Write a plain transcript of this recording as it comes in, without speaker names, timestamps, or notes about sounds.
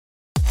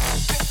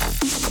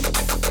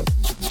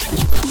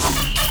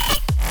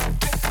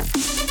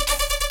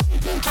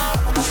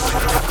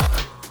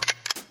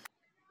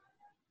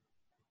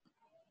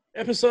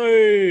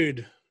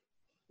Episode,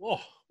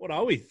 what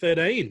are we,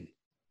 13?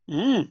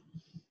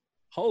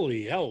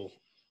 Holy hell.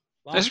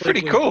 That's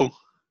pretty cool.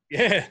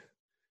 Yeah.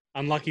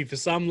 Unlucky for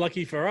some,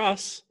 lucky for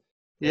us.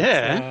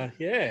 Yeah.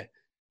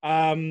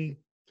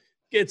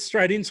 Get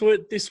straight into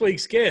it. This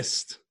week's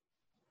guest,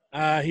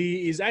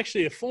 he is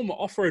actually a former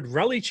off-road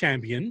rally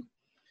champion.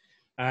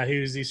 He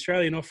was the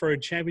Australian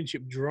Off-Road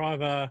Championship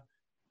driver,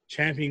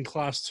 champion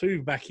Class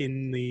 2 back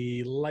in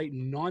the late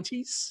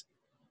 90s.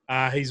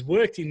 He's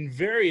worked in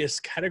various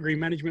category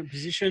management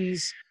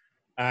positions.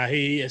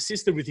 He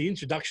assisted with the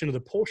introduction of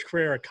the Porsche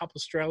Carrera Cup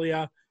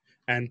Australia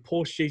and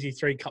Porsche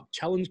GT3 Cup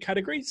Challenge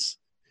categories.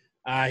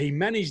 He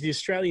managed the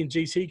Australian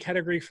GT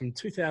category from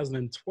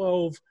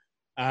 2012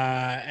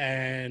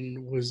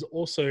 and was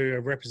also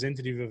a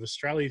representative of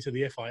Australia to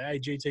the FIA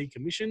GT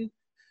Commission.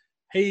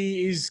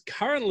 He is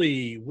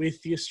currently with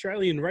the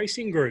Australian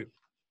Racing Group.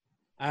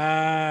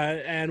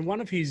 And one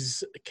of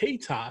his key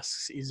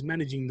tasks is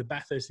managing the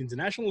Bathurst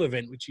International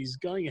event, which is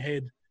going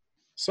ahead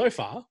so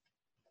far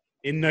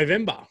in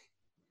November.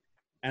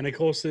 And of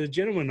course, the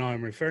gentleman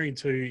I'm referring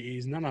to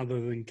is none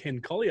other than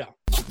Ken Collier.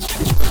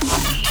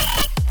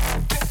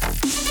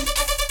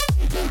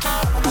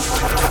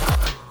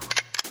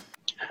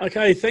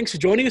 Okay, thanks for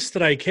joining us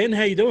today, Ken.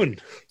 How you doing?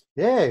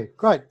 Yeah,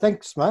 great.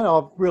 Thanks, mate.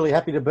 I'm really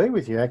happy to be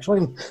with you, actually.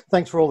 And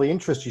thanks for all the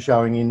interest you're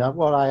showing in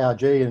what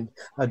ARG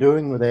are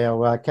doing with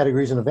our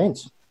categories and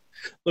events.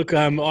 Look,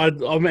 I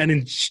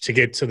managed to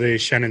get to the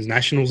Shannon's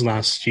Nationals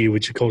last year,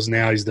 which of course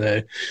now is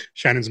the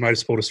Shannon's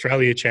Motorsport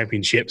Australia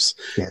Championships,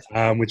 yes.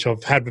 Which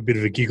I've had a bit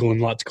of a giggle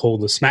and like to call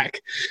the SMAC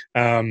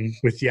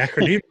with the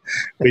acronym,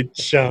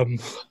 which, so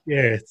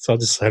I'll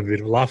just have a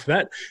bit of a laugh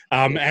at that.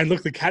 And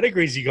look, the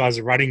categories you guys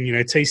are running,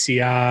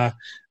 TCR,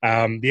 the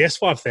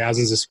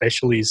S5000s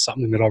especially is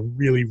something that I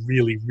really,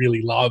 really,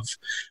 really love,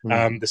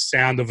 the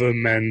sound of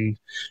them. And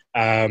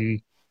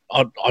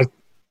I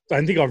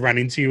don't think I ran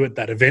into you at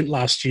that event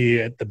last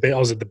year. I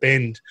was at the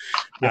Bend,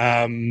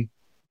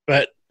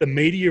 but the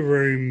media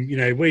room,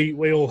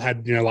 we all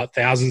had like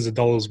thousands of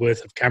dollars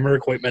worth of camera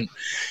equipment,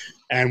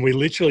 and we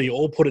literally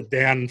all put it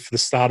down for the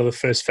start of the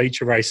first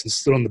feature race and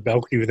stood on the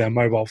balcony with our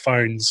mobile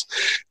phones,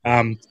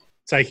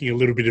 taking a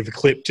little bit of a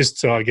clip just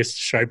to, I guess, to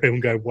show people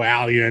and go,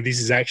 wow, this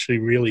is actually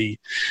really,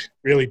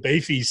 really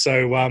beefy.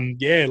 So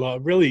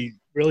really,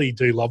 really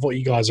do love what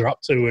you guys are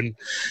up to,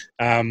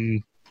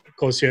 and.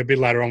 Of course, a bit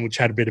later on, we'll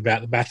chat a bit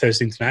about the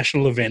Bathurst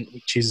International event,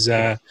 which is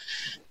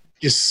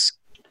just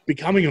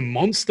becoming a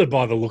monster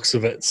by the looks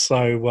of it.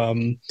 So,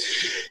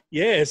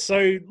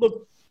 So,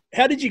 look,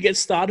 how did you get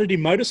started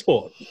in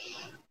motorsport?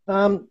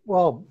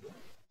 Well,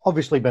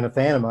 obviously been a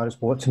fan of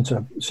motorsport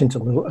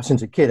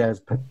since a kid,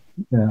 as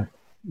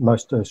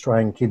most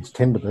Australian kids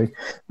tend to be.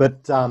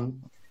 But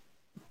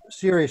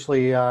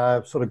seriously,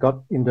 sort of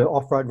got into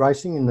off-road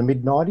racing in the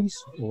mid-'90s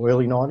or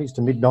early '90s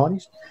to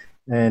mid-'90s.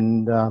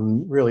 And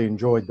really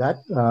enjoyed that.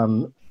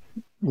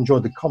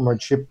 Enjoyed the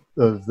comradeship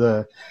of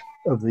the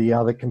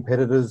other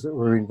competitors that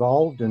were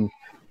involved, and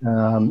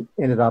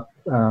ended up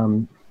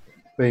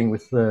being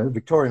with the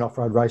Victorian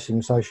Off-Road Racing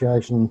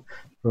Association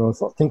for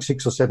I think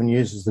 6 or 7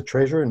 years as the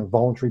treasurer on a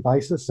voluntary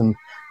basis,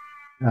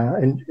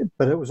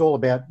 but it was all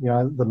about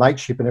the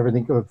mateship and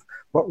everything of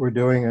what we're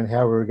doing and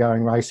how we were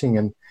going racing.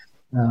 And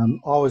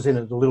I was in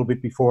it a little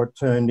bit before it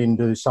turned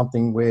into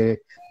something where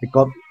it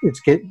got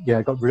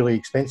really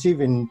expensive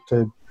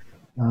to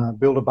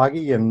build a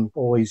buggy, and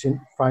all these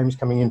frames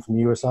coming in from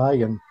the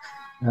USA, and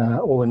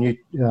all the new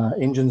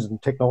engines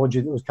and technology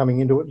that was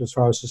coming into it as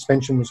far as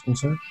suspension was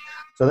concerned.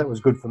 So that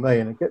was good for me,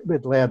 and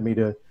it allowed me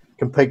to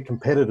compete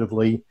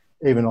competitively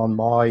even on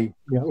my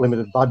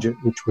limited budget,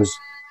 which was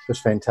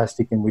just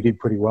fantastic. And we did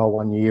pretty well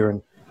one year,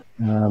 and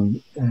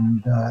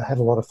had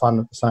a lot of fun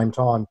at the same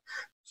time.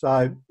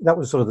 So that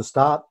was sort of the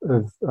start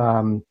of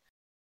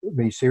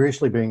me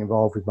seriously being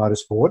involved with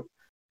motorsport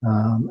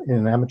in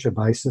an amateur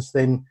basis.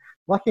 Then,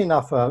 lucky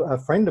enough, a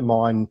friend of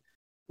mine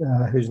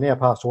who's now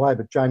passed away,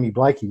 but Jamie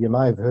Blakey, you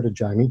may have heard of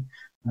Jamie.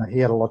 He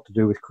had a lot to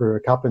do with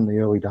Carrera Cup in the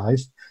early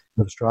days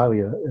of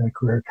Australia,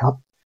 Carrera Cup.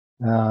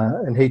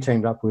 And he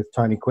teamed up with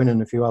Tony Quinn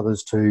and a few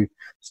others to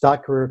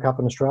start Carrera Cup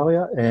in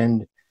Australia.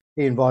 And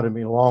he invited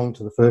me along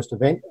to the first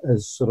event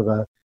as sort of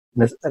a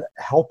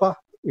helper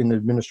in the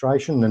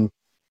administration. And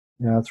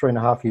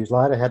 3.5 years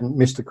later, hadn't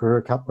missed a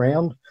Carrera Cup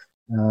round,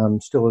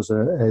 still as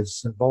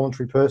a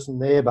voluntary person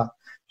there, but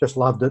just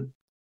loved it.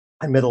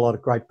 I met a lot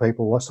of great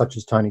people, such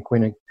as Tony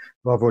Quinn,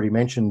 who I've already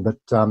mentioned, but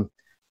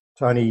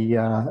Tony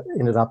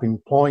ended up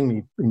employing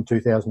me in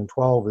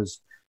 2012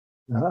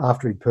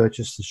 after he'd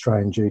purchased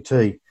Australian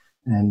GT.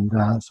 And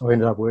so I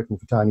ended up working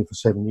for Tony for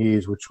 7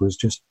 years, which was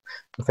just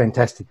a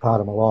fantastic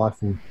part of my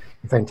life and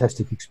a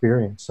fantastic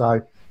experience.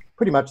 So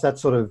pretty much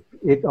that's sort of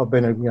it. I've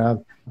been a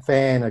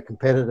fan, a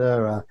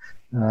competitor,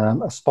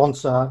 a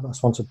sponsor. I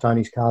sponsored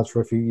Tony's cars for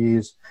a few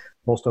years.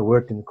 Also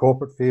worked in the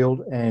corporate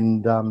field,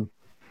 and now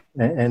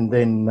an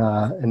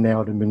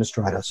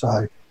administrator.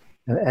 So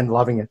and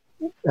loving it,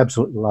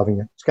 absolutely loving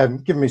it. It's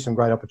given me some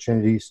great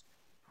opportunities,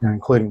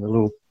 including the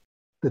little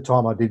the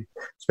time I did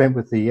spent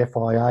with the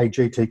FIA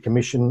GT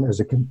Commission as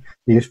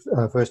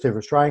the first ever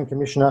Australian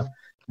commissioner,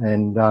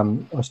 and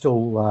I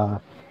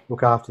still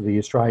look after the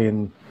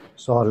Australian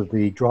side of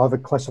the driver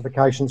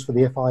classifications for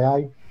the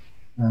FIA,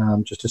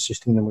 just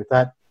assisting them with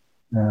that.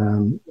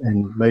 And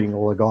meeting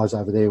all the guys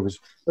over there was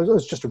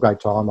just a great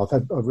time.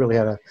 I've really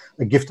had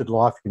a gifted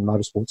life in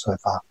motorsport so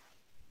far.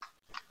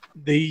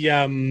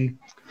 The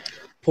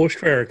Porsche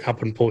Carrera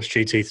Cup and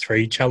Porsche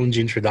GT3 challenge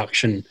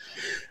introduction,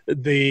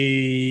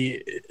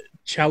 the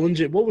challenge,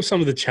 what were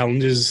some of the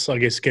challenges, I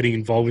guess, getting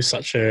involved with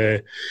such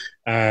a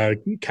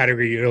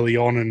category early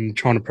on and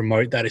trying to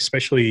promote that,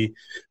 especially,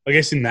 I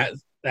guess, in that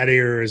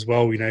era as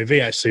well? V8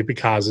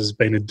 supercars has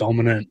been a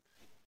dominant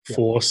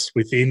force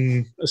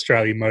within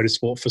Australian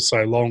motorsport for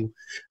so long,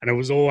 and it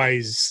was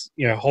always,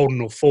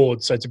 Holden or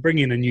Ford. So to bring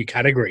in a new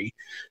category,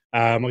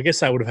 I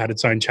guess that would have had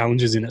its own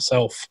challenges in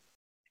itself.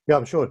 Yeah,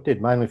 I'm sure it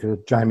did, mainly for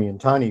Jamie and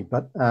Tony.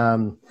 But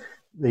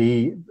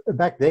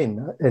back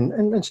then,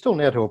 and still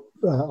now to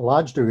a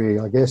large degree,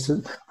 I guess,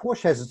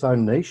 Porsche has its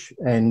own niche,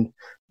 and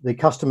the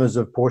customers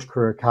of Porsche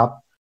Carrera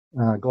Cup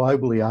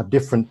globally are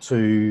different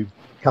to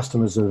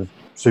customers of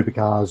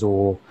supercars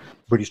or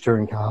British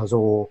touring cars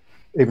or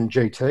even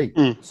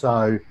GT.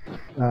 So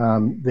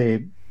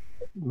they're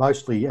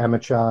mostly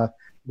amateur.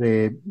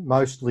 They're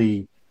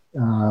mostly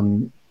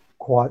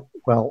quite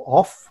well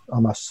off, I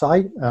must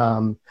say.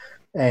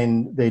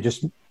 And they're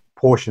just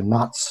Porsche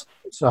nuts.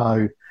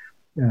 So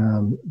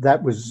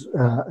that was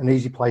an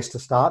easy place to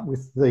start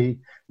with the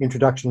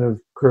introduction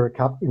of Carrera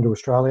Cup into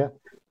Australia.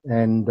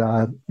 And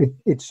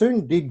it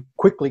soon did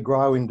quickly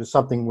grow into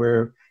something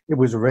where it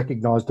was a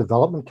recognised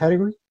development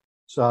category.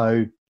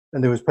 So,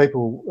 and there was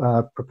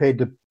people prepared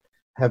to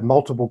have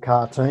multiple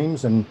car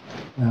teams, and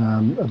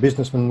a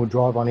businessman would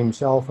drive one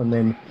himself and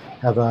then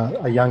have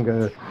a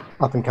younger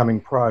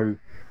up-and-coming pro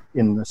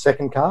in the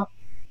second car.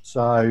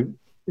 So,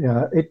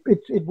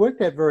 it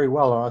worked out very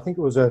well. And I think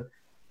it was at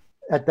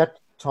that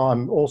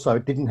time also,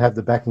 it didn't have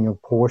the backing of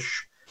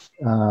Porsche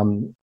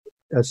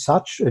as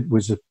such. It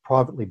was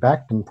privately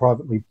backed and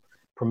privately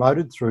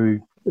promoted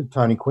through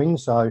Tony Quinn.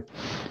 So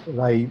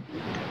they,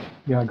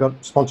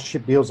 got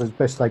sponsorship deals as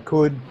best they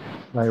could.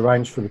 They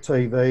arranged for the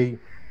TV.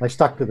 They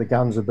stuck to the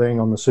guns of being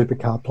on the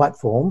supercar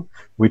platform,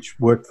 which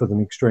worked for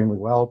them extremely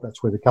well.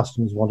 That's where the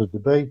customers wanted to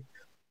be,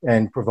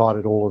 and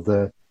provided all of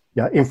the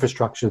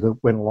infrastructure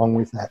that went along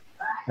with that.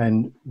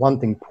 And one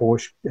thing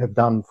Porsche have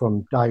done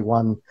from day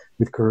one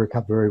with Carrera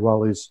Cup very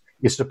well is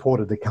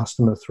supported the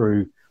customer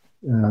through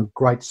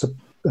great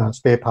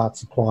spare parts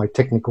supply,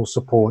 technical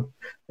support,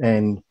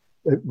 and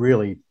it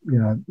really,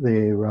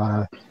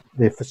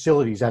 their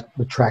facilities at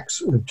the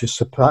tracks are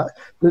just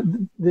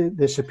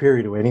they're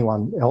superior to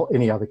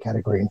any other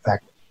category, in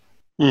fact.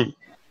 I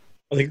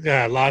think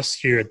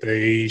last year at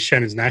the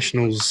Shannon's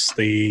Nationals,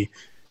 I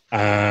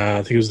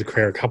think it was the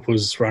Carrera Cup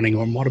was running,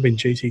 or it might have been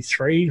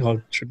GT3.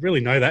 I should really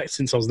know that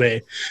since I was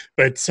there.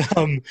 But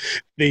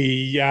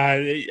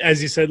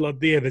as you said,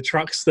 the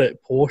trucks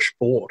that Porsche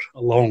bought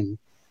along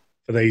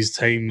for these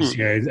teams,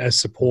 as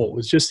support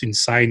was just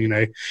insane.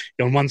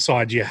 On one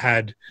side you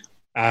had,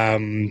 all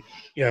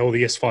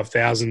the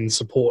S5000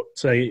 support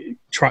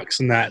trucks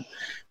and that.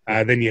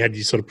 Then you had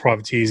your sort of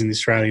privateers in the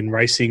Australian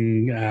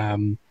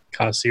racing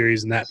car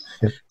series and that.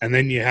 Yep. And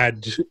then you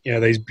had,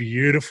 these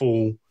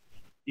beautiful,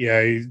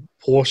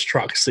 Porsche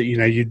trucks that,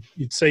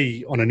 you'd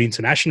see on an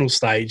international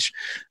stage,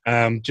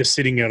 just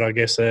sitting at, I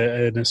guess,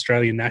 an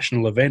Australian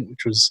national event,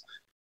 which was,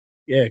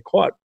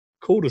 quite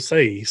cool to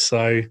see.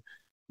 So,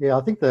 yeah,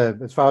 I think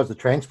as far as the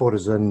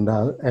transporters and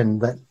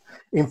that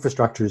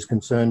infrastructure is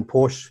concerned,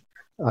 Porsche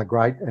are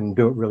great and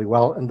do it really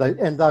well. And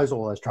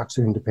all those trucks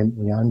are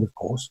independently owned, of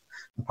course,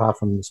 apart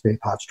from the spare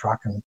parts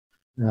truck and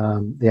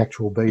the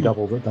actual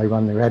B-double that they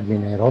run their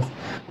admin out of.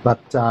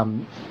 But,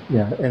 and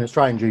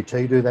Australian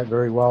GT do that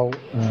very well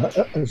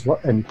as well.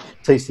 And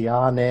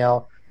TCR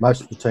now,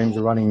 most of the teams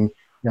are running,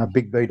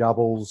 big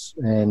B-doubles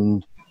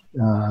and,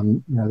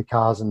 the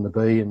cars in the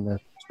B and the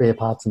spare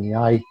parts in the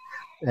A.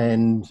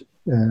 And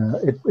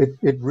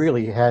it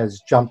really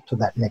has jumped to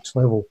that next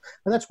level.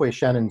 And that's where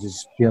Shannon's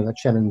is, that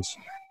Shannon's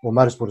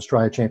Motorsport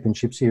Australia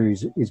Championship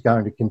Series is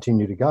going to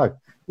continue to go.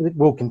 It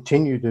will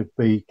continue to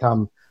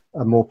become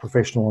a more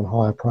professional and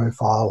higher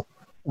profile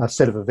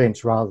set of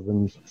events rather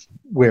than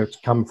where it's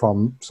come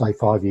from, say,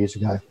 5 years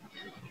ago.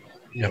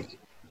 Yep.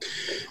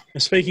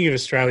 Speaking of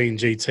Australian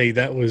GT,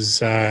 that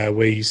was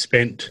where you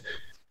spent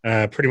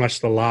pretty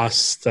much the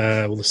last,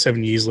 the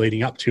 7 years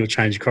leading up to your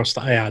change across to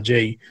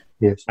ARG.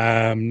 Yes.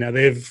 Now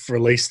they've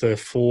released a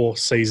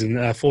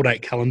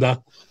 4-date calendar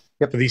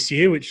for this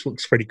year, which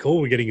looks pretty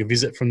cool. We're getting a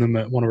visit from them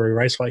at Wanneroo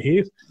Raceway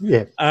here.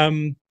 Yeah.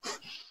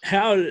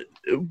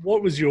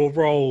 What was your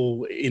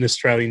role in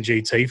Australian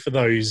GT for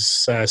those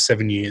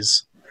 7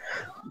 years?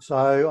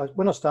 So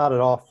when I started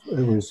off,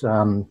 it was,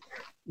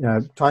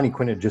 Tony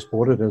Quinn had just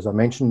bought it, as I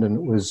mentioned, and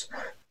it was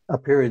a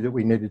period that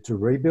we needed to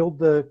rebuild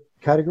the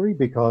category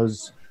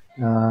because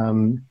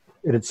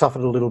it had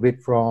suffered a little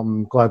bit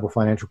from global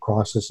financial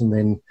crisis, and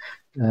then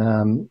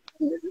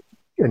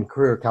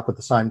Carrera Cup at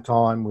the same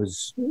time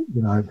was,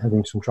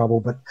 having some trouble.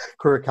 But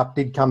Carrera Cup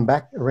did come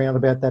back around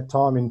about that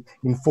time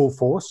in full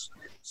force.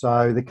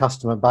 So the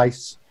customer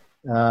base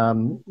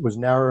was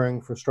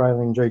narrowing for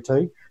Australian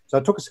GT. So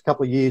it took us a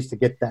couple of years to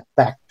get that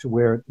back to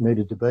where it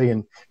needed to be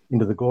and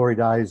into the glory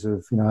days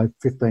of,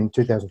 2015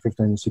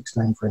 and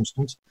 16, for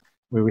instance,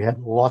 where we had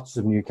lots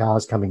of new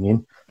cars coming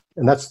in.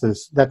 And that's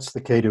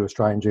the key to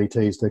Australian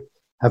GT, is to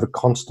have a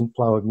constant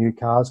flow of new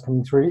cars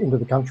coming through into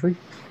the country,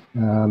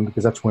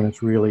 because that's when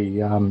it's really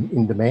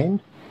in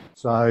demand.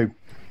 So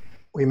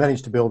we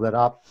managed to build that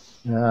up.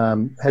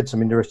 Had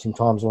some interesting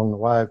times along the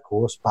way, of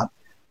course, but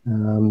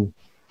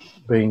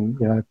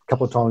a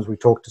couple of times we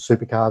talked to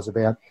Supercars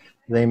about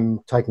them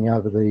taking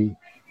over the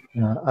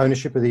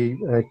ownership of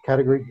the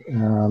category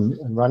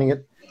and running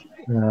it.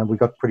 We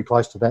got pretty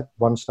close to that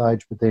one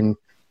stage, but then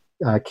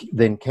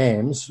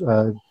CAMS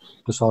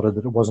decided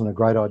that it wasn't a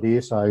great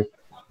idea, so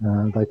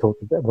they thought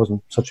that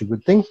wasn't such a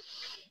good thing.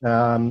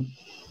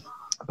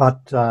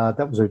 But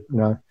that was it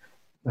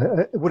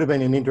would have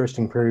been an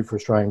interesting period for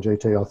Australian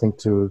GT, I think,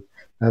 to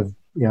have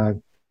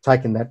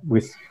taken that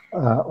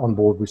on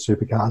board with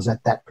Supercars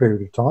at that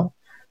period of time.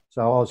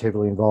 So I was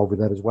heavily involved with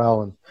that as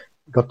well, and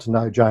got to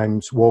know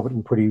James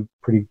Warburton pretty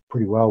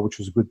well, which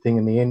was a good thing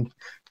in the end.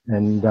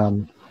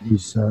 And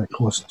he's of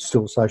course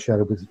still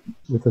associated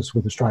with us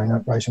with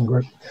Australian Racing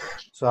Group.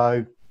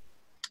 So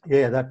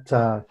yeah,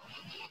 so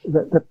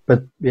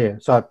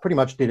I pretty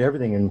much did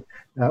everything, and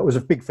it was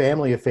a big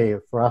family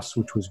affair for us,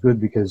 which was good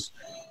because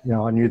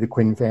I knew the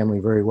Quinn family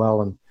very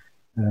well,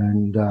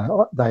 and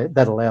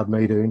that allowed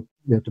me to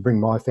bring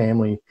my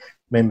family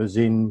members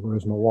in,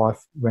 whereas my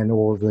wife ran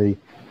all of the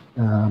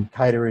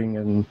catering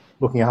and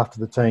looking after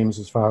the teams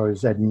as far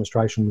as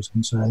administration was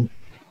concerned,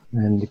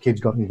 and the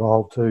kids got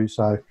involved too.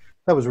 So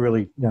that was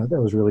really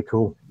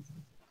cool.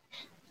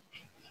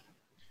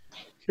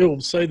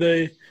 Cool. So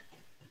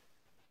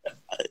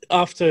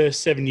after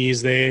 7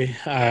 years there,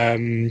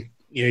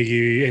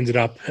 you ended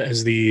up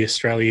as the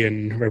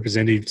Australian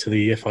representative to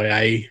the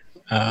FIA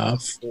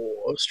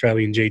for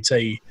Australian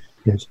GT.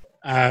 Yes.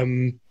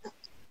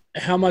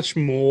 How much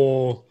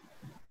more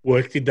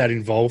work did that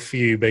involve for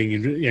you,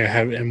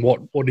 and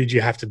what did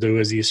you have to do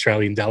as the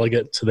Australian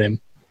delegate to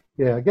them?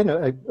 Yeah, again,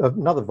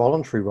 another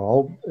voluntary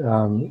role,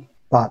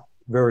 but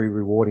very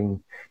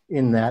rewarding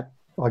in that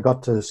I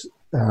got to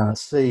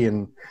see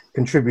and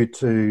contribute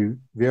to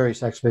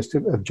various aspects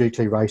of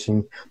GT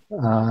racing,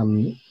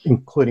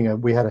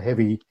 including we had a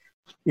heavy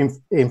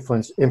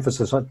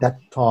emphasis at that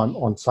time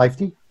on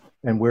safety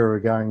and where we're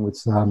going with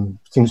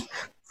things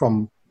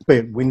from be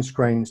it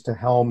windscreens to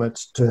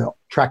helmets to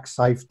track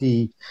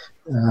safety.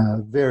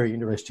 Very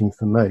interesting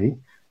for me.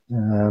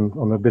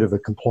 I'm a bit of a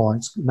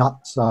compliance nut,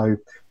 so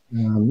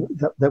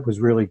that was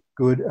really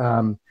good.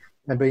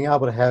 And being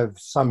able to have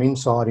some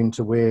insight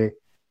into where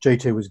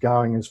GT was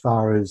going as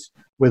far as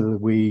whether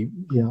we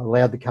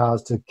allowed the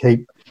cars to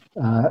keep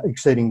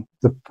exceeding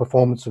the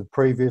performance of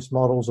previous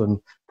models and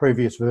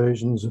previous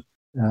versions.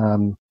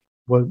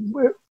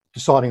 We're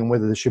deciding on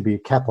whether there should be a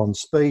cap on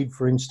speed,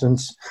 for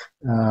instance,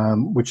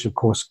 which of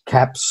course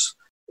caps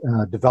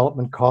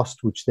development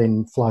cost, which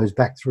then flows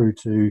back through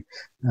to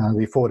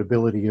the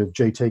affordability of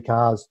GT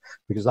cars,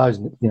 because those,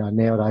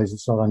 nowadays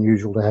it's not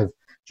unusual to have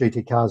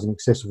GT cars in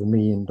excess of $1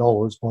 million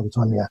by the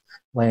time you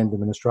land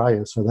them in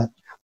Australia. So that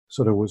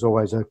sort of was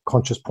always a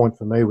conscious point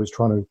for me, was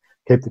trying to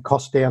keep the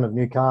cost down of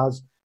new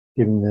cars,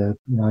 given the,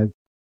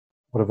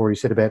 what I've already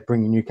said about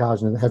bringing new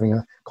cars and having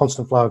a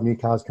constant flow of new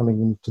cars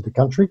coming into the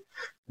country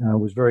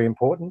was very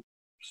important.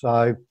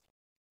 So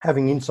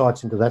having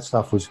insights into that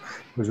stuff was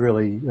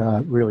really,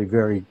 really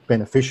very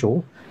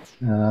beneficial.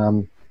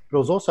 But it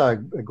was also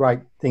a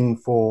great thing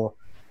for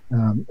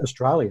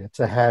Australia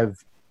to have,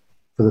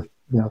 for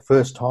the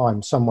first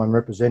time, someone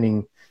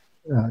representing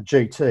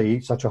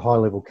GT, such a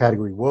high-level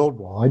category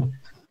worldwide,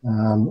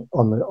 on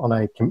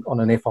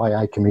an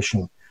FIA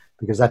commission,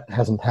 because that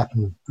hasn't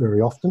happened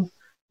very often.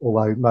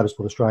 Although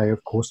Motorsport Australia,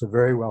 of course, are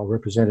very well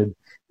represented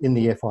in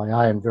the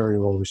FIA and very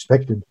well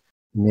respected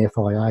in the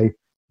FIA,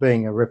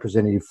 being a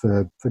representative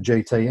for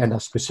GT and a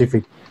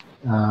specific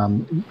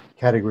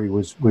category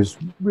was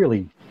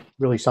really,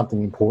 really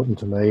something important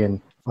to me, and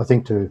I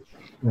think to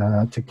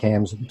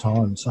CAMS at the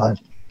time. So it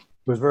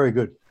was very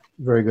good,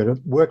 very good.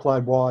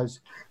 Workload-wise,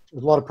 a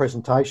lot of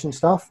presentation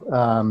stuff,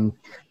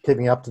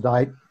 keeping up to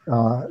date.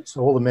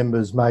 So all the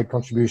members made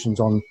contributions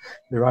on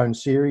their own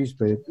series,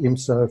 be it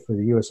IMSA for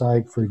the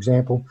USA, for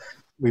example.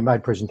 We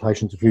made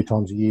presentations a few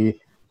times a year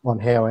on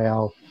how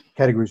our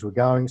categories were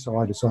going, so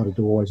I decided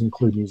to always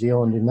include New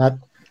Zealand in that.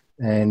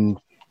 And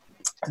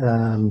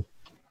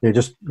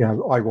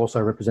I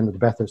also represented the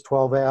Bathurst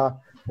 12-hour,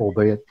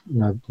 albeit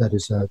that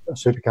is a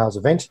supercars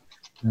event,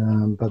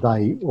 but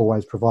they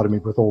always provided me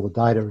with all the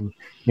data and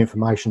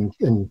information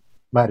and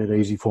made it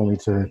easy for me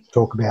to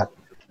talk about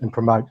and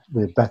promote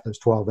the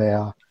Bathurst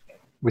 12-hour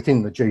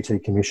within the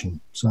GT Commission.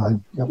 So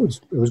it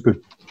was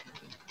good.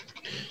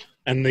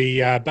 And the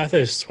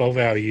Bathurst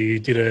 12-hour, you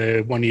did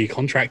a one-year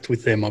contract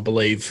with them, I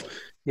believe.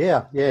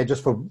 Yeah,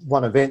 just for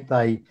one event.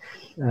 They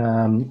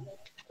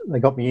they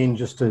got me in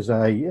just as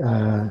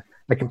a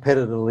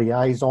competitor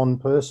liaison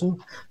person.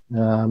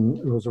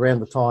 It was around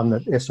the time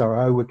that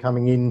SRO were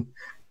coming in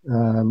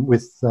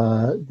with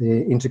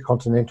the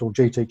Intercontinental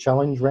GT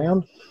Challenge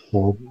round,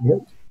 or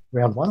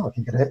round one, I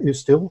think it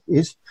still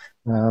is.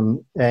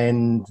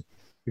 And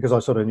because I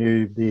sort of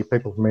knew the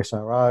people from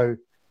SRO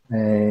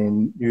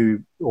and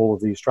knew all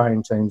of the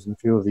Australian teams and a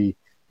few of the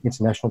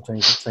international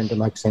teams, it seemed to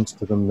make sense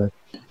to them that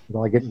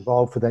I get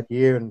involved for that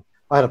year. And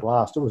I had a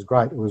blast. It was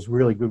great. It was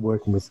really good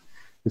working with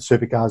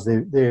supercars.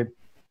 They're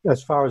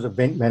as far as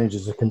event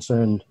managers are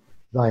concerned,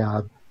 they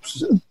are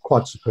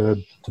quite superb,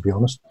 to be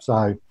honest.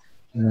 So,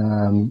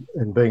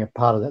 and being a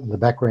part of that in the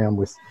background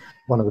with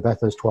one of the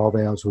Bathurst 12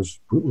 hours was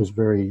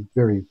very,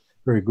 very,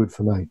 very good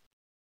for me.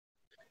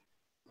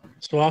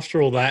 So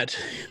after all that,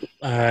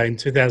 in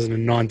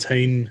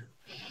 2019,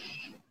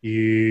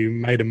 you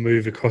made a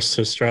move across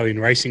to Australian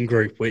Racing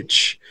Group,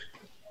 which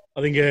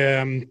I think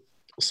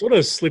sort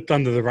of slipped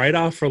under the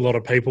radar for a lot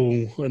of people.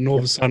 And all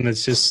of a sudden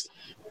it's just,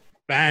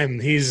 bam,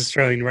 here's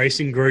Australian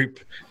Racing Group.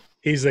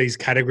 Here's these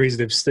categories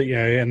that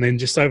and then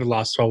just over the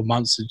last 12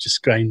 months, it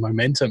just gained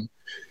momentum.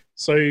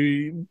 So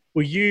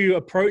were you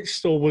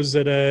approached, or was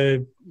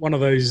it one of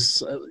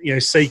those,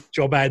 Seek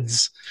job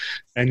ads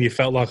and you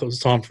felt like it was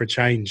time for a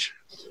change?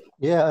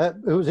 Yeah,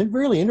 it was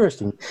really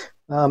interesting.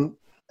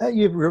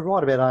 You're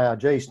right about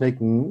ARG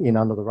sneaking in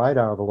under the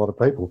radar of a lot of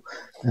people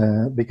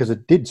because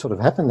it did sort of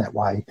happen that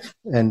way.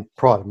 And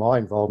prior to my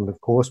involvement,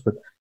 of course, but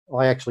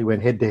I actually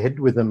went head-to-head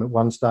with them at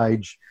one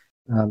stage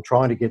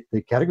trying to get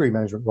the category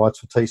management rights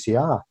for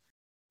TCR,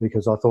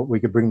 because I thought we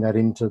could bring that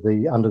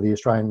under the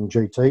Australian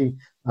GT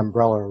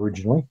umbrella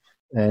originally,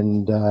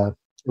 and it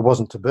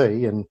wasn't to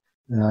be, and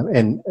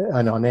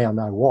I now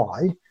know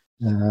why.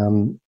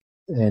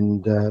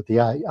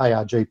 The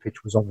ARG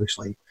pitch was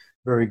obviously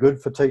very good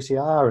for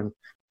TCR, and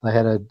they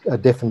had a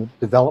definite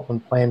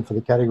development plan for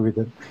the category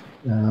that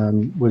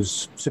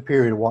was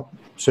superior to what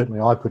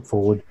certainly I put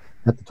forward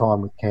at the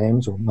time with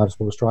CAMS or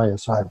Motorsport Australia.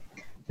 So it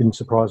didn't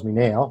surprise me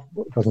now.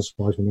 It doesn't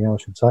surprise me now, I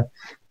should say,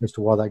 as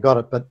to why they got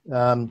it. But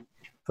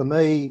for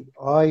me,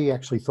 I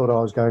actually thought I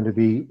was going to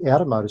be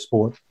out of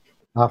motorsport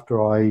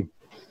after I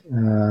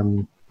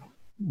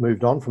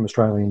moved on from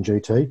Australian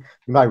GT.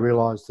 You may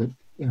realise that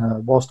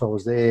whilst I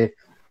was there,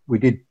 we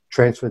did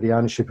transfer the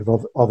ownership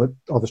of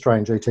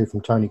Australian GT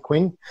from Tony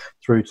Quinn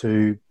through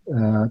to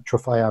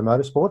Trofeo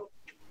Motorsport.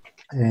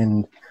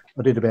 And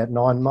I did about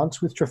 9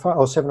 months with Trofeo,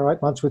 or 7 or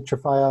 8 months with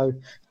Trofeo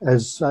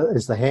as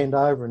the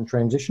handover and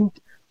transition.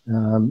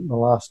 The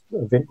last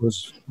event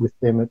was with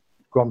them at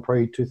Grand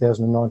Prix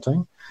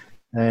 2019.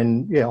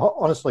 And yeah,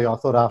 honestly, I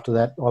thought after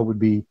that I would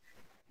be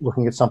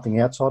looking at something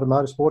outside of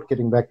motorsport,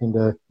 getting back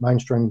into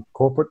mainstream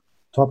corporate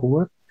type of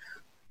work,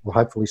 or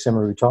hopefully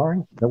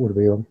semi-retiring. That would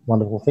be a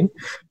wonderful thing.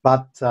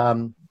 But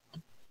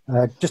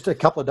just a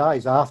couple of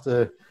days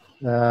after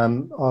I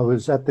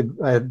was had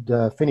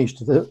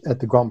finished at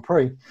the Grand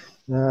Prix,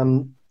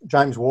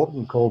 James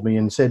Warburton called me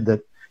and said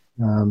that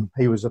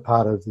he was a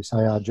part of this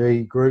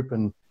ARG group,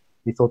 and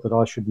he thought that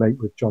I should meet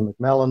with John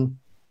McMillan,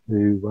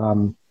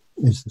 who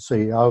is the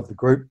CEO of the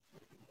group.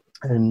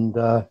 And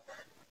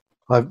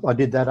I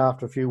did that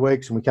after a few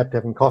weeks, and we kept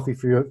having coffee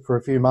for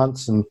a few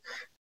months, and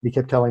he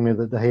kept telling me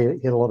that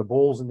he had a lot of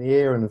balls in the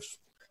air, and as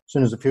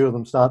soon as a few of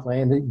them start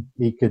landing,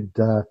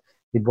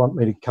 he'd want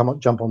me to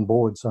jump on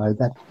board. So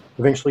that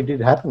eventually did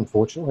happen,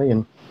 fortunately,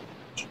 and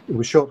it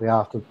was shortly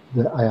after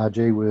the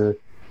ARG were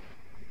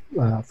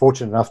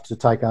fortunate enough to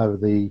take over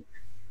the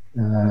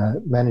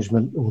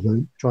management, or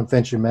the joint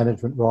venture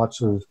management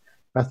rights of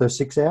Bathurst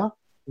 6 Hour,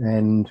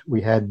 and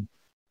we had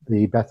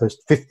the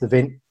Bathurst 5th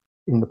event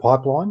in the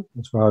pipeline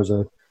as far as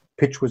a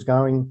pitch was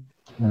going.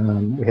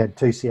 We had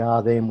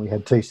TCR then, we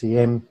had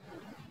TCM.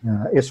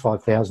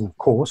 S5000, of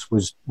course,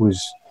 was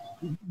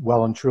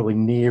well and truly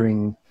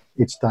nearing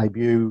its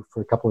debut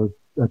for a couple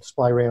of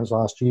display rounds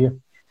last year,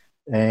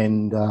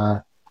 and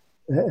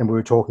we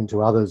were talking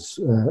to others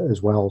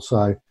as well.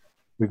 So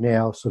we've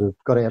now sort of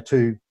got our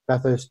 2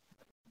 Bathurst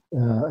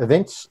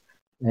events,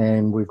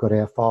 and we've got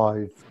our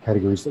 5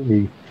 categories that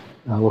we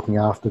are looking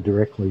after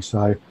directly.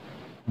 So,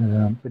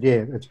 but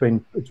yeah, it's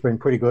been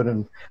pretty good,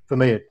 and for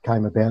me, it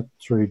came about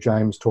through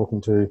James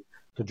talking to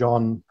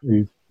John,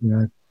 who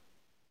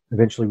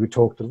eventually we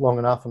talked long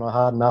enough and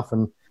hard enough,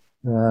 and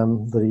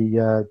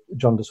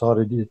John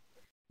decided,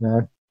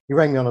 he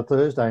rang me on a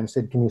Thursday and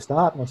said, "Can you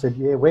start?" And I said,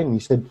 "Yeah, when?" He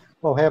said,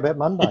 "Well, how about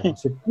Monday?" I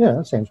said, "Yeah,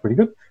 that sounds pretty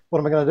good. What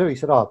am I going to do?" He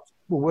said, "Oh,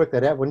 we'll work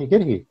that out when you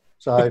get here."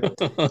 So it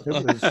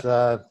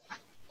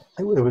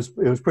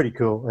was pretty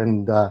cool,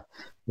 and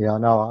yeah, I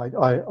know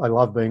I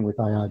love being with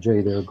ARG.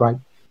 They're a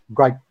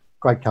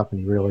great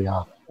company, really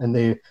are, and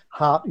their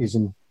heart is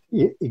in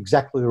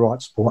exactly the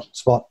right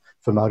spot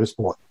for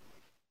motorsport.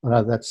 I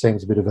know that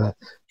sounds a bit of a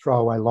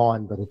throwaway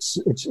line, but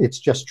it's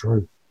just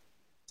true.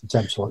 It's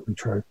absolutely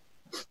true.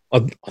 I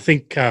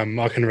think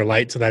I can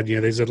relate to that.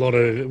 There's a lot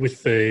of,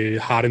 with the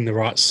heart in the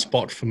right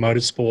spot for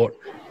motorsport,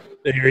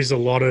 there is a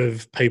lot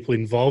of people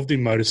involved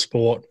in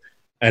motorsport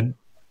at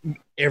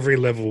every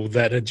level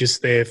that are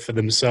just there for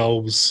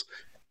themselves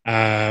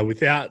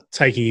without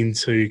taking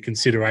into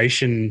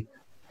consideration,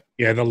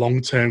 the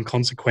long-term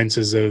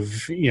consequences of,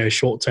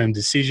 short-term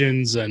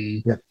decisions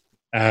and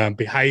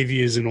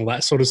behaviors and all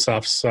that sort of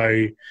stuff.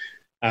 So,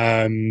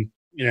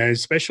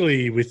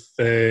 especially with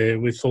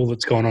all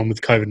that's gone on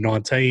with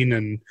COVID-19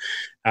 and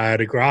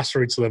at a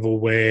grassroots level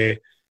where,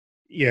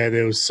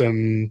 there was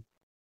some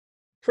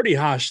pretty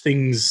harsh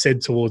things said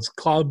towards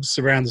clubs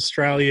around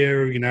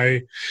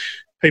Australia,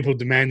 people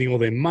demanding all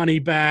their money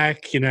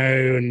back,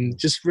 and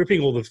just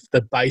ripping all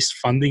the base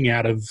funding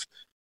out of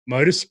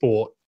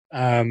motorsport,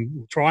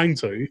 trying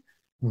to,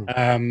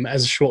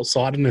 as a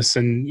short-sightedness.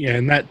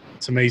 And that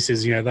to me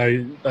says,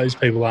 those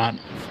people aren't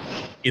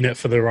in it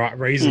for the right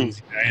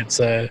reasons.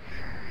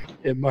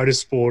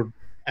 Motorsport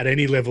at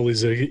any level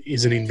is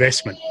an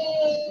investment.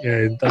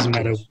 It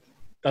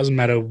doesn't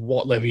matter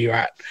what level you're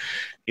at.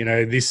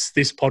 This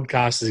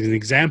podcast is an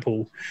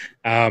example.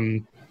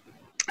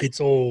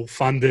 It's all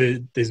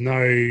funded. There's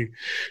no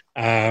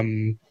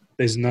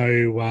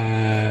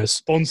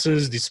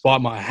sponsors,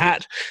 despite my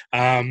hat.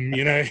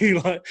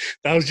 Like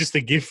that was just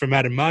a gift from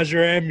Adam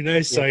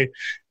Marjoram. So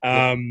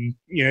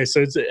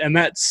so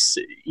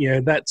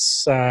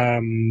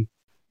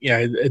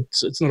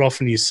it's not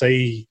often you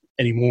see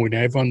anymore.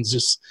 Everyone's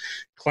just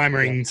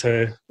clamoring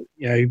to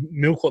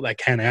milk what they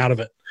can out of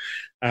it.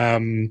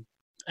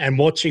 And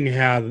watching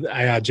how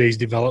ARG's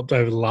developed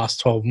over the last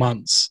 12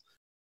 months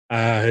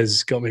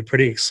has got me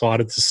pretty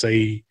excited to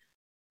see.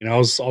 I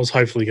was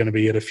hopefully going to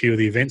be at a few of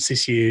the events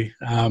this year,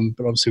 but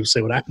obviously we'll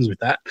see what happens with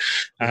that.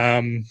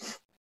 I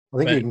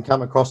think you can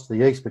come across to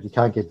the east, but you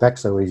can't get back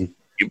so easy.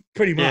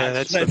 Pretty much. Yeah,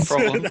 that's the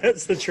problem.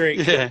 That's the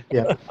trick.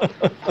 Yeah.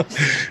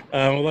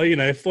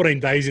 Although, 14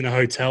 days in a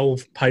hotel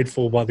paid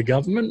for by the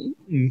government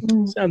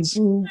sounds...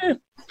 Yeah.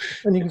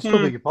 And you can still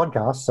do your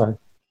podcast, so...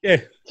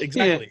 Yeah,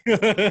 exactly.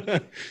 Yeah.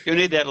 You'll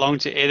need that long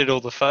to edit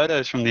all the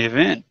photos from the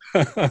event.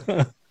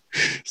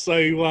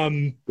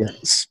 So,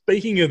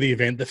 speaking of the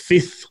event, the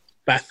 5th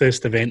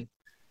Bathurst event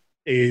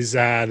is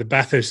the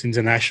Bathurst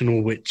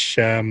International, which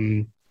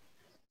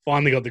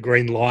finally got the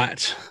green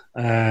light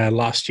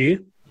last year.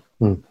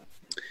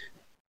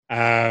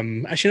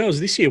 Actually, no, it was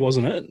this year,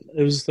 wasn't it?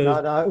 It was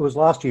No, it was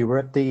last year. We're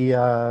at the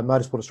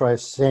Motorsport Australia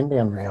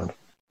Sandown round.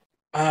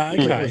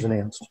 Okay. It was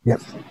announced.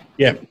 Yep.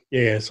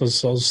 Yeah. So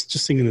I was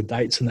just thinking the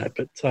dates and that,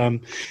 but so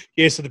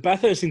the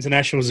Bathurst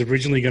International was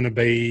originally going to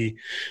be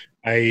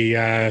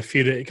a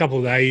couple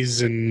of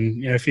days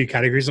and a few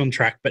categories on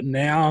track, but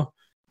now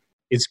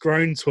it's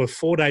grown to a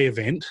 4-day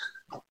event.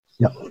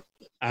 Yep.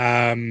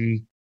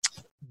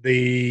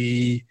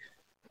 The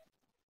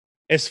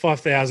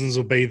S5000s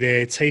will be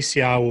there.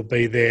 TCR will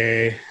be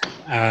there.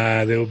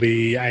 There will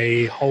be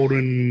a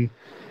Holden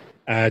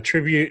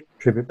tribute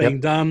being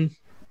done.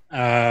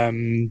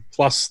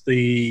 Plus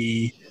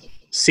the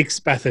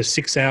Bathurst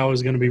 6 hours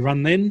is going to be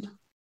run then.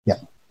 Yeah.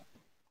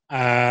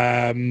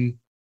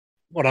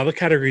 What other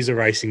categories are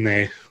racing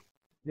there?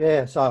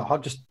 Yeah, so I'll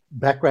just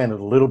background it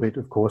a little bit,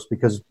 of course,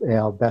 because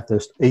our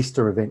Bathurst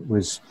Easter event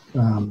was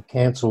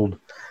cancelled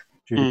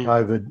due to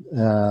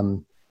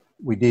COVID.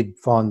 We did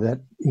find that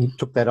he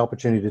took that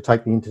opportunity to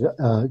take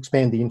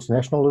expand the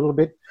international a little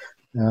bit,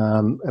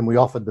 and we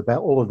offered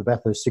all of the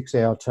Bathurst 6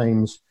 hour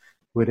teams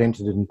who had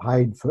entered and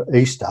paid for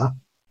Easter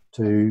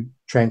to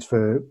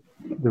transfer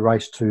the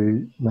race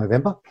to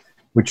November,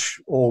 which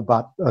all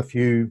but a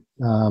few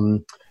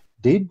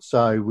did.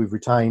 So we've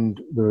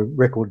retained the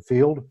record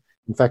field.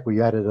 In fact,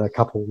 we added a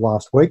couple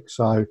last week,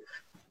 so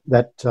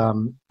that's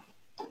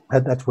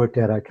worked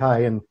out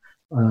okay. And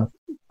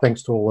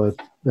thanks to all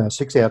the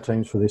 6 hour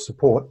teams for their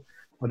support.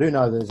 I do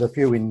know there's a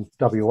few in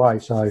WA,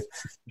 so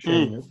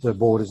assuming that the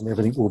borders and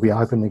everything will be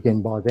open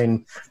again by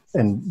then.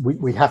 And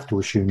we have to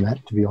assume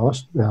that, to be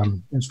honest,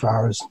 as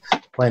far as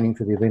planning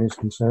for the event is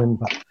concerned.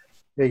 But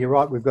yeah, you're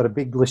right. We've got a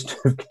big list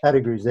of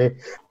categories there.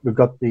 We've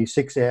got the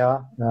 6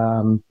 hour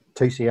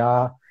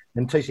TCR,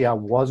 and TCR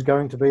was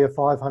going to be a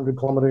 500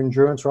 kilometre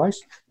endurance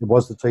race. It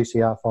was the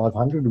TCR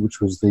 500,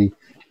 which was the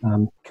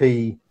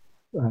key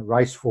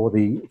race for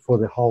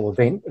the whole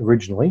event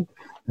originally.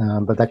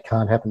 But that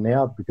can't happen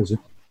now because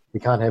we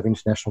can't have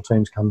international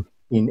teams come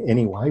in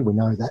anyway. We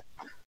know that.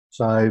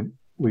 So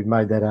we've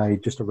made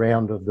that just a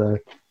round of the,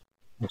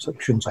 I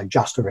shouldn't say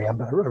just a round,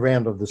 but a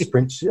round of the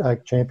sprint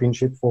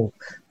championship for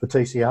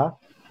TCR.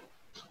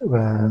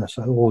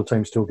 So all the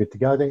teams still get to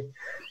go there.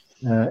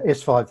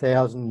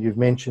 S5000, you've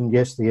mentioned,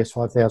 yes, the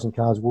S5000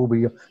 cars will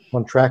be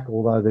on track,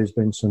 although there's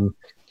been some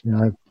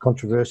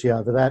controversy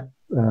over that.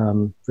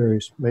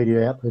 Various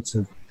media outlets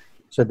have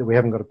said that we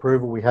haven't got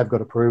approval. We have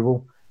got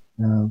approval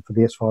for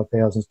the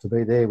S5000s to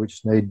be there. We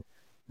just need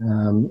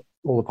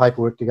all the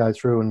paperwork to go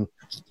through, and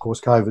of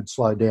course COVID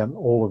slowed down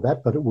all of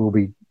that, but it will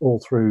be all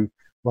through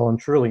well and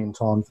truly in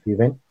time for the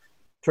event.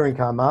 Touring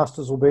Car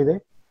Masters will be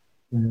there.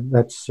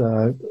 That's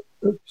so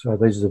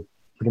these are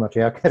pretty much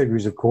our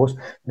categories, of course,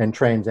 and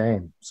Trans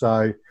Am.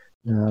 So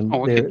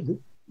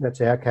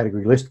that's our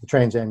category list. The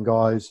Trans Am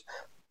guys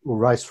will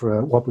race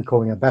for what we're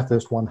calling a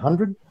Bathurst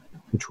 100,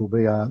 which will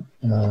be a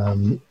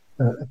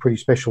pretty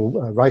special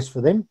race for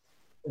them.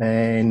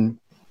 And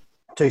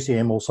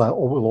TCM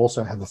will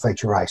also have a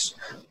feature race,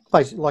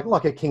 basically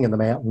like a King of the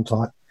Mountain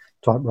type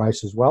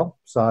race as well.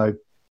 So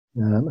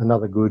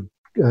another good,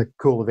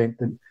 cool event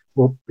that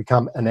will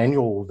become an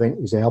annual event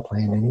is our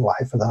plan anyway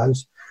for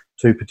those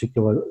two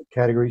particular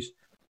categories.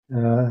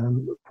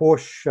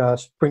 Porsche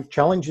Sprint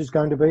Challenge is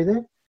going to be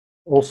there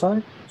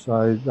also.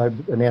 So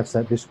they've announced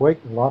that this week,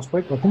 last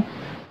week, I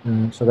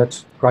think. So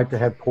that's great to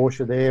have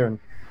Porsche there.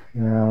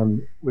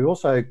 And we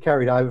also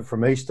carried over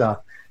from Easter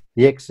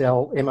the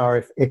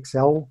MRF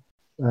XL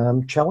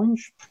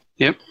challenge.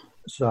 Yep.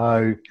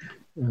 So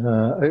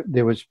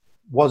there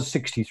was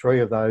 63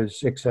 of those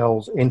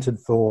XLs entered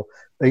for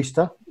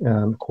Easter.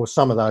 Of course,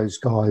 some of those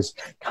guys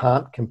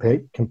can't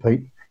compete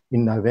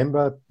in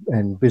November,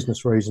 and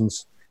business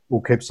reasons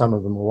will keep some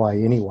of them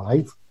away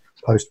anyway,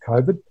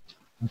 post-COVID.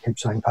 I keep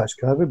saying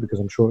post-COVID because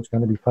I'm sure it's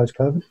going to be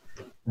post-COVID.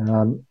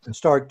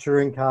 Historic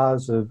touring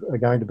cars are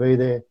going to be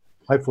there,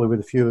 hopefully with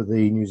a few of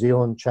the New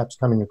Zealand chaps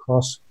coming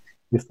across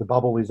if the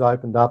bubble is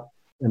opened up.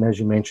 And as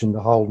you mentioned,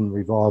 the Holden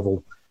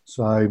Revival.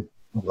 So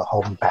the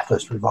Holden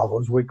Bathurst Revival,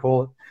 as we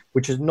call it,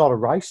 which is not a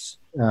race.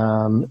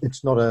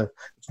 It's not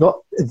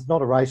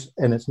a race,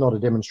 and it's not a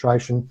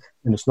demonstration,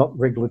 and it's not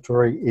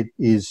regulatory. It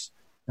is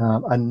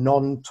a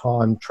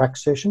non-time track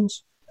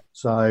sessions.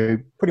 So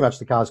pretty much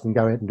the cars can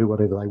go out and do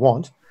whatever they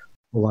want,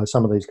 although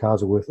some of these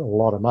cars are worth a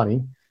lot of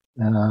money.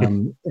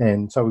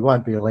 And so we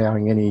won't be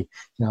allowing any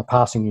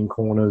passing in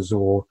corners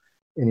or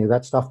any of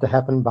that stuff to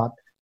happen, but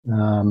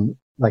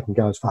they can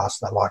go as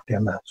fast as they like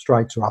down the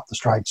straights or up the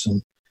straights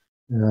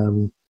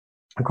and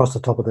across the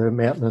top of the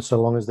mountain, so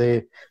long as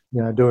they're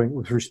doing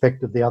with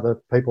respect of the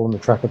other people on the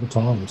track at the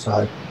time.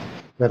 So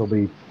that'll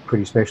be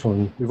pretty special,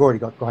 and we've already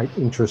got great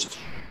interest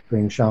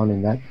being shown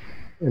in that.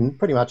 And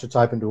pretty much it's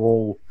open to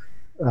all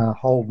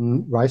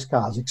Holden race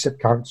cars except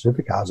current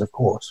supercars, of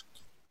course.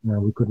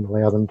 We couldn't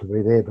allow them to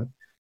be there, but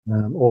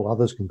all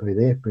others can be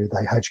there, be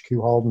they HQ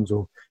Holdens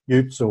or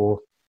Utes or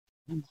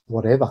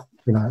whatever.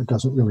 It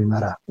doesn't really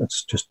matter.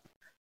 It's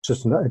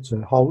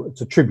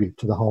a tribute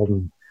to the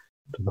Holden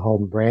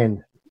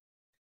brand.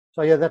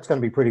 So yeah, that's going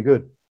to be pretty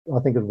good. I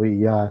think it'll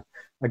be a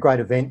great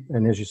event,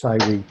 and as you say,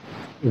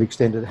 we've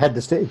extended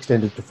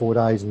to 4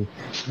 days, and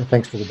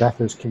thanks to the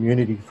Bathurst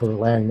community for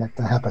allowing that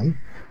to happen,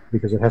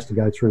 because it has to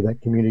go through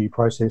that community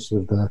process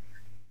of the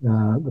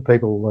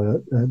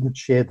people that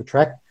share the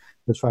track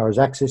as far as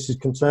access is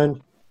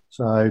concerned.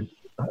 So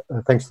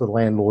thanks to the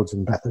landlords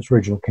and Bathurst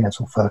Regional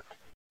Council for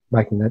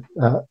making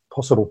that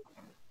possible.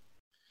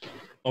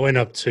 I went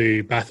up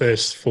to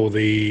Bathurst for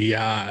the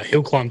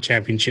Hill Climb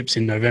Championships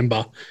in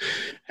November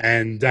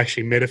and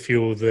actually met a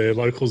few of the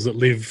locals that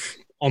live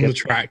on the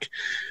track.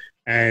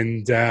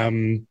 And,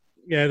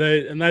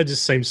 they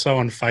just seem so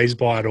unfazed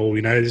by it all,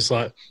 just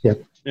like,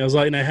 I was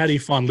like, how do you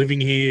find living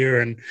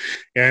here? And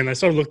they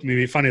sort of looked at me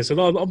a bit funny. I said,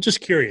 I'm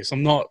just curious.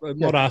 I'm not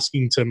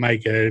asking to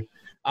make a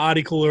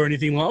article or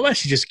anything. I'm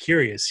actually just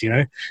curious,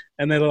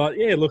 And they're like,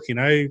 yeah, look,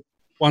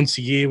 once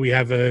a year we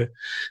have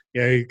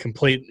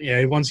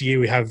once a year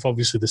we have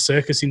obviously the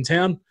circus in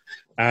town.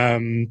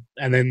 And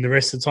then the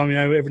rest of the time,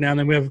 every now and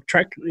then we have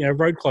track,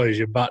 road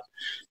closure. But,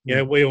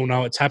 we all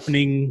know it's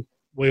happening.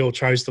 We all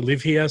chose to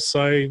live here.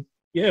 So,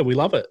 we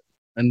love it.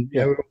 And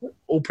we're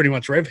all pretty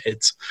much rev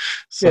heads.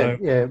 So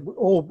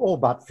all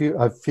but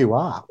a few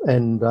are.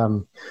 And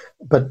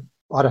but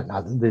I don't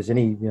know that there's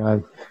any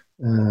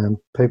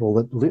people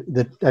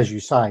that, as you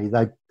say,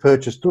 they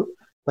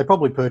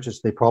probably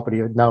purchased their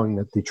property knowing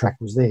that the track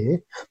was there,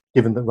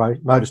 given that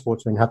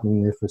motorsport's been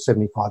happening there for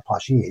 75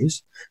 plus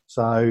years.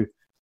 So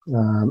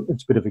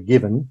it's a bit of a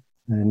given,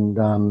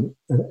 and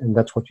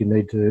that's what you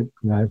need to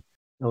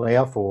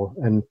allow for.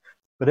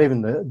 But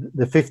even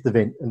the fifth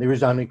event, and there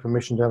is only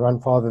permission to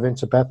run 5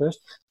 events at Bathurst,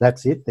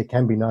 that's it. There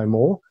can be no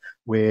more,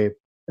 where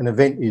an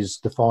event is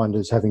defined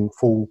as having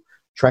full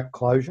track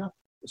closure.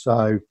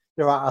 So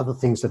there are other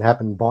things that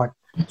happen, bike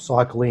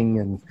cycling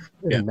and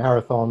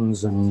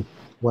marathons and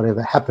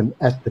whatever happen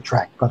at the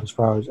track. But as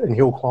far as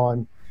hill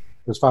climb,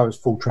 as far as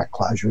full track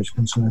closure is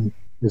concerned,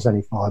 there's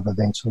only 5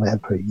 events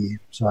allowed per year.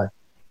 So,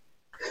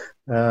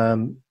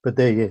 but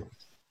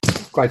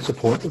great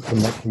support from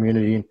that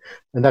community.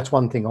 And that's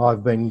one thing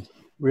I've been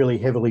really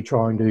heavily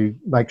trying to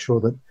make sure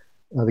that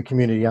the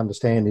community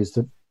understand is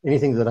that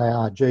anything that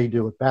ARG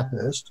do at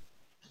Bathurst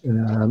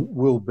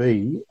will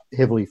be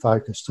heavily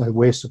focused. So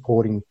we're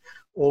supporting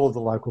all of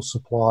the local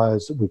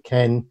suppliers that we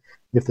can.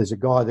 If there's a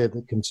guy there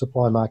that can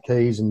supply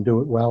marquees and do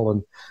it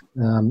well,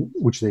 and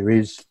which there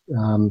is,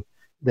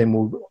 then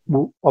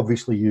we'll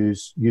obviously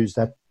use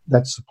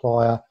that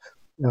supplier.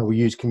 We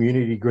use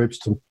community groups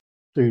to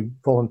do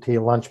volunteer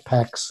lunch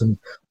packs and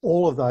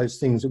all of those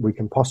things that we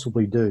can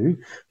possibly do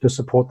to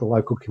support the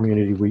local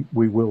community.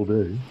 We will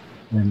do,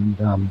 and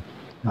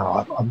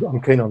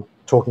I'm keen on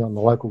talking on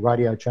the local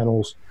radio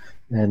channels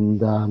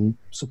and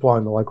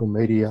supplying the local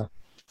media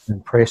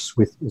and press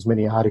with as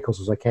many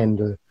articles as I can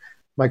to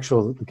make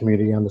sure that the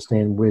community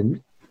understand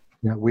when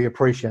we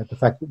appreciate the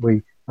fact that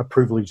we are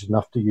privileged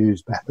enough to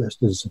use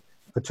Bathurst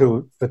for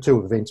two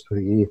events per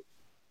year.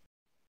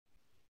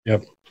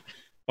 Yep.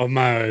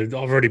 I've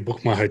already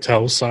booked my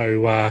hotel,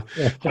 so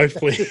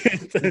hopefully,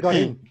 You got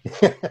in.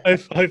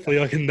 hopefully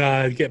I can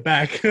get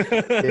back.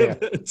 Yeah.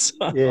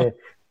 So, Yeah.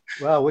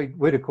 Well,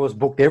 we'd of course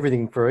booked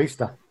everything for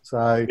Easter.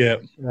 So, yeah,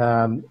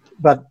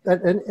 but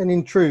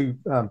in true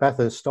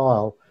Bathurst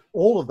style,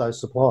 all of those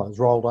suppliers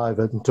rolled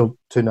over until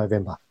to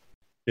November.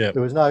 yeah.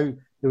 There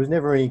was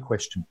never any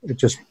question.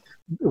 It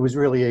was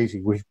really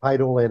easy. We've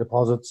paid all our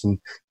deposits and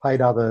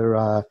paid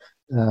other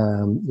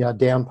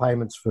down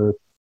payments for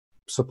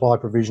supply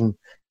provision.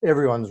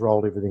 Everyone's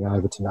rolled everything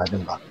over to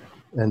November,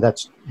 and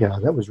that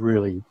was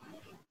really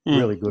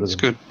good of It's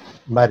them. good.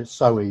 Made it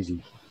so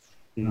easy.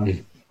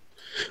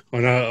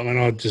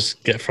 I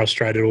just get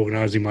frustrated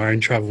organising my own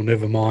travel.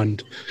 Never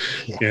mind,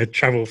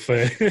 travel for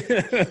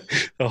the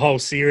whole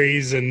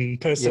series and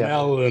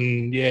personnel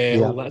and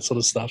all that sort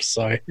of stuff.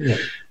 So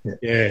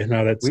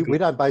that's we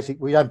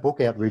don't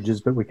book out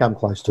Ridges, but we come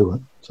close to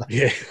it. So.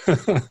 Yeah,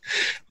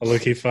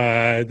 look, if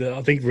I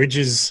think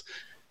Ridges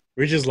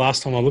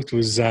last time I looked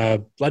was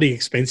bloody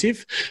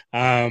expensive,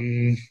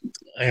 but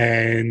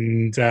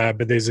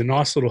there's a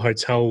nice little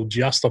hotel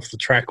just off the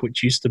track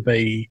which used to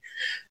be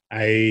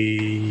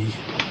a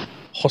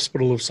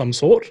hospital of some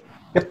sort.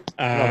 Yep.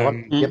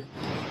 Yep.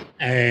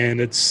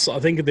 And I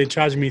think they're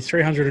charging me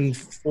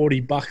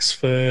 $340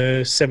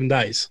 for 7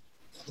 days.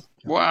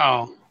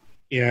 Wow.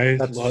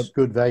 That's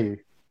good value.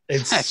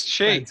 That's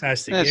cheap.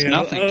 Fantastic. That's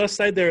nothing. I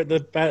stayed there at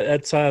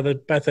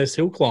the Bathurst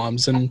Hill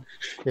Climbs, and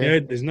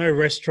there's no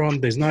restaurant.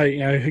 There's no,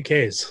 who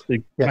cares?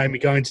 It made me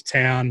go into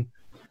town,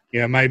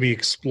 maybe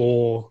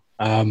explore,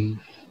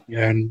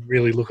 and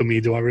really look at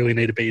me. Do I really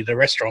need to be at a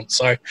restaurant?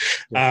 So,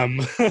 same,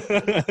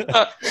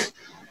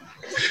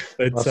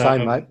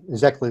 mate.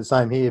 Exactly the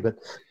same here. But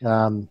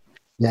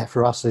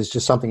for us, there's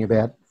just something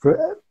about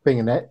being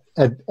an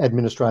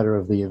administrator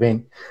of the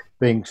event,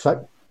 being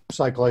so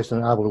close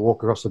and able to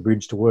walk across the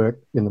bridge to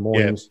work in the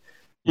mornings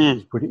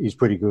is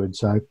pretty good.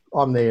 So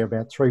I'm there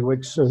about 3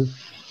 weeks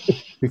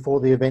before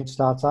the event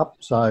starts up.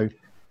 So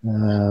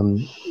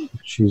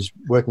she's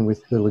working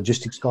with the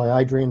logistics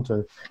guy, Adrian,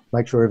 to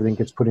make sure everything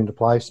gets put into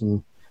place,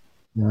 and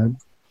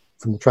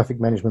from the traffic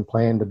management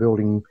plan to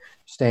building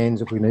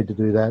stands if we need to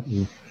do that,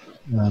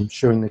 and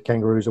shooing the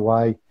kangaroos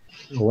away,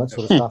 all that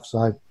sort of stuff.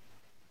 So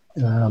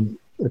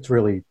it's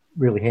really,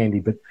 really handy.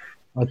 But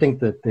I think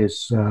that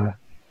there's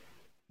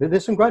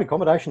some great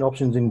accommodation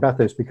options in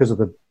Bathurst because of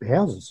the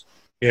houses.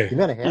 Yeah. The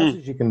amount of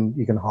houses you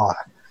can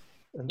hire.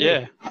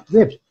 And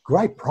they're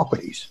great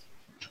properties.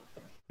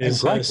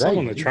 There's some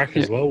on the track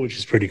as well, which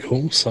is pretty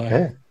cool.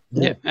 So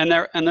yeah, and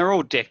they're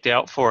all decked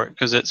out for it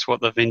because it's what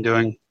they've been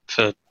doing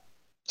for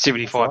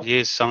 75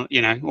 years. And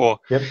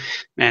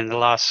the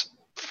last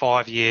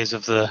 5 years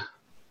of the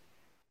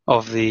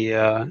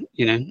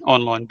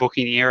online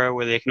booking era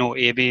where they can all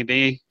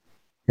Airbnb.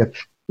 Yep.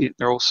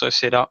 They're also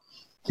set up.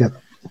 Yep.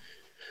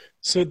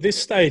 So at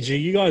this stage, are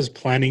you guys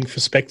planning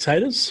for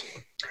spectators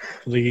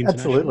for the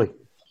international? Absolutely.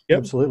 Yep.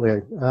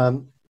 Absolutely.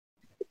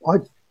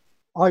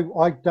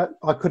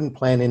 I couldn't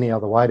plan any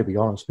other way, to be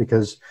honest,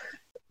 because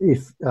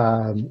if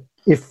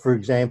for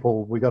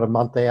example we got a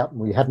month out and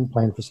we hadn't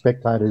planned for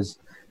spectators,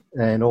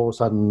 and all of a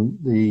sudden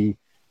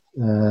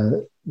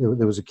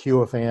there was a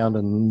cure found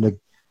and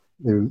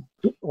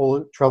all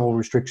the travel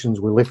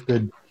restrictions were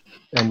lifted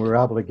and we were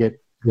able to get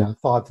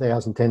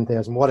 5,000,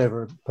 10,000,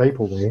 whatever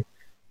people there,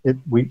 it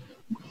would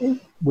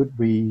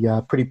be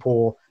pretty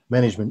poor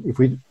management if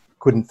we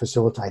couldn't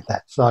facilitate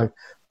that. So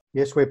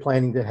yes, we're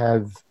planning to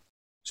have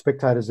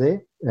spectators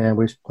there, and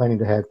we're planning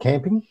to have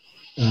camping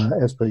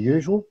as per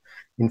usual.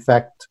 In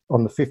fact,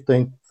 on the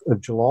 15th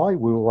of July,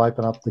 we will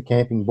open up the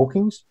camping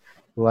bookings.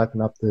 We'll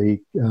open up the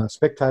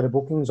spectator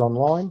bookings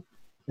online,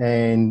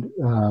 and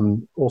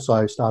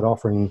also start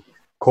offering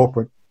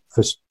corporate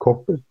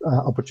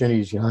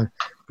opportunities,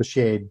 for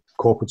shared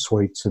corporate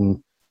suites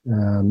and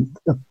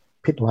a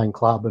pit lane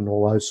club and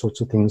all those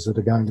sorts of things that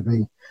are going to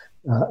be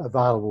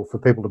available for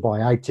people to buy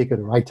a ticket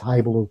or a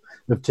table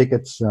of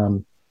tickets.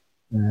 All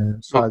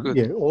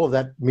of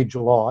that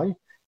mid-July.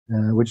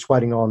 We're just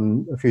waiting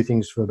on a few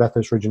things for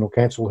Bathurst Regional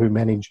Council, who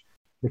manage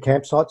the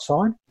campsite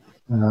side,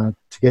 to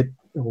get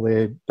all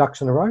their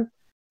ducks in a row.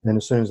 And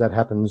as soon as that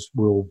happens,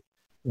 we'll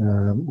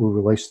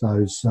release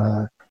those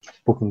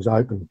bookings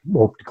open,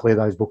 or declare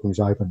those bookings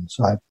open.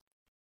 So,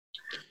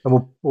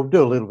 and we'll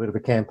do a little bit of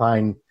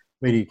a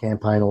media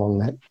campaign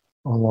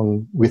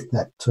along with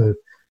that to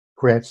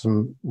create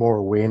some more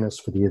awareness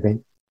for the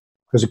event.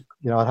 Because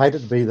I'd hate it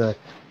to be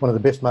one of the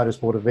best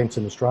motorsport events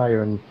in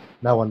Australia and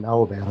no one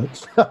know about it.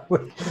 So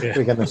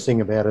we're going to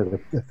sing about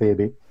it a fair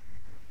bit.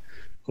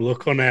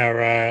 Look, on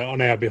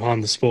our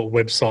Behind the Sport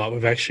website,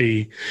 we've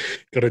actually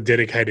got a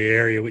dedicated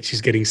area which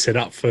is getting set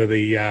up for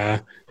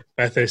the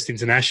Bathurst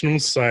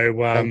Internationals. So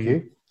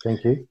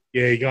thank you.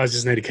 Yeah, you guys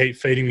just need to keep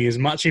feeding me as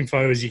much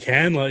info as you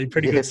can. Like, you're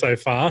pretty good so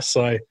far.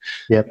 So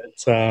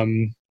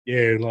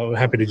we're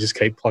happy to just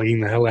keep plugging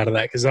the hell out of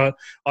that, because I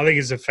think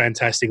it's a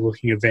fantastic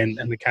looking event,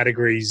 and the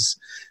categories.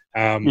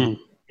 I'm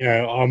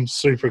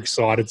super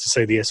excited to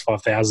see the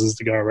S5000s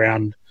to go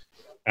around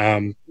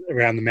the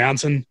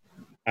mountain.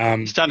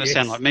 You're starting to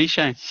sound like me,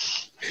 Shane.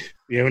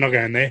 Yeah, we're not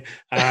going there.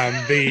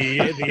 The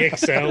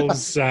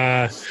XLs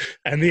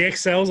and the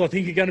XLs, I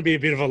think, are going to be a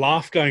bit of a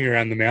laugh going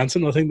around the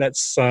mountain. I think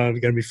that's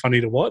going to be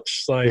funny to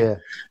watch. So, Yeah.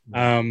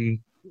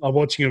 I'm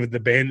watching them at the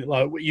bend.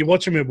 Like you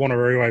watch them at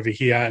Wanneroo over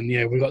here, and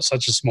we've got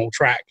such a small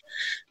track,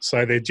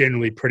 so they're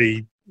generally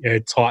pretty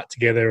tight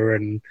together.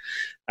 And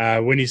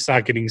when you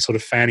start getting sort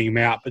of fanning them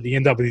out, but the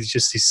end up is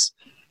just this,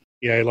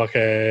 like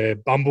a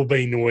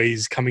bumblebee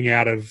noise coming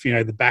out of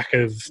the back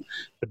of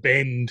the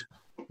bend.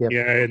 Yep.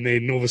 And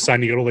then all of a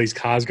sudden you got all these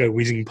cars go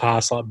whizzing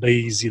past like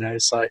bees,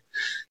 so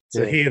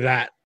to hear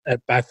that at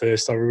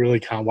Bathurst, I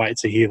really can't wait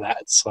to hear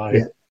that. So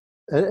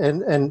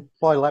and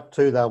by lap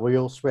 2 they'll be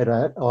all spread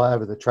out all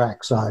over the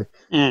track, so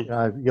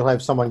you'll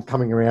have someone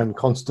coming around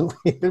constantly.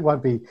 It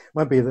won't be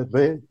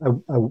a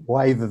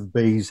wave of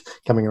bees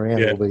coming around.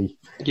 It'll be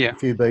a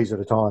few bees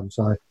at a time.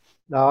 So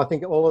no, I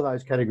think all of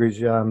those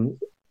categories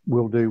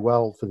will do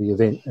well for the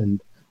event, and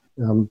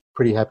I'm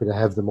pretty happy to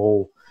have them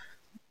all.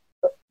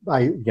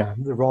 The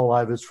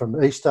rollovers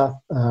from Easter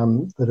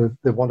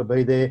that want to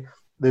be there.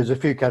 There's a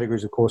few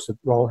categories, of course, that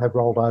have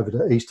rolled over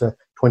to Easter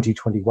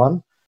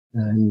 2021,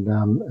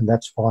 and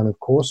that's fine, of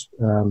course.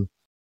 And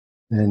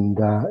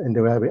to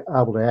be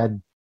able to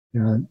add,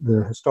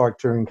 the historic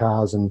touring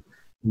cars and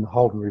the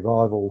Holden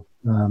Revival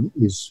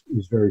is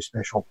very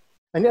special.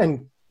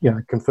 And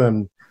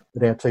confirm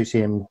that our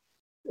TCM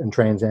and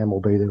Trans Am will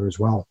be there as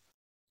well.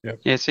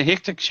 Yep. Yeah, it's a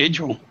hectic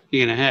schedule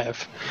you're going to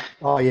have.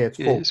 Oh, yeah, it's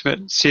full. It's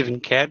about seven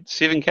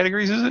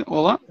categories, is it,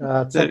 all up?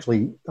 It's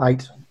actually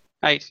 8.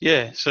 8,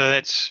 yeah. So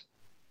that's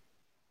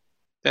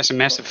a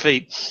massive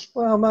feat.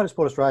 Well,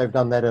 Motorsport Australia have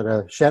done that at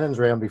a Shannon's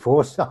round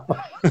before, so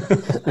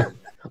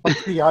I'm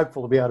pretty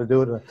hopeful to be able to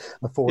do it at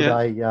a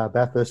 4-day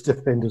Bathurst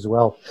event as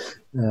well.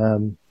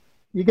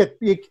 You get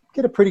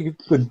a pretty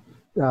good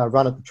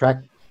run at the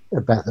track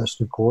at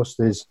Bathurst, of course.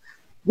 There's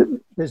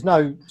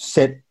no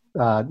set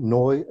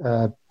noise.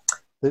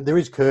 There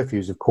is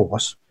curfews, of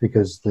course,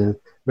 because the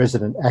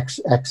resident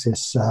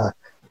access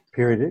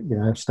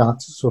period,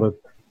 starts sort of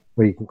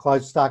where you can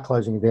start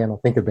closing it down, I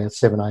think, about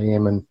 7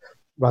 a.m. and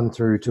run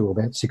through to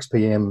about 6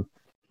 p.m.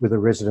 with a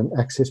resident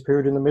access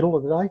period in the middle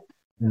of the day.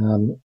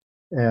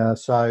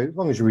 So as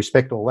long as you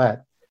respect all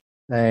that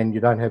and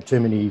you don't have too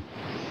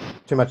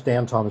much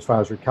downtime as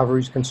far as recovery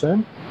is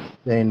concerned,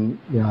 then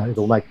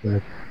it'll make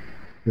the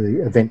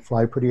event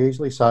flow pretty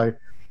easily. So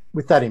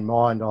with that in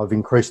mind, I've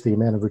increased the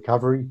amount of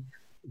recovery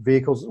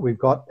vehicles that we've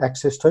got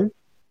access to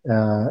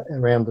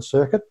around the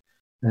circuit,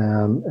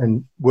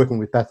 and working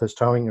with Bathurst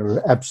Towing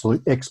are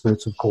absolute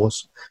experts, of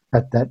course,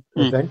 at that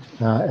event,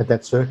 at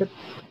that circuit.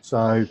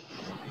 So,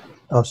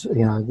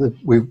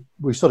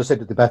 we sort of said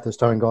to the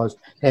Bathurst Towing guys,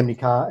 how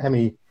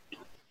many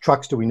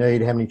trucks do we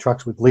need? How many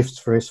trucks with lifts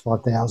for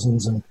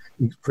S5000s, and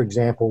for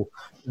example,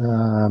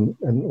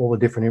 and all the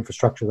different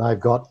infrastructure they've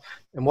got,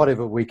 and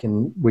whatever we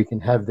can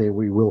have there,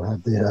 we will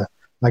have there to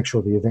make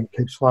sure the event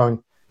keeps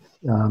flowing.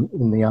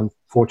 In the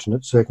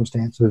unfortunate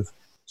circumstance of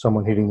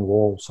someone hitting the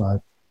wall.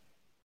 So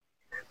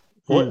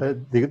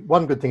the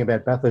one good thing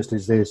about Bathurst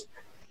is there's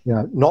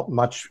not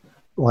much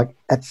like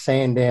at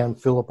Sandown,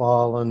 Phillip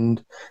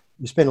Island.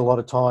 You spend a lot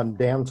of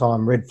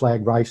downtime, red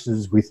flag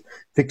races with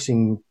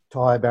fixing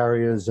tyre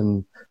barriers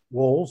and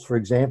walls, for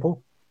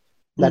example.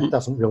 That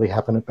doesn't really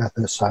happen at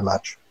Bathurst so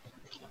much.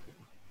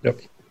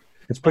 Yep.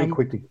 It's pretty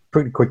quick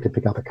to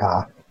pick up a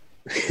car.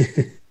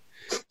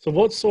 So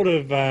what sort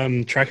of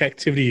track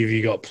activity have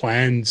you got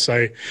planned?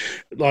 So,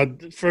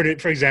 like for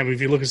example, if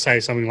you look at,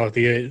 say, something like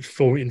in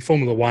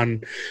Formula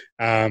One,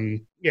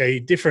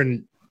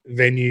 different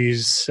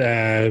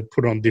venues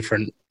put on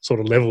different sort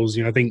of levels.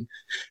 I think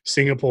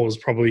Singapore is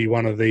probably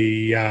one of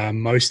the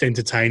most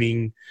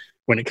entertaining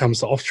when it comes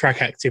to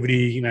off-track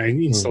activity,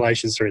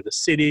 installations through the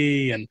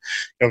city, and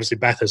obviously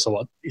Bathurst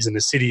isn't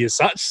a city as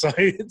such, so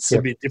it's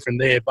a bit different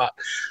there. But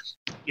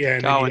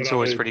Darwin's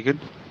always pretty good.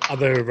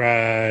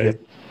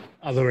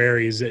 Other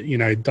areas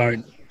that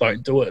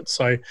don't do it.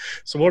 So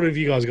what have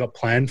you guys got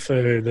planned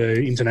for the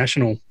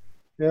international?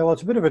 Yeah, well,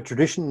 it's a bit of a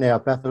tradition now,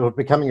 Bathurst,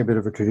 becoming a bit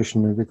of a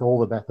tradition with all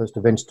the Bathurst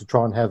events to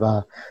try and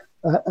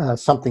have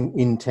something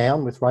in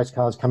town with race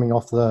cars coming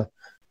off the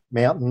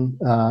mountain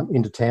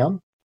into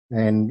town,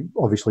 and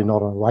obviously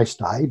not on a race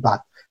day,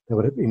 but they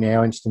would, in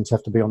our instance,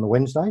 have to be on the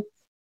Wednesday.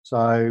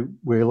 So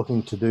we're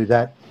looking to do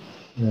that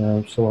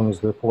so long as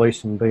the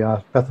police and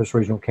Bathurst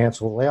Regional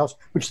Council allows,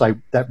 which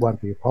that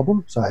won't be a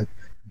problem. So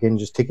again,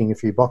 just ticking a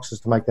few boxes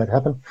to make that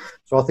happen.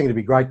 So I think it'd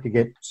be great to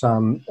get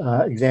some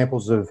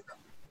examples of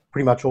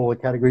pretty much all the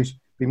categories.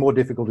 It'd be more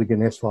difficult to get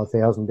an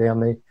S5000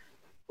 down there,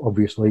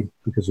 obviously,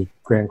 because of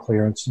ground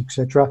clearance,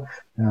 etc.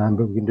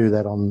 But we can do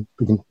that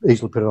we can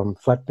easily put it on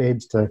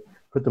flatbeds to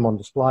put them on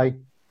display.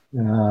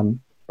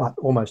 But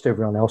almost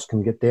everyone else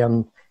can get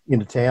down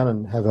into town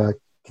and have a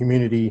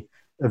community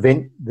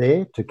event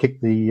there to kick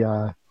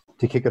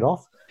it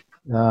off.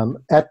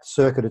 At the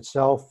circuit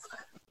itself,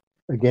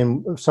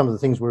 again, some of the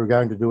things we were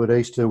going to do at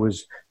Easter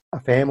was a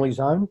family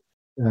zone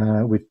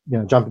with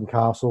jumping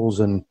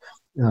castles and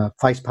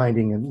face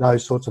painting and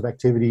those sorts of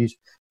activities.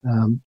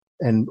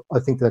 And I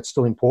think that's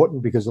still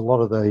important because a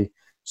lot of the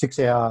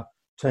 6-hour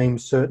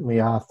teams certainly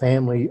are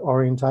family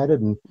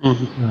orientated and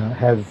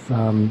have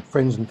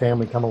friends and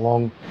family come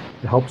along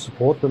to help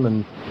support them.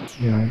 And,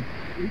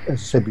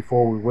 as I said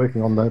before, we're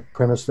working on the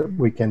premise that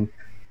we can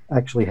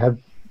actually have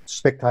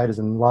spectators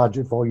and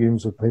larger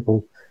volumes of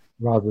people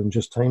rather than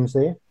just teams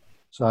there.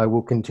 So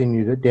we'll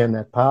continue down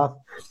that path.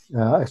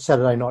 A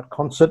Saturday night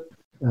concert,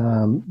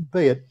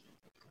 be it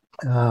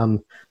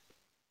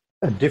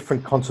a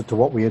different concert to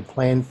what we had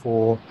planned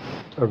for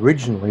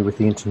originally with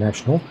the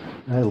International.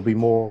 It'll be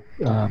more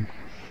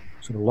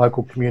sort of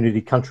local community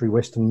country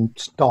western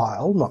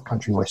style, not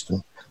country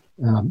western,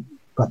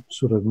 but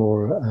sort of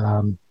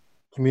more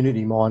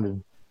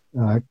community-minded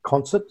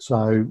concert.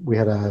 So we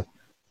had a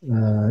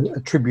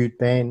tribute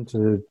band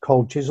to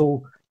Cold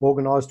Chisel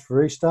organised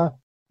for Easter,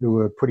 who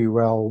were pretty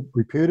well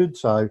reputed.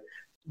 So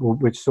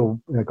we've still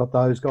got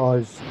those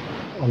guys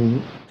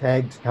on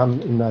tag to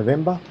come in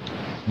November.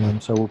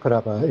 So we'll put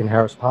up in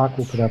Harris Park,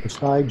 we'll put up a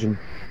stage and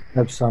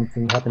have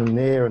something happening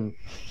there. And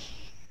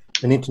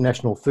an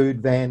international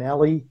food van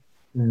alley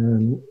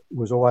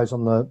was always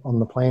on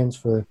the plans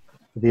for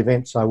the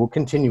event. So we'll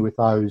continue with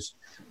those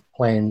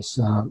plans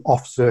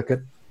off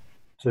circuit.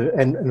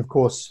 And of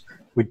course,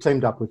 we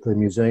teamed up with the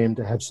museum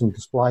to have some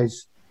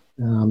displays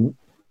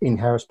in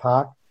Harris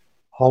Park.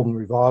 Holden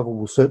Revival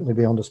will certainly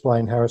be on display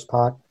in Harris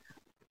Park.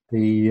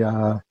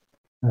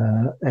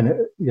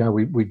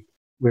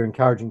 We're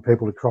encouraging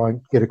people to try and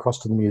get across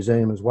to the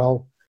museum as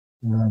well,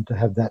 to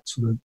have that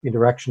sort of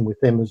interaction with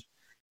them,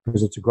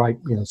 because it's a great,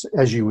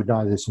 as you would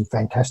know, there's some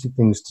fantastic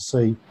things to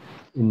see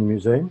in the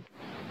museum.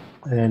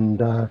 And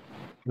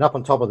up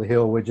on top of the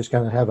hill, we're just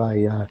going to have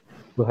a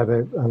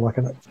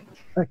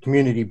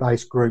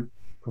community-based group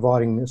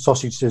providing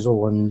sausage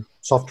sizzle and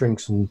soft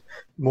drinks and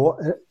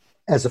more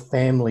as a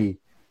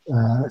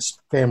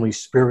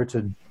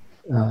family-spirited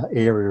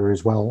area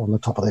as well on the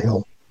top of the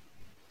hill.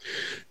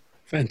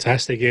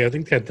 Fantastic. Yeah, I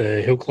think that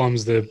the hill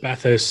climbs, the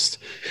Bathurst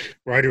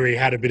Rotary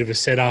had a bit of a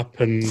setup,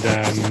 and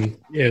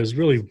it was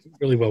really,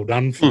 really well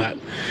done for that.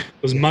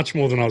 It was much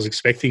more than I was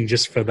expecting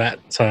just for that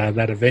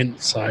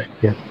event. So,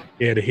 to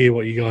hear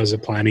what you guys are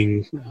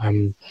planning,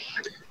 I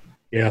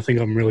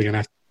think I'm really going to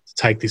have to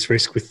take this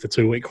risk with the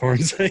 2-week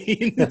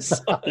quarantine. So.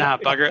 Nah,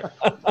 bugger it.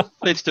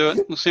 Let's do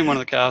it. We'll send one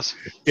of the cars.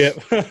 Yep.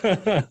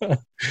 I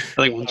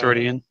think one's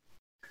already in.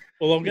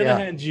 Well, I'm going to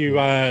hand you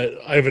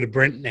over to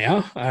Brent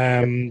now.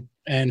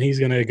 And he's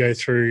going to go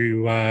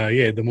through,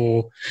 the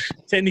more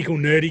technical,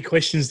 nerdy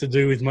questions to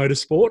do with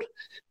motorsport.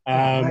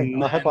 I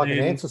hope I can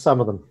answer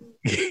some of them.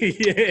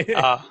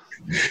 We'll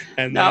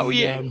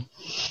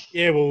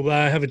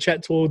have a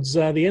chat towards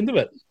the end of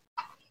it.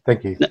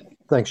 Thank you.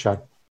 Thanks, Shane.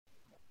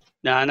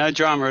 No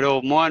drama at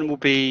all. Mine will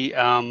be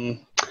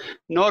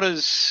not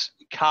as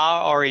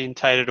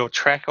car-orientated or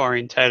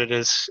track-orientated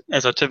as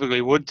I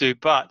typically would do,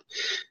 but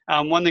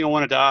one thing I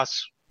wanted to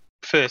ask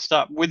first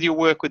up, with your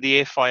work with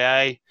the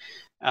FIA,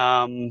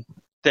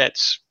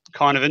 that's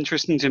kind of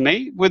interesting to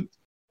me,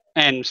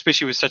 and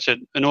especially with such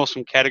an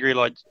awesome category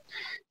like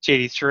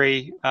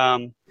GT3.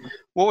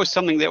 What was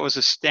something that was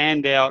a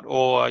standout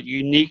or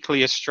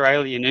uniquely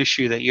Australian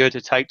issue that you had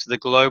to take to the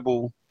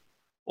global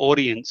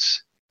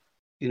audience?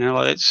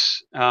 I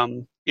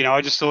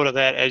just thought of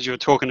that as you were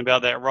talking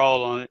about that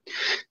role on it,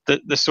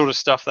 the sort of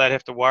stuff they'd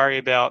have to worry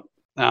about.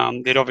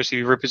 There'd obviously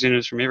be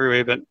representatives from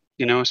everywhere, but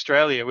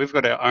Australia, we've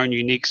got our own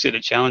unique set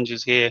of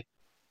challenges here.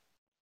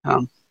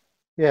 I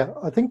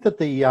think that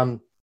the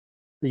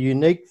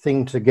unique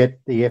thing to get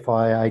the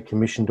FIA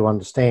Commission to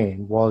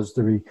understand was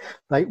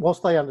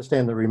whilst they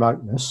understand the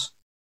remoteness,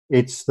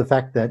 it's the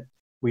fact that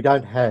we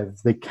don't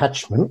have the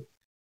catchment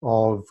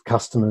of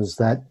customers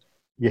that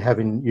you have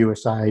in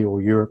USA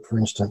or Europe, for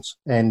instance,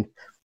 and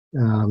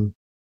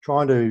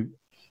trying to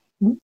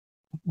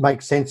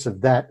make sense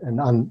of that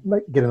and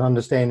get an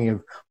understanding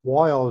of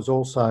why I was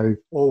also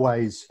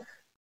always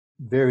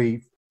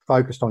very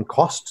focused on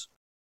cost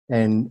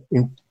and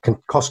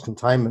cost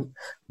containment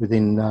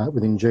within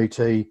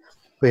GT,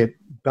 be it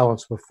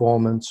balance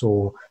performance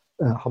or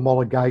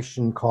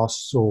homologation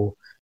costs or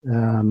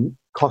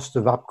cost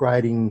of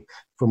upgrading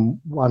from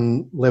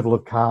one level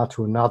of car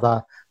to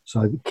another.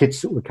 So the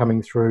kits that were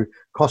coming through,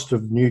 cost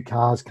of new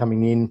cars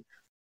coming in.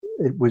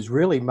 It was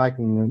really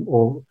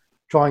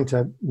trying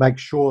to make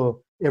sure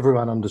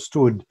everyone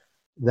understood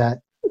that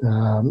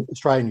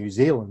Australia and New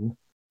Zealand,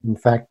 in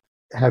fact,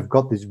 have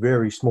got this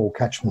very small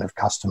catchment of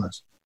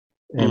customers,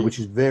 and which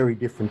is very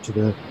different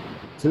to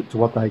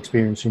what they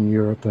experience in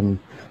Europe. And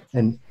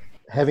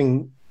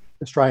having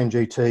Australian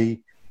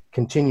GT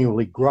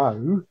continually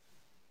grow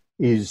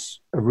is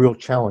a real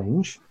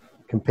challenge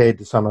compared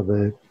to some of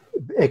the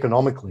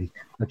economically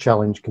a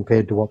challenge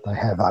compared to what they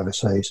have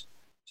overseas.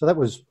 So that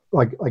was,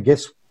 I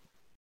guess,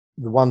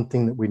 the one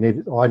thing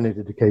that I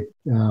needed to keep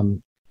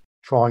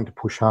trying to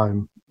push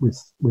home with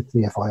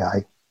the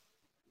FIA.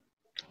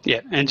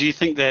 Yeah, and do you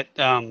think that,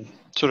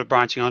 sort of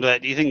branching onto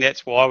that, do you think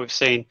that's why we've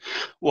seen,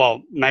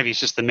 well, maybe it's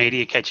just the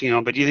media catching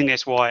on, but do you think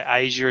that's why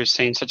Asia has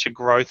seen such a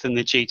growth in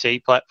the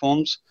GT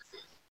platforms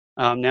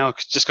now,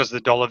 just because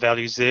the dollar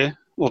value's there,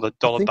 or the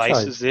dollar base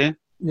is there?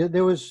 Yeah,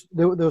 there was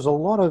a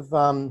lot of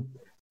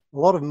a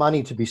lot of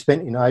money to be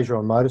spent in Asia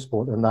on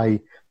motorsport, and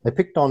they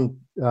picked on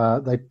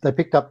they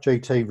picked up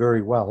GT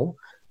very well,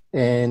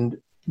 and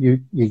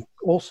you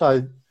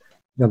also,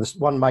 this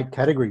one make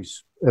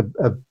categories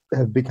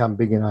have become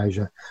big in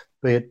Asia,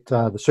 be it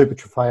the Super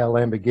Trofeo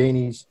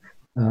Lamborghinis,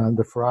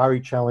 the Ferrari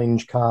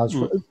Challenge cars,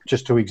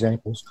 just two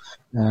examples,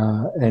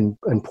 and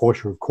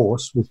Porsche, of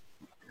course, with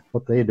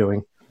what they're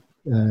doing.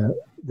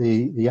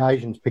 The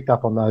Asians picked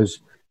up on those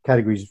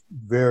categories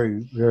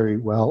very, very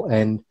well,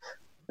 and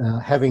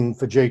having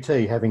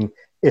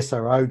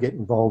SRO get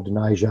involved in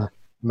Asia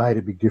made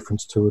a big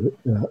difference to it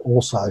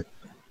also.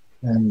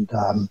 And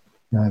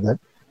that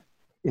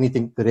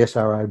anything that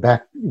SRO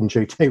back in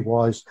GT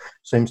wise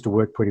seems to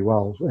work pretty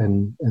well,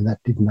 and that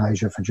did in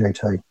Asia for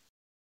GT.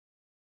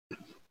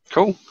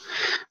 Cool.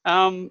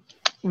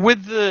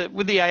 With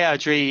the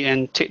ARG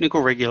and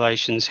technical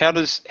regulations, how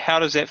does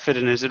that fit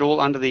in? Is it all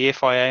under the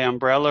FIA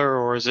umbrella,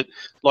 or is it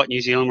like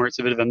New Zealand where it's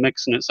a bit of a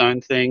mix in its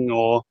own thing,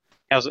 or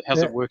how's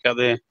it work out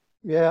there?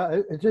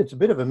 Yeah, it's a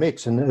bit of a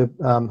mix, and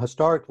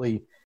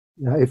historically,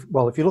 if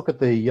you look at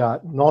the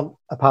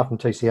apart from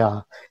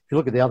TCR, if you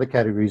look at the other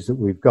categories that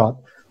we've got,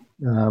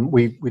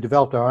 we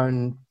developed our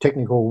own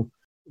technical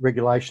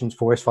regulations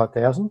for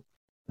S5000,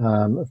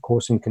 of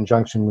course, in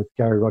conjunction with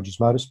Gary Rogers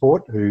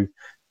Motorsport, who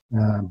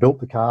built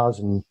the cars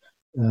and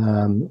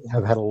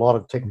have had a lot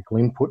of technical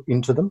input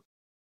into them.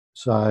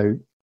 So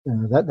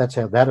that's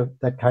how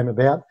that came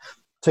about.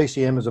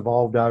 TCM has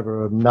evolved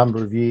over a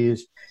number of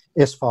years.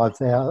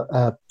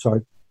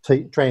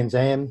 Trans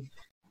Am.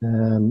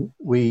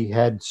 We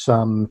had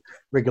some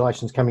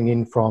regulations coming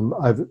in from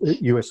over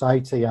USA,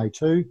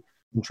 TA2,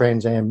 and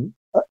Trans Am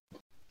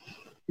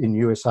in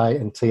USA,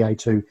 and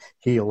TA2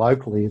 here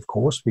locally, of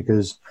course,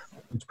 because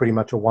it's pretty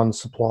much a one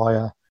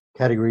supplier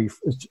category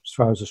as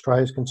far as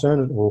Australia is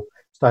concerned. It will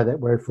stay that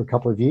way for a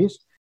couple of years.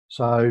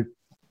 So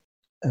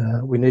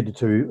we needed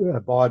to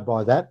abide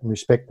by that and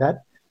respect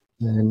that.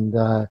 And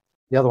the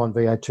other one,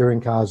 V8 touring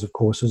cars, of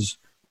course, is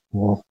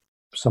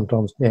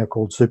sometimes now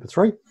called Super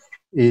 3,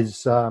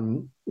 is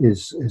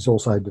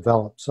also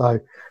developed. So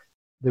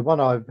the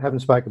one I haven't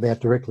spoken about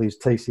directly is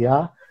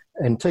TCR,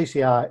 and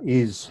TCR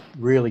is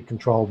really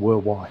controlled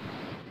worldwide.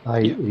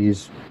 It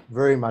is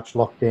very much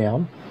locked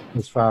down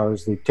as far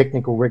as the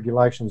technical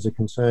regulations are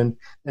concerned,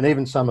 and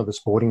even some of the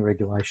sporting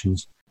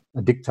regulations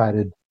are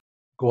dictated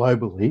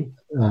globally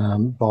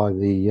by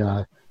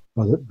the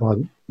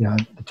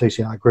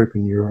TCR group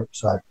in Europe.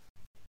 So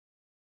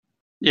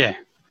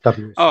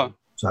WSC. Oh,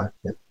 so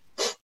yeah.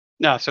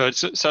 No, so it's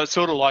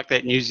sort of like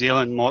that New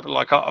Zealand model.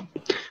 Like I'm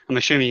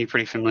assuming you're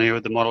pretty familiar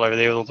with the model over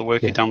there with all the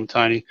work you've done with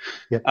Tony.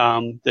 Yep.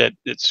 That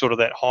it's sort of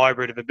that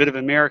hybrid of a bit of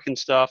American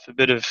stuff, a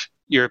bit of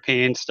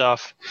European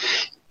stuff.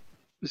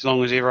 As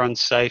long as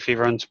everyone's safe,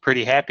 everyone's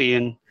pretty happy,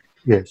 and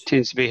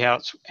tends to be how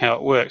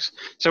it works.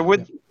 So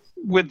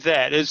with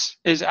that, is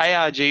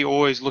ARG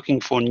always looking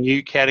for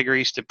new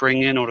categories to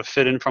bring in or to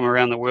fit in from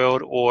around the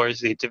world, or is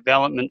there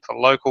development for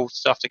local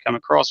stuff to come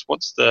across?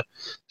 What's the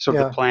sort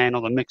of the plan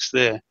or the mix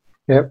there?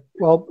 Yeah,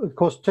 well, of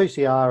course,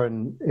 TCR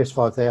and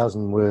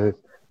S5000 were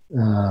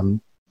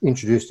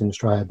introduced in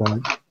Australia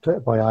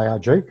by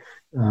ARG.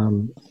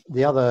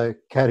 The other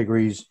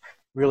categories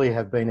really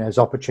have been as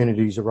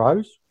opportunities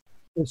arose.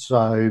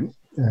 So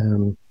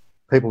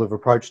people have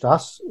approached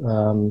us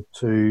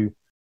to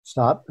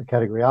start a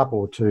category up,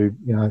 or to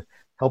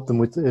help them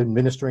with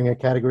administering a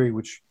category,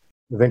 which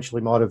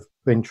eventually might have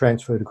been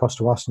transferred across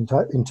to us in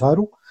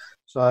total.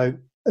 So,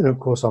 and of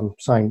course, I'm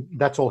saying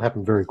that's all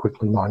happened very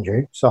quickly, mind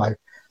you. So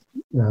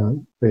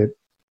in the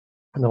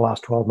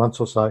last 12 months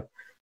or so.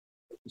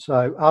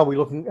 So are we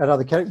looking at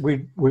other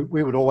categories?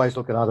 We would always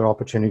look at other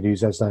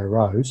opportunities as they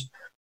arose.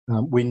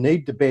 We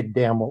need to bed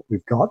down what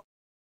we've got,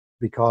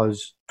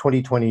 because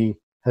 2020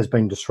 has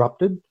been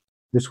disrupted.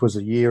 This was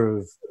a year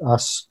of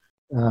us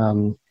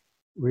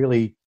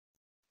really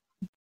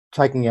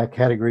taking our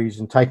categories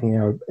and taking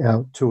our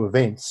two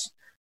events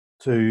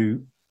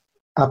to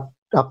up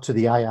to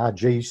the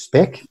ARG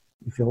spec,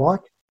 if you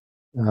like.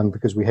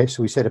 Because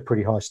we set a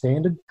pretty high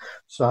standard.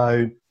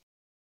 So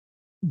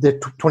the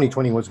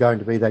 2020 was going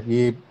to be that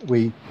year.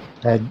 We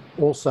had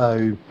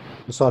also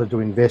decided to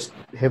invest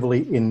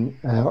heavily in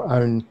our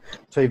own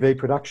TV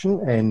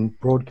production and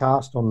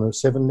broadcast on the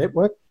 7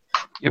 network,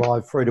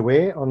 live free to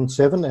air on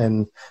 7,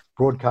 and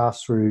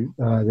broadcast through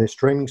their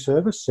streaming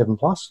service, 7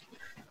 Plus,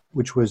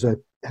 which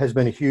has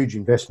been a huge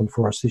investment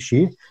for us this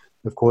year.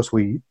 Of course,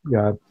 we've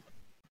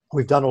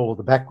done all of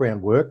the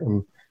background work,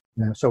 and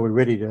so we're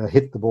ready to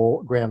hit the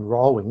ground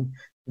rolling,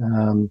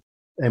 and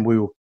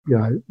we'll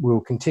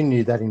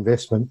continue that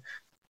investment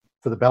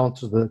for the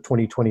balance of the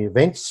 2020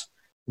 events.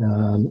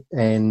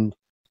 And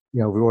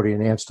we've already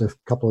announced a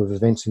couple of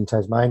events in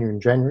Tasmania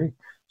in January,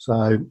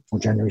 or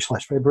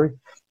January/February.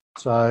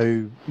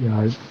 So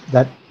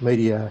that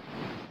media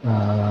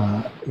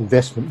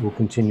investment will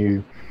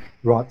continue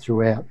right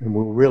throughout,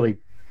 and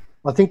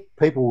I think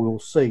people will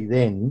see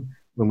then,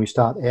 when we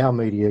start our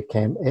media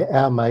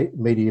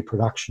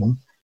production,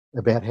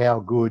 about how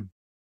good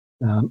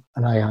an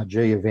ARG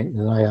event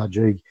and an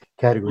ARG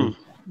category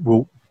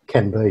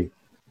can be.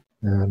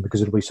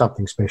 because it'll be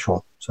something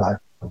special. So,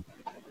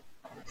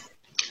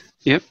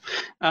 yep.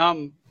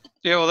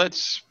 Yeah, well,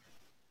 it's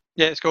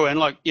cool.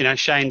 And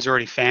Shane's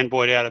already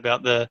fanboyed out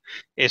about the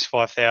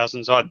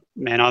S5000s. I think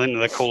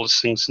they're the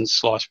coolest things since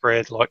sliced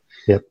bread.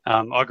 yep.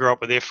 I grew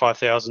up with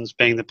F5000s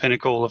being the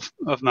pinnacle of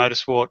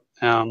motorsport.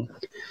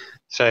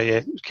 So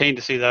yeah, keen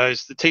to see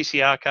those. The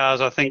TCR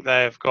cars, I think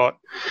they have got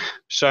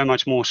so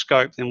much more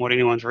scope than what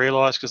anyone's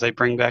realised, because they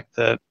bring back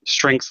the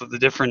strength of the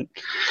different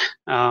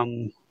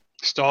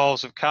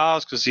styles of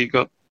cars, because you've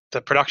got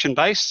the production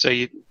base, so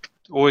you're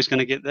always going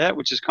to get that,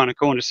 which is kind of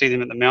cool. And to see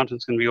them at the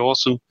mountain's going to be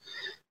awesome.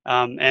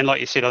 And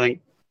like you said, I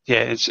think,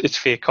 it's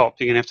fair cop.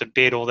 You're going to have to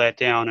bed all that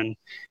down and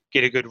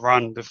get a good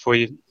run before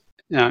you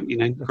grow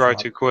right.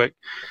 too quick.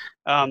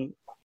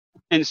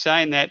 In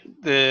saying that,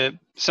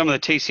 some of the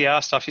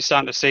TCR stuff you're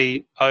starting to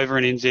see over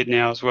in NZ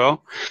now as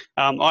well.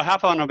 I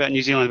harp on about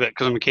New Zealand a bit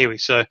because I'm a Kiwi,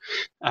 so...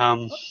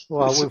 well,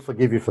 we'll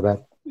forgive you for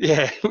that.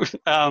 Yeah,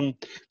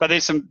 but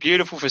there's some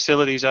beautiful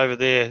facilities over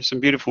there,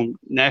 some beautiful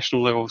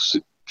national level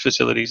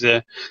facilities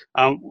there.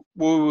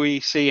 Will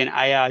we see an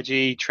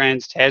ARG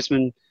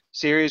Trans-Tasman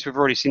series? We've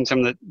already seen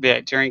some of the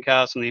V8 touring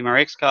cars, some of the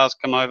MRX cars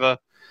come over.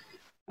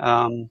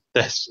 The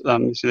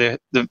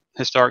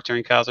historic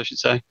touring cars, I should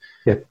say.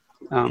 Yep.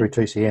 Through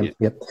TCM.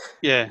 Yep.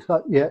 Yeah.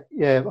 So,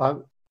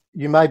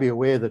 you may be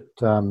aware that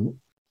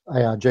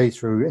ARG,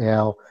 through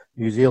our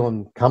New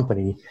Zealand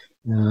company,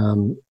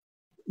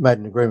 made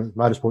an agreement with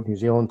Motorsport New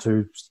Zealand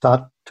to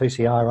start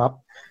TCR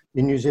up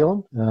in New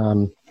Zealand.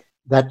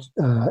 That,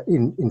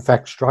 in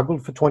fact,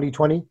 struggled for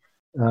 2020,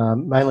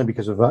 mainly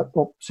because of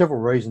several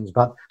reasons,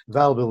 but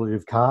availability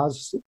of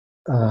cars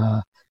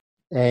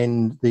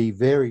and the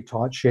very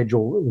tight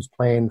schedule that was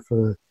planned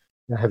for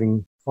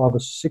having 5 or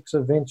 6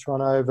 events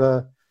run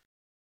over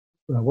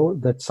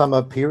that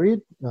summer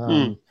period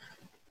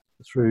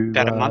through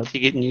about a month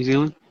you get in New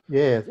Zealand.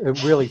 Yeah,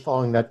 really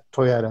following that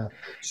Toyota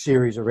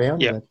series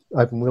around, that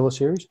open wheeler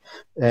series,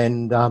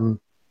 and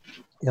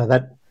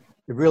that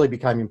it really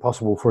became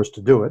impossible for us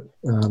to do it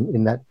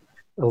in that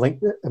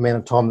amount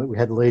of time that we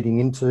had leading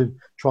into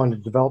trying to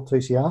develop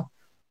TCR.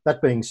 That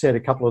being said,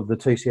 a couple of the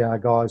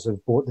TCR guys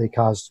have brought their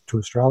cars to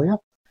Australia,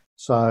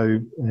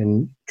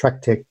 and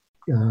Track Tech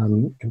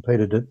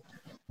competed at.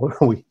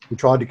 We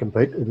tried to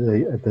compete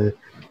at the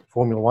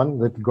Formula One,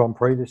 the Grand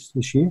Prix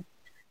this year,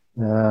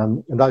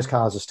 and those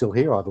cars are still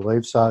here, I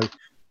believe. So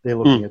they're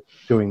looking at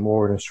doing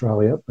more in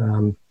Australia.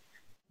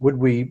 Would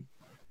we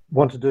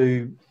want to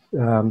do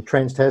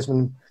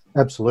Trans-Tasman?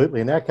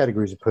 Absolutely, and our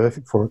categories are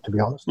perfect for it, to be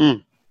honest.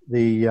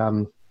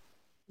 The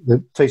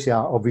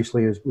TCR,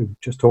 obviously, as we've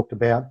just talked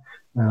about,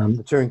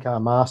 the Touring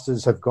Car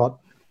Masters have got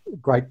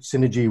great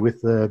synergy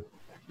with the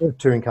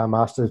Touring Car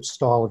Master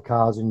style of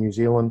cars in New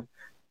Zealand.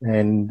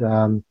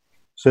 And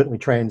certainly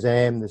Trans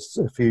Am, there's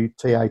a few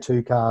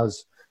TA2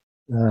 cars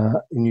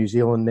in New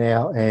Zealand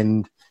now,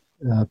 and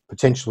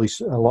potentially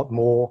a lot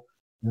more.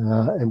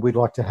 And we'd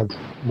like to have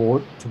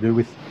more to do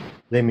with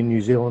them in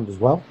New Zealand as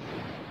well.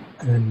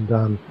 And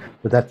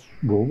but that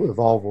will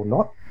evolve or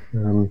not.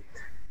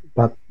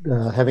 But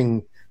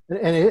having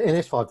an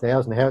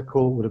S5000, how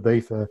cool would it be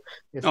for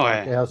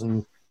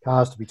S5000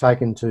 cars to be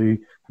taken to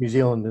New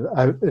Zealand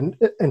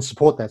and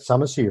support that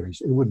summer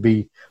series? It would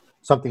be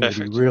something that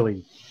would be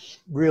really,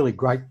 really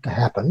great to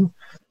happen,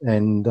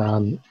 and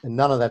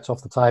none of that's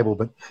off the table.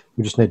 But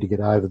we just need to get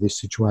over this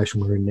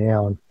situation we're in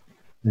now,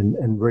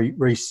 and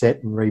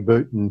reset and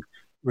reboot and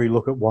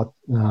relook at what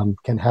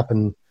can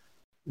happen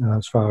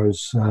as far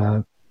as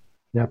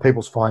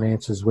people's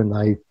finances when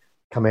they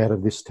come out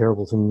of this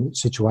terrible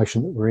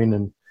situation that we're in,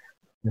 and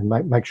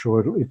make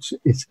sure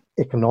it's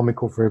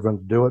economical for everyone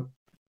to do it.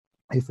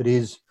 If it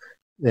is,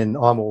 then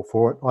I'm all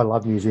for it. I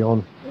love New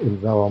Zealand,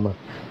 even though I'm a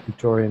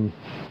Victorian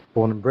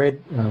born and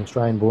bred,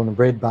 Australian born and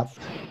bred, but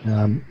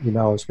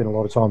I spent a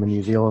lot of time in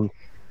New Zealand,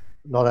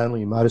 not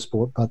only in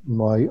motorsport, but in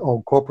my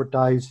old corporate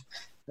days.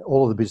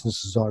 All of the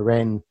businesses I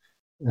ran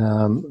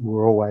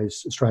were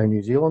always Australia,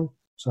 New Zealand.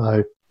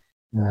 So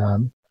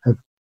have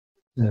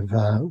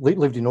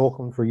lived in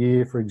Auckland for a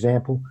year, for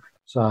example.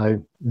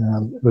 So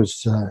it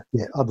was,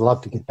 I'd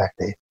love to get back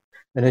there.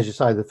 And as you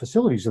say, the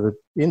facilities that are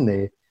in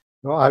there,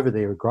 over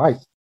there, are great.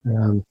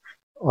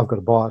 I've got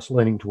a bias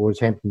leaning towards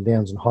Hampton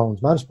Downs and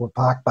Highlands Motorsport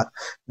Park, but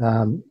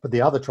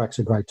the other tracks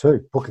are great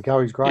too.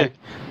 Pukekohe's great.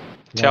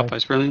 Yeah.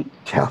 Taupo's brilliant.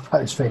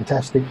 Taupo's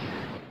fantastic.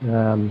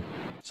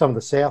 Some of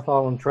the South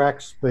Island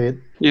tracks, be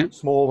it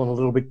small and a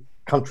little bit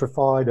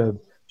countrified, are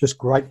just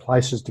great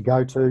places to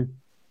go to.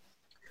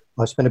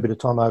 I spent a bit of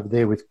time over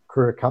there with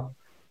Carrera Cup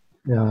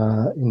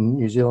in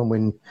New Zealand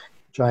when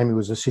Jamie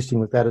was assisting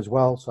with that as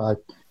well. So,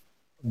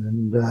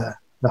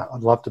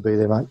 I'd love to be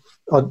there, mate.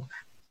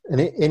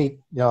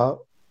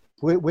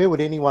 Where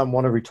would anyone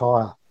want to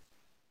retire?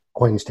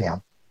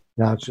 Queenstown.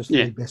 It's just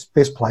the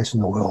best place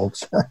in the world.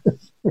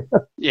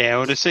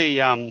 Well, to see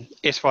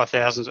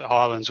S5000s at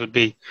Highlands would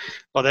be,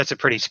 that's a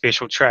pretty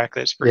special track.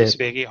 That's pretty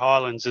specky.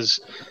 Highlands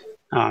is...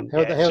 how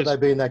would they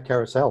be in that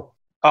carousel?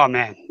 Oh,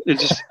 man,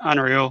 it's just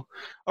unreal.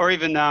 Or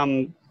even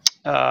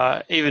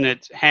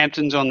at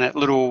Hamptons on that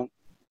little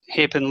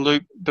hairpin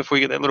loop before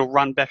you get that little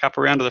run back up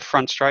around to the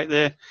front straight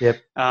there.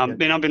 Yep.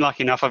 Then I've been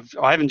lucky enough.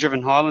 I haven't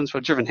driven Highlands, but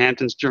I've driven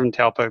Hamptons, driven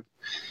Taupo,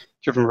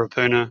 driven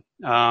Rapuna.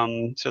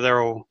 So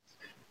they're all,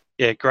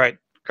 great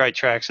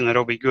tracks, and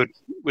that'll be good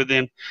with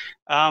them.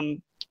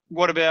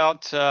 What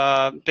about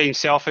being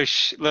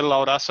selfish, little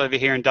old us over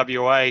here in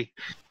WA?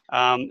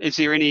 Is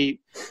there any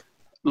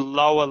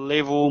lower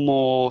level,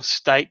 more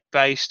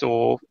state-based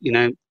or,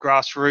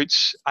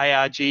 grassroots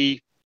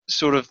ARG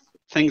sort of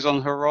things on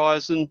the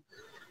horizon?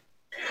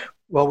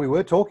 Well, we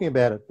were talking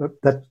about it, but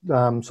that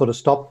sort of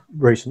stopped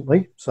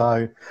recently.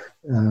 So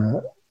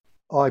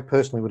I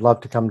personally would love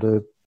to come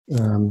to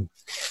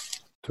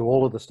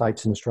all of the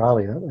states in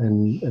Australia,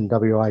 and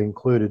WA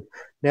included.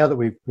 Now that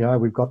we've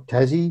got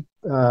Tassie,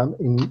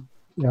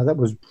 that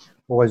was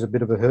always a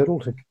bit of a hurdle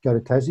to go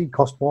to Tassie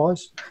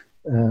cost-wise,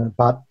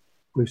 but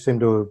we seem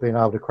to have been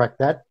able to crack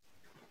that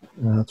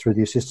through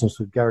the assistance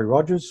of Gary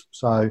Rogers,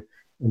 and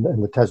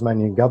the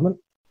Tasmanian government.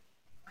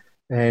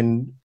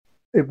 And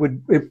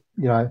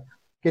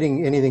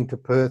getting anything to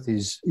Perth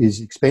is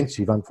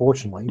expensive,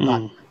 unfortunately.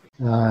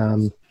 But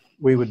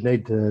we would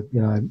need to,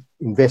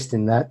 invest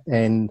in that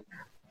and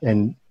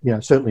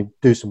certainly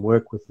do some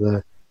work with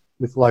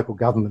local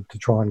government to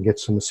try and get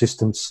some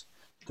assistance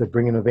to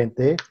bring an event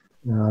there.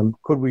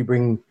 Could we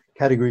bring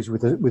categories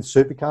with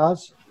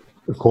supercars?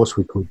 Of course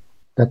we could.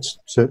 That's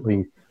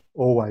certainly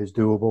always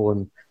doable,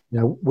 and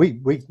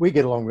we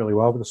get along really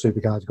well with the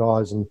supercars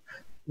guys, and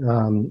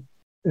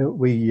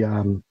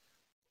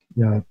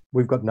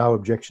we've got no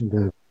objection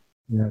to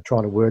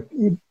trying to work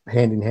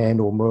hand in hand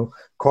or more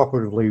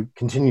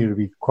continue to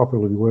be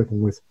cooperatively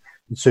working with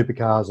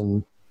supercars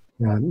and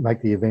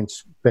make the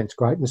events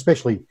great, and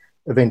especially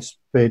events,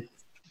 be it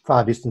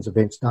far distance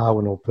events,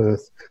 Darwin or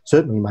Perth,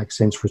 certainly makes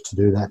sense for us to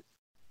do that.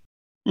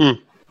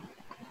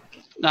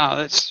 No,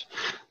 that's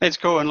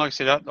cool. And like I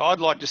said, I'd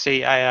like to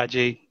see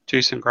ARG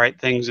do some great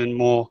things and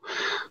more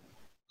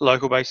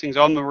local-based things.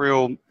 I'm a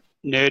real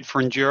nerd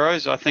for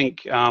enduros. I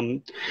think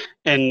in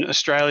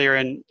Australia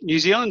and New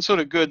Zealand, sort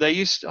of good. I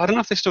don't know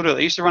if they still do it.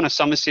 They used to run a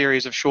summer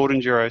series of short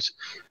enduros,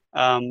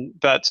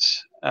 but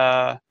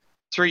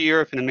through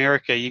Europe and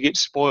America, you get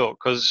spoiled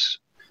because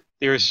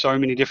there are so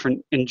many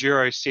different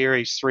enduro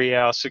series: 3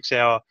 hour, 6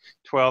 hour,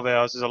 12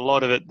 hours. There's a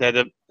lot of it that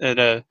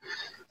are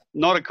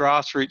not a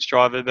grassroots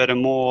driver, but a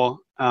more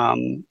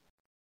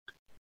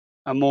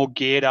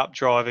geared up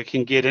driver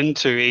can get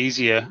into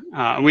easier.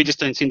 And we just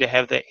don't seem to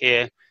have that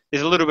here.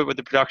 There's a little bit with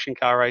the production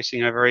car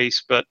racing over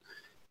east, but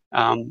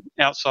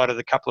outside of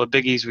the couple of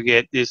biggies we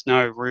get, there's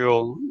no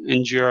real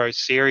enduro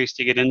series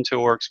to get into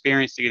or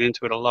experience to get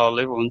into at a lower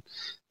level.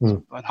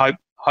 And I'd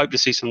hope to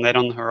see some of that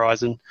on the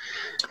horizon.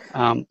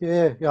 I mean,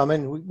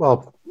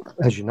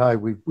 as you know,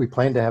 we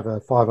plan to have a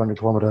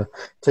 500-kilometre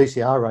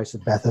TCR race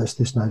at Bathurst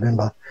this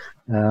November.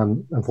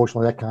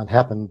 Unfortunately, that can't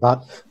happen,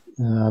 but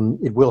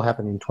it will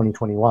happen in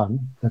 2021,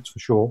 that's for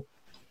sure.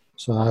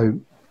 So,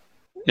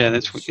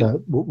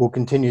 we'll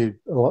continue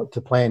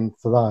to plan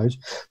for those.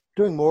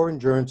 Doing more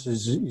endurance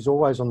is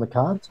always on the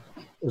cards,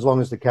 as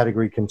long as the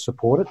category can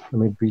support it. I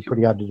mean, it'd be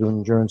pretty hard to do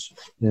endurance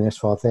in an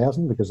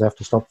S5000 because they have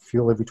to stop for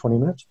fuel every 20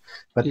 minutes.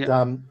 But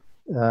the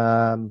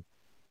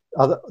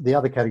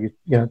other categories,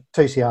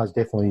 TCRs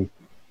definitely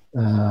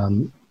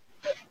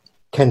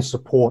can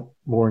support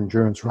more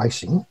endurance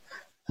racing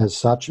as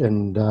such.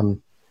 And,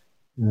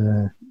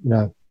 I'm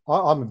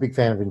a big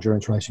fan of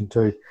endurance racing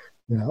too.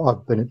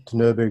 I've been to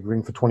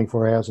Nürburgring for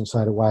 24 hours and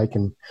stayed awake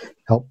and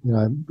help,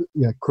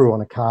 crew on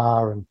a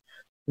car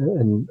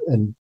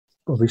and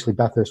obviously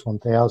Bathurst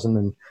 1000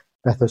 and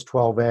Bathurst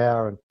 12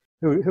 hour. And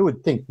who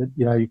would think that,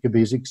 you could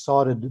be as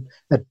excited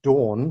at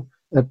dawn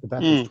at the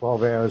Bathurst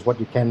 12 hour as what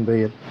you can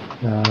be at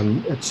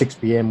 6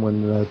 p.m.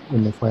 when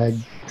the flag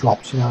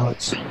drops.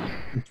 It's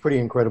pretty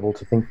incredible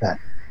to think that.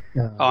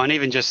 And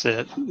even just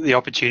the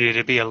opportunity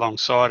to be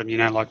alongside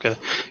them, like a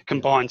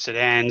combined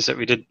sedans that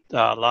we did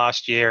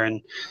last year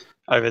and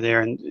over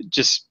there, and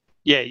just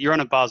you're on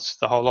a buzz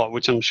the whole lot,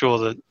 which I'm sure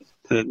that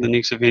the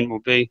next event will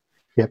be.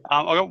 Yep.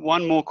 I got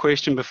one more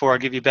question before I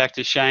give you back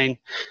to Shane,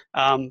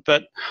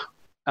 but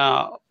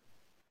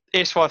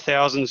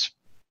S5000's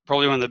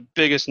probably one of the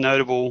biggest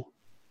notable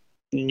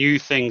new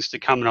things to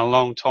come in a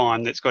long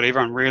time. That's got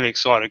everyone really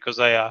excited because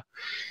they are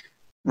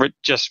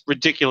just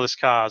ridiculous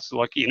cars.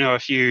 Like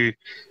if you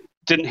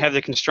didn't have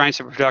the constraints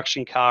of a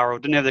production car or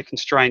didn't have the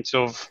constraints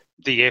of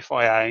the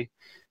FIA,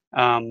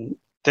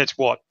 that's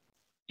what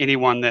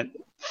anyone that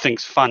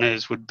thinks fun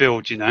is would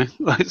build, So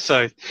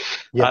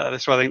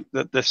that's why I think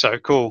that they're so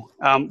cool.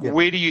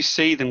 Where do you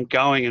see them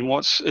going, and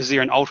is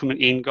there an ultimate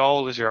end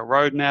goal? Is there a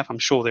roadmap? I'm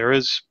sure there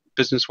is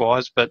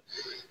business-wise, but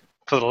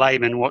for the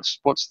layman, what's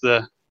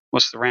the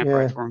ramp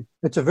rate for them?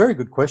 It's a very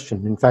good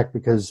question, in fact,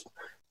 because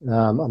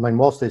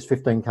whilst there's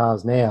 15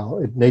 cars now,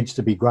 it needs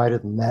to be greater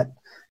than that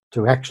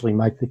to actually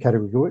make the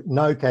category.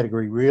 No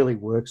category really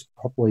works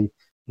properly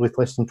with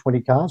less than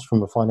 20 cars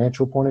from a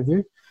financial point of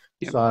view.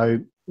 Yep. So,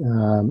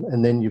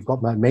 and then you've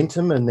got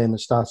momentum, and then it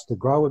starts to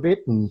grow a bit,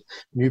 and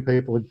new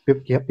people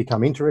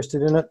become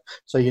interested in it.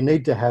 So you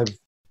need to have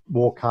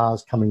more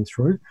cars coming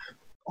through.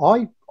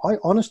 I I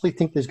honestly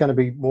think there's going to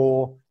be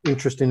more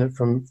interest in it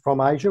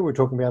from Asia. We were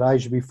talking about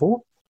Asia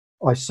before.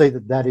 I see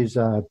that is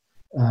a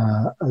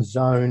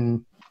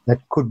zone that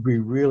could be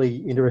really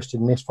interested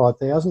in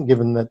S5000,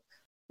 given that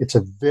it's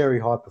a very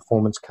high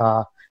performance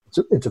car.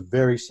 It's a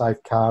very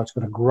safe car. It's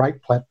got a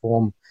great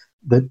platform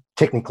that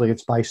technically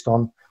it's based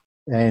on,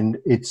 and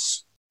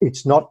it's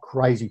not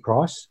crazy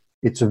price.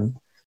 It's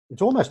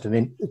almost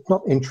it's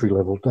not entry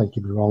level. Don't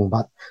get me wrong,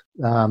 but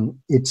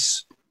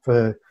it's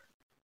for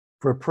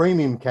a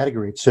premium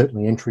category. It's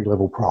certainly entry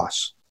level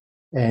price,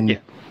 and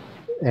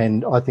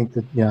I think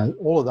that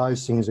all of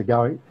those things are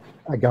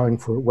going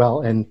for it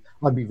well. And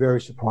I'd be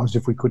very surprised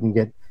if we couldn't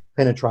get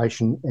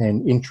penetration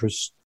and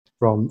interest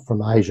from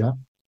Asia.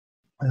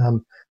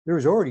 There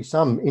is already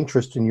some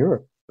interest in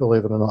Europe,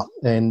 believe it or not,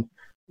 and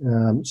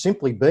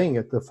simply being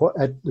at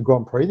the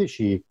Grand Prix this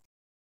year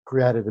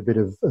created a bit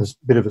of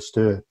a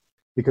stir,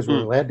 because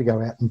we're allowed to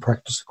go out and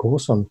practice the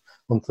course on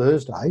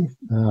Thursday.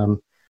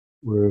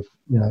 We're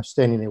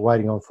standing there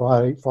waiting on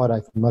Friday for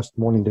most of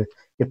the morning to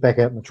get back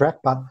out on the track,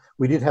 but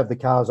we did have the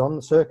cars on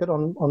the circuit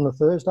on the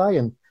Thursday,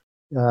 and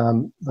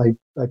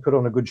they put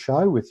on a good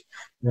show with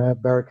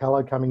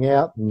Barrichello coming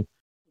out and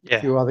a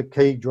few other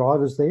key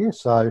drivers there.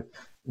 So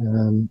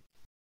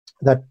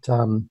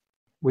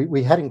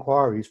we had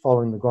inquiries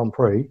following the Grand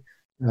Prix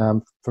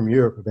from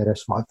Europe about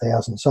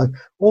S5000. So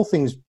all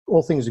things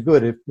are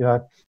good.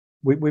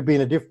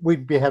 If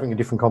we'd be having a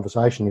different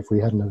conversation if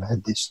we hadn't have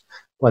had this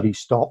bloody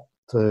stop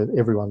to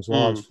everyone's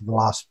lives for the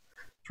last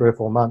 3 or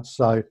 4 months.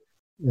 So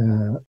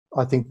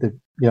I think that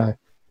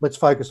let's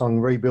focus on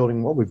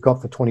rebuilding what we've got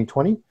for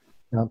 2020.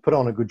 Put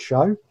on a good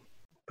show,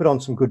 put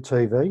on some good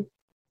TV,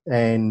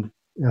 and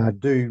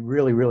do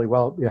really, really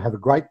well. Have a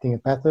great thing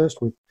at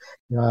Bathurst with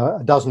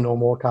a dozen or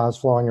more cars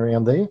flying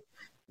around there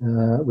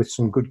with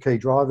some good key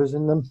drivers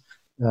in them,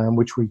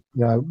 which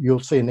you'll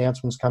see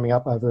announcements coming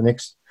up over the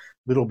next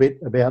little bit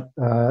about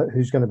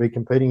who's going to be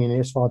competing in the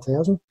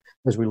S5000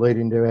 as we lead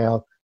into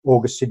our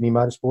August Sydney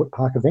Motorsport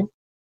Park event.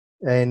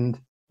 And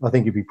I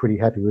think you'd be pretty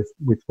happy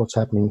with what's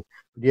happening.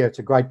 But yeah,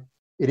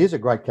 it is a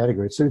great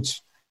category.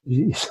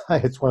 You say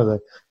it's one of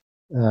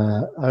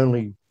the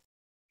only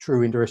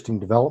true interesting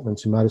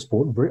developments in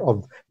motorsport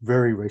of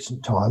very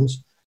recent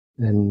times.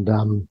 And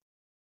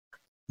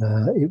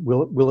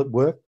will it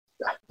work?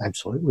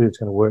 Absolutely, it's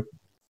going to work.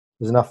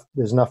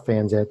 There's enough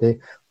fans out there.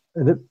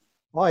 And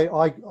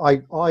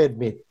I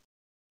admit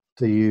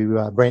to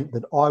you, Brent,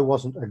 that I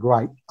wasn't a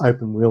great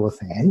open wheeler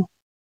fan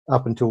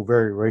up until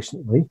very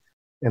recently.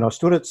 And I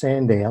stood at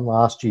Sandown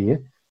last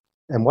year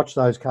and watched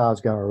those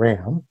cars go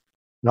around,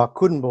 and I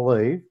couldn't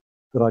believe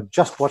that I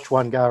just watched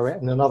one go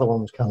around and another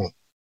one was coming.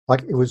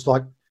 Like, it was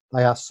like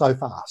they are so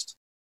fast.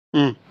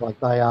 Like,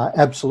 they are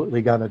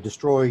absolutely going to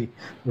destroy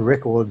the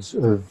records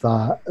of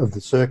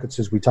the circuits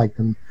as we take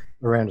them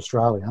around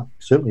Australia.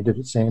 Certainly did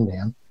at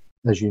Sandown,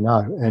 as you know,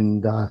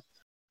 and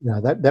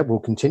that will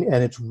continue.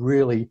 And it's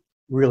really,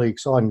 really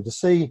exciting to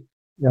see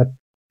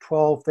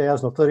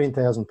 12,000 or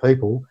 13,000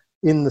 people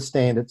in the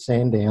stand at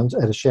Sandowns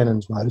at a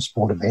Shannon's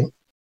Motorsport event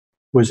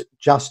was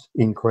just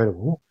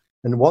incredible.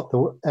 And they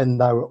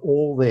were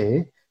all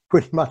there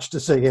pretty much to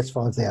see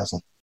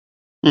S5000.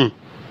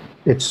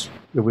 It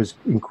was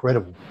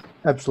incredible,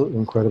 absolutely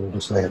incredible to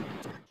see it.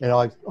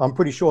 And I'm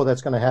pretty sure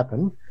that's going to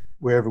happen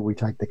wherever we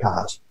take the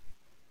cars.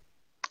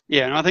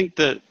 Yeah, and I think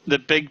the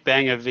Big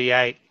Banger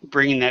V8,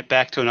 bringing that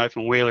back to an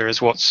open wheeler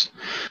is what's,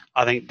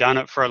 I think, done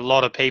it for a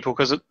lot of people,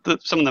 because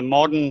some of the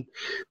modern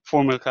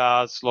Formula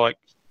cars, like,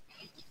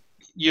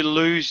 you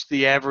lose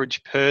the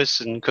average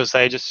person because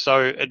they're just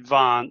so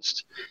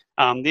advanced.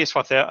 The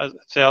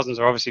S5000s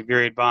are obviously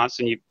very advanced,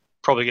 and you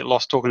probably get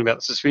lost talking about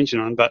the suspension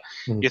on them, but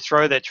you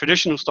throw that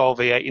traditional style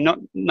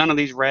V8, none of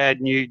these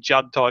rad new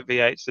Judd type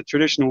V8s, the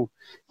traditional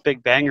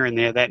Big Banger in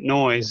there, that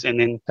noise, and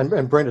then...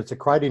 And Brent, it's a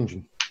crate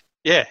engine.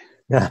 Yeah.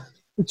 Yeah.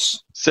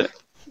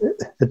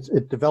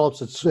 It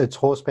develops its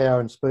horsepower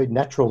and speed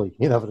naturally,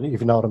 if you know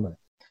what I mean.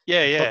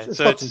 Yeah, yeah. It's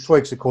got some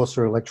tweaks, of course,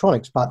 through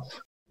electronics, but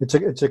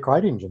it's a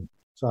crate engine.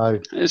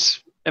 So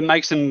it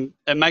makes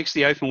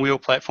the open wheel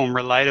platform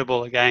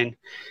relatable again,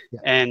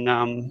 and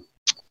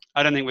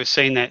I don't think we've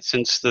seen that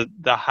since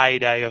the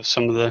heyday of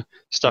some of the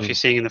stuff you're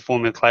seeing in the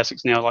Formula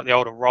Classics now, like the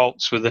older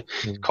Rolts with the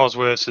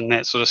Cosworths and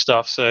that sort of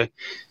stuff. So,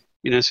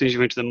 as soon as you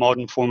went to the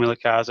modern Formula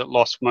cars, it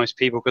lost most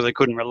people because they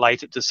couldn't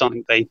relate it to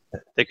something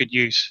they could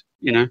use.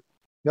 Yeah,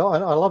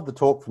 I love the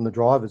talk from the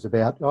drivers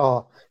about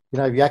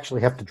you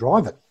actually have to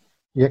drive it.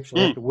 You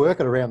actually have to work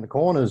it around the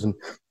corners, and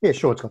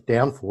sure, it's got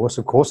downforce.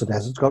 Of course, it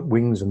has. It's got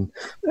wings and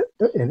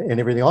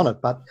everything on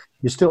it, but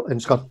and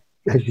it's got,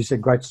 as you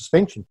said, great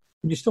suspension.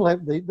 But you still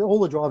have all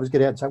the drivers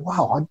get out and say,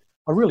 "Wow,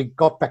 I really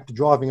got back to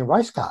driving a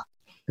race car."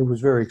 It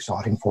was very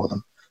exciting for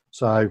them.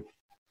 So,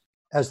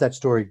 as that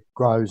story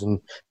grows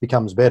and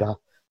becomes better,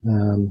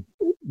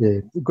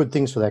 good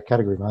things for that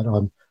category, mate.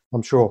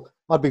 I'm sure.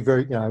 I'd be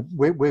very,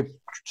 we're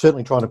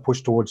certainly trying to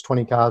push towards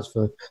 20 cars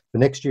for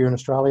next year in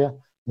Australia,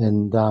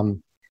 and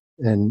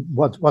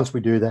once we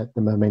do that,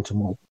 the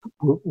momentum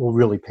will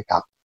really pick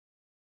up.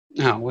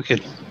 Oh,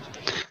 wicked.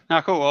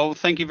 No, cool. Well,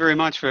 thank you very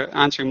much for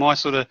answering my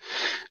sort of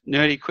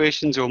nerdy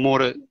questions, or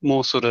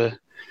more sort of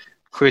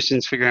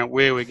questions, figuring out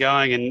where we're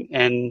going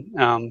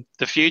and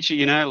the future.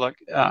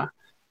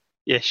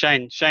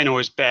 Shane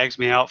always bags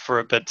me out for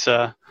it, but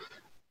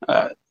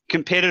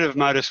competitive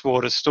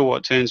motorsport is still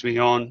what turns me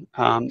on,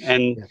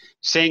 and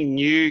seeing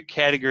new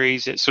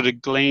categories that sort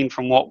of glean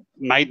from what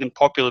made them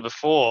popular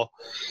before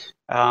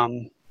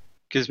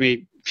gives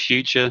me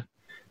future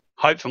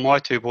hope for my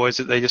two boys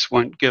that they just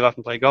won't give up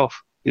and play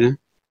golf.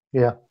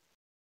 Yeah.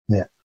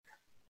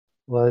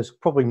 Well, there's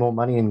probably more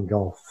money in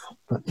golf,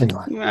 but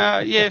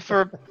anyway.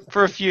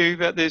 For a few,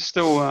 but there's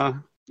still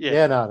No,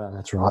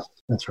 that's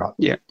right.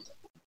 Yeah,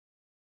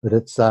 but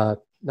it's I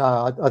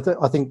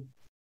think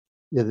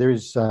there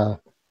is, as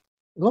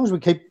long as we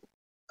keep.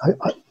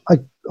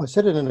 I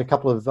said it in a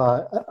couple of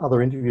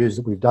other interviews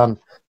that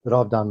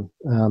I've done.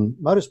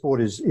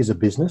 Motorsport is a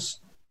business,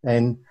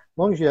 and as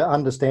long as you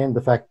understand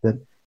the fact that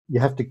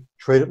you have to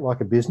treat it like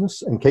a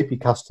business and keep your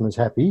customers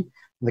happy,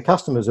 and the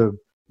customers are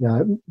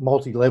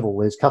multi-level.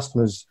 There's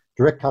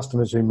direct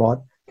customers who might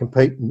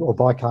compete or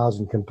buy cars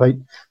and compete.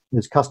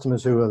 There's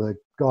customers who are the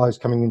guys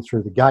coming in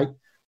through the gate.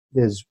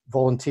 There's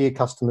volunteer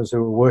customers who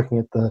are working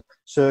at the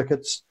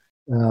circuits.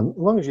 As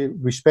long as you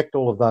respect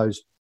all of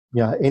those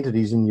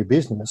entities in your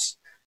business,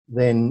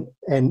 then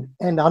and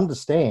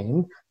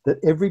understand that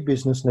every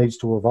business needs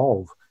to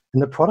evolve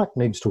and the product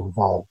needs to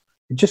evolve.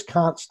 It just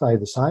can't stay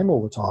the same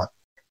all the time.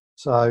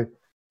 So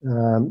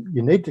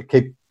you need to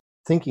keep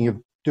thinking of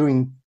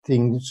doing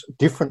things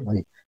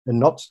differently and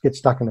not get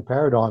stuck in a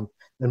paradigm.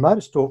 And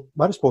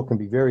motorsport can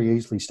be very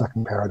easily stuck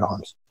in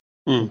paradigms.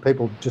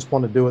 People just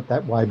want to do it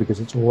that way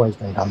because it's always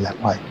been done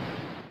that way.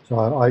 So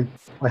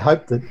I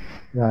hope that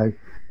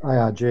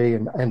ARG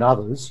and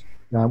others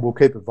will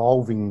keep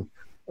evolving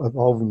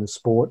the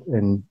sport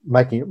and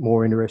making it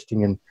more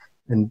interesting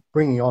and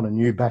bringing on a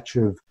new batch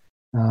of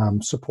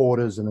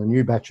supporters and a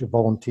new batch of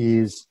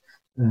volunteers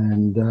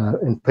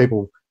and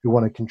people who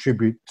want to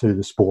contribute to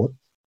the sport.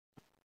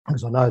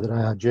 Because I know that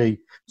ARG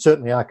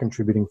certainly are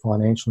contributing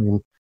financially,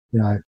 and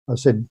I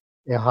said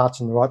our heart's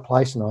in the right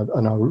place, and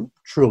I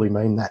truly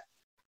mean that.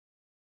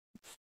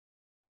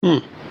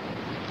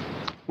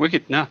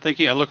 Wicked. No, thank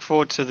you. I look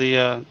forward to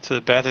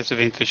the Bathurst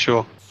event for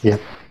sure. Yeah,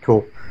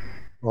 cool.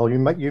 Well, you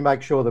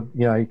make sure that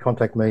you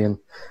contact me and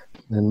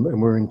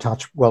we're in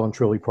touch well and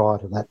truly prior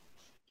to that.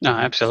 No,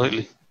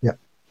 absolutely. Yeah.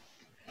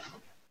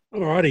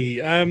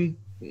 Alrighty.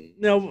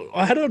 Now,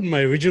 I had on my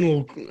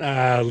original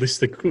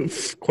list of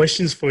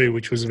questions for you,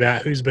 which was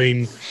about who's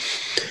been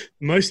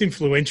most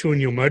influential in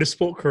your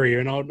motorsport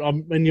career, and I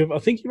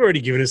think you've already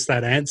given us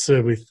that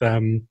answer with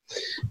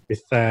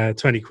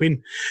Tony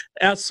Quinn.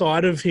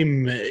 Outside of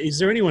him, is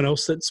there anyone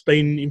else that's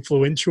been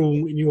influential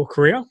in your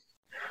career?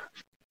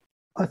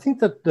 I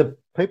think that the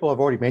people I've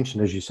already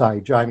mentioned, as you say,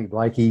 Jamie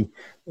Blakey,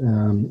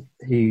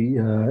 he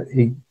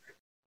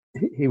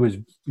was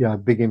a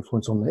big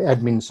influence on the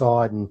admin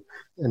side and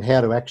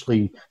how to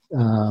actually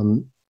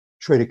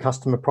treat a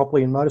customer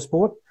properly in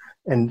motorsport.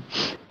 And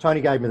Tony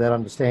gave me that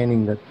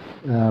understanding that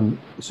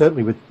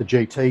certainly with the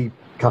GT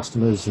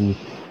customers and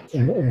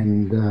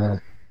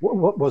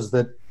what was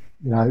that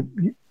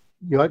you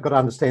got to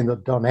understand the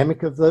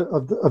dynamic of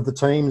the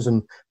teams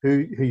and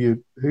who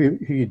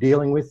you're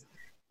dealing with,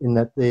 in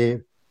that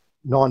they're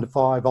 9 to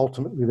 5,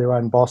 ultimately their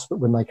own boss, but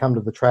when they come to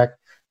the track,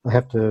 they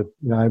have to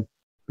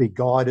be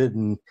guided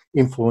and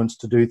influenced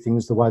to do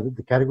things the way that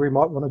the category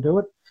might want to do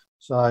it.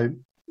 So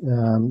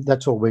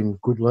that's all been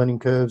good learning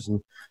curves.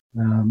 And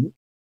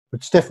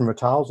but Stefan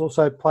Rattal's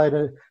also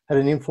had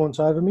an influence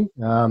over me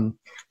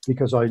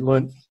because I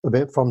learnt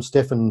from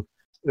Stefan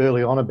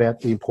early on about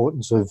the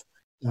importance of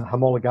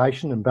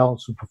homologation and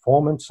balance of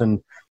performance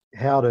and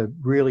how to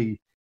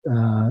really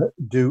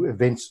do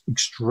events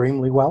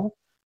extremely well.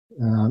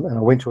 And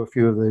I went to a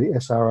few of the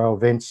SRO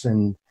events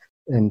and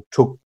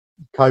took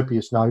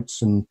copious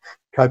notes and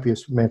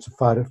copious amounts of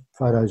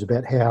photos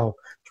about how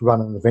to run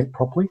an event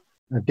properly.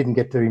 I didn't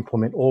get to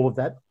implement all of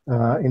that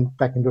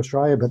back into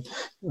Australia, but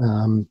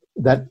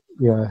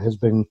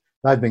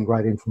they've been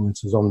great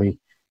influences on me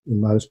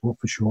in motorsport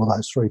for sure.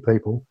 Those three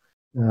people.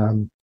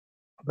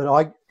 But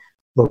I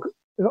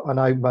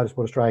know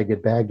Motorsport Australia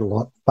get bagged a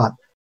lot, but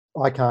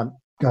I can't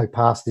go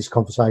past this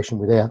conversation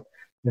without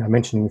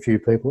mentioning a few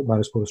people at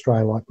Motorsport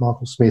Australia, like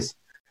Michael Smith,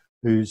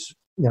 who's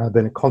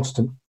been a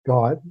constant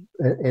guy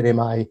at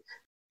MA,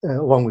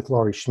 along with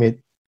Laurie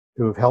Schmidt,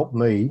 who have helped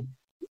me,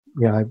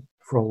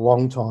 for a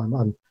long time.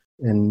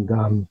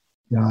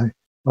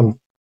 I'm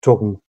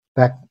talking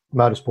back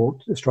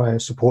Motorsport Australia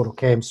support or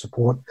CAM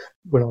support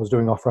when I was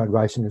doing off-road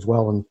racing as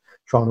well and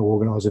trying to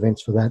organise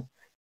events for that.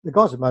 The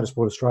guys at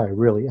Motorsport Australia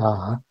really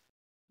are,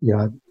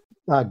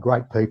 are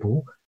great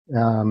people.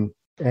 And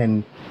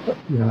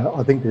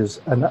I think there's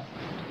an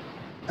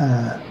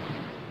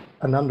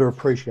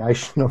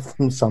underappreciation of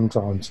them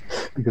sometimes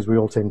because we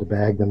all tend to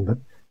bag them. But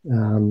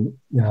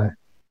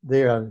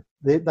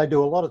they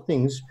do a lot of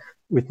things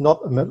with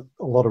not a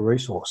lot of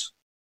resource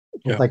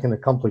that they can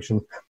accomplish. And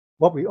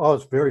I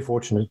was very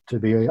fortunate to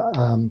be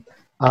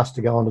asked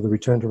to go onto the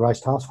Return to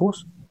Race Task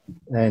Force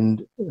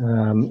and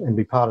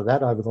be part of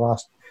that over the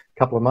last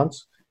couple of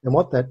months. And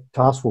what that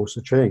task force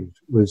achieved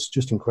was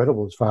just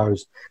incredible as far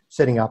as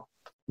setting up,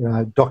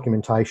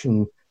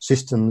 documentation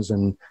systems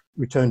and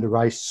return to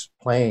race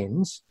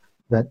plans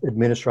that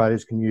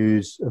administrators can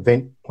use,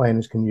 event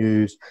planners can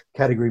use,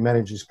 category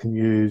managers can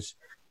use.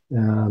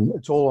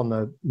 It's all on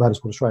the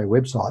Motorsport Australia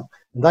website.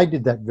 And they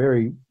did that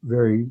very,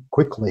 very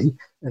quickly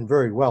and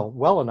very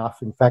well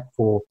enough, in fact,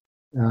 for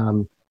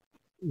some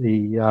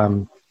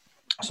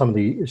of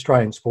the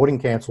Australian sporting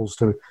councils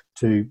to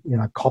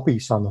copy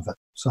some of it.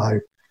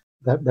 So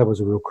that was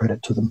a real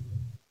credit to them.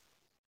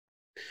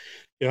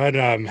 Yeah, I'd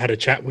had a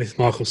chat with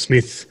Michael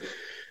Smith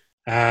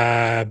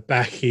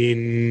back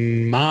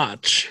in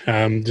March,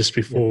 just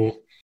before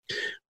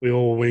we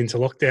all went into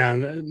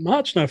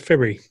lockdown.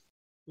 February.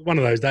 One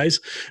of those days.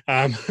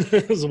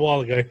 It was a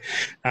while ago.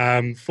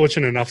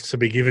 Fortunate enough to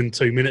be given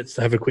 2 minutes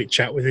to have a quick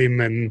chat with him,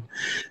 and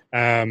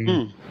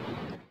and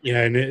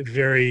a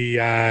very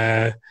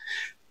I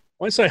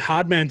won't say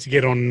hard man to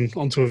get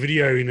onto a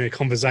video in a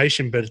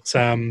conversation, but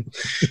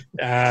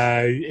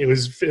it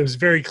was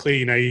very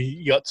clear.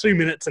 You got 2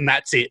 minutes and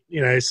that's it.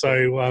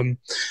 So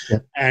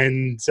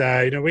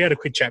we had a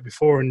quick chat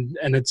before, and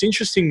it's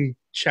interesting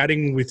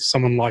chatting with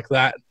someone like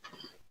that.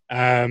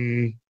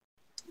 And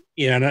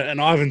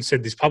I haven't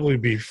said this publicly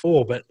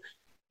before, but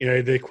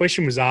the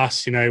question was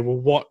asked.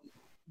 Well,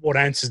 what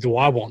answers do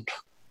I want?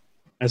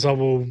 And so,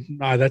 well,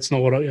 no, that's not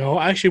what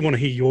I actually want to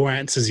hear your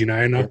answers.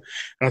 And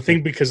I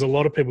think because a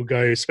lot of people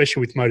go,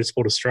 especially with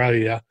Motorsport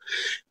Australia,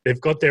 they've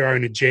got their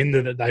own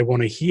agenda that they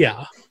want to hear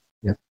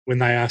when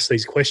they ask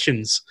these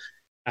questions.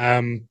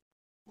 And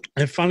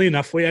funnily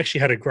enough, we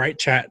actually had a great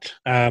chat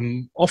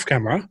off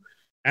camera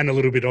and a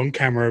little bit on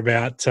camera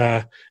about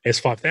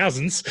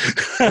S5000s.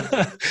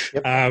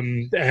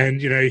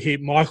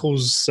 And,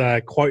 Michael's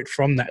quote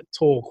from that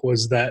talk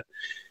was that,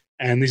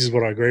 and this is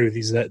what I agree with,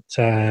 is that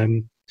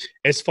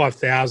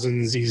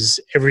S5000s is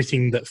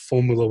everything that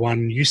Formula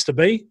One used to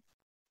be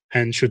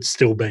and should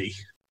still be.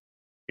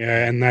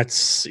 And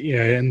that's,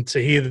 and to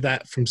hear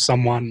that from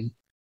someone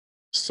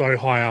so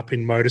high up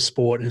in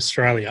motorsport in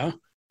Australia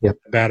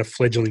about a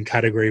fledgling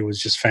category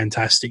was just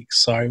fantastic.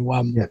 So,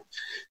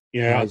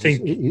 I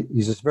think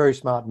he's a very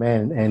smart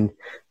man, and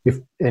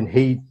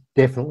he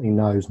definitely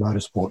knows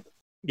motorsport.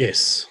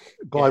 Yes,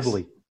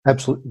 globally,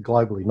 absolutely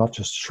globally, not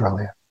just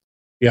Australia.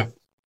 Yeah,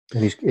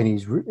 and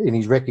he's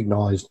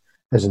recognised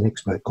as an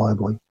expert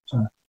globally.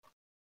 So,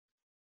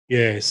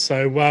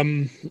 So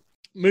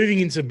moving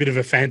into a bit of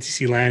a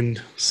fantasy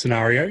land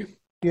scenario.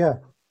 Yeah,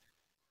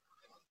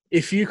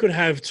 if you could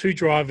have two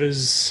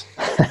drivers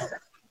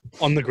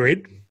on the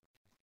grid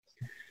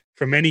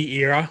from any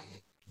era,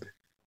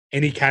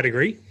 any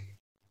category.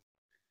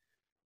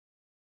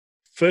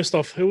 First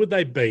off, who would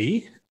they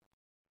be,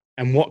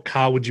 and what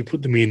car would you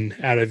put them in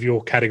out of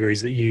your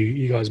categories that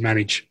you guys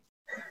manage?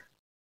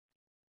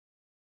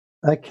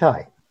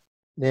 Okay.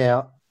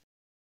 Now,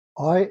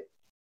 I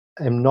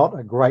am not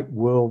a great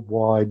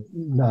worldwide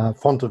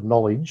font of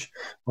knowledge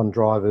on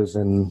drivers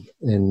and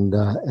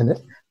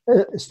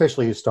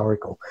especially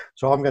historical.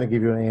 So I'm going to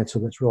give you an answer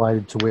that's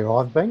related to where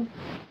I've been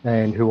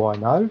and who I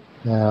know,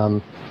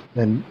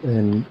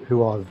 and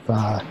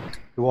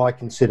who I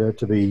consider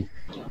to be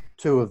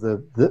two of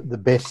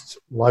the best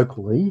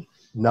locally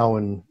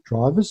known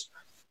drivers.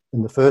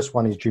 And the first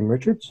one is Jim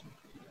Richards.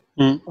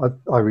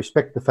 I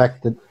respect the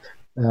fact that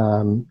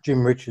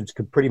Jim Richards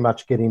could pretty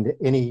much get into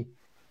any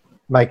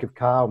make of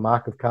car or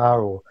mark of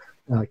car or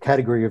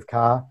category of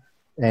car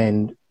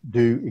and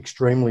do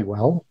extremely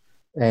well,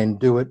 and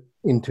do it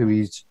into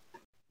his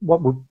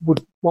what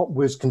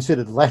was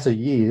considered latter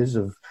years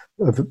of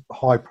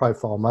high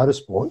profile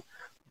motorsport.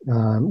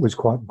 Was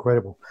quite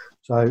incredible.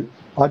 So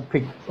I'd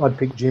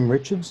pick Jim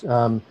Richards.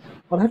 I'd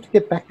have to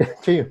get back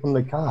to you on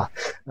the car.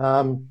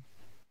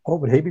 What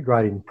would he be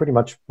great in? Pretty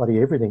much bloody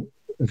everything,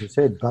 as I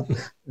said. But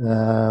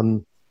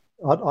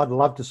I'd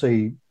love to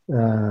see.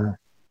 I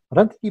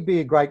don't think he'd be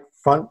a great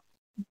front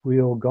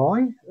wheel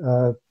guy.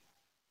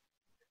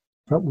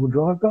 Front wheel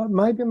drive guy.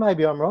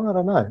 Maybe I'm wrong. I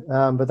don't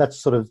know. But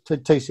that's sort of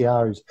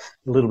TCR is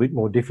a little bit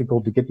more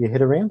difficult to get your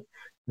head around.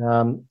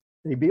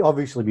 He'd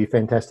obviously be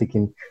fantastic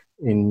in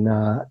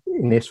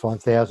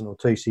S5000 or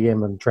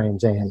TCM and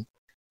Trans Am.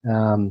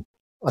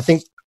 I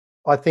think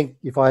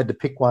if I had to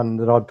pick one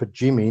that I'd put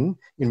Jim in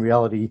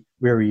reality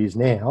where he is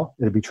now,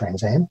 it'd be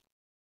Trans Am.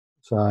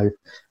 So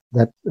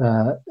that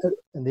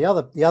and the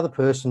other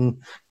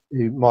person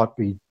who might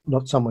be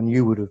not someone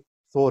you would have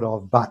thought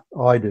of, but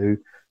I do,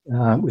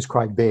 was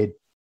Craig Baird,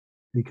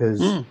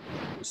 because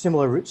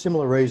similar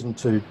reason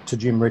to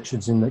Jim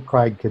Richards in that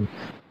Craig can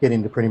get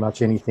into pretty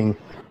much anything.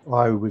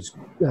 I was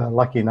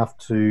lucky enough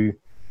to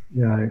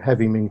have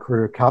him in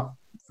Carrera Cup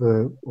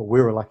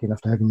we were lucky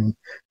enough to have him in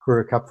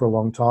Carrera Cup for a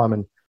long time,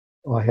 and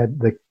I had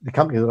the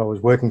company that I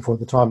was working for at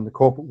the time in the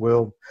corporate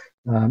world.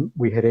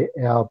 We had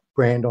our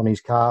brand on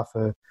his car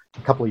for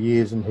a couple of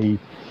years, and he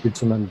did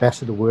some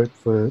ambassador work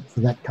for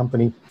that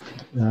company,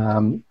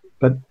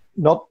 but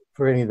not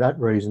for any of that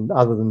reason,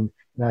 other than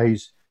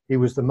he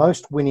was the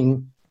most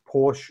winning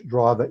Porsche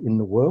driver in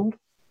the world,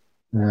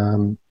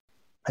 and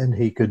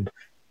he could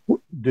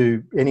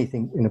do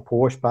anything in a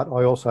Porsche, but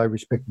I also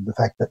respected the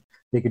fact that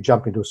he could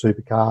jump into a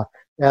supercar,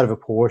 out of a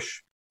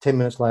Porsche, 10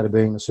 minutes later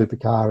being in a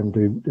supercar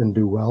and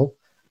do well.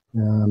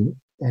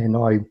 And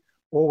I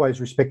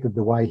always respected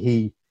the way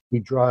he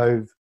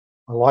drove.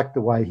 I liked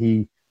the way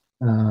he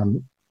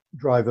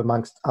drove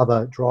amongst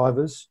other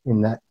drivers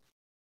in that,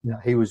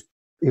 he was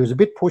a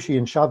bit pushy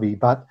and shovey,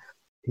 but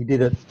he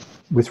did it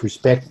with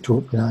respect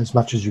to as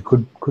much as you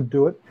could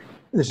do it.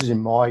 This is in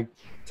my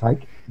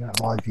take,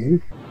 my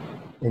view.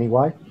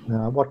 Anyway,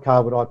 what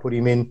car would I put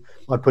him in?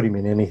 I'd put him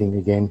in anything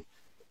again.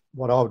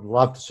 What I would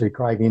love to see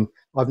Craig in,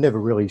 I've never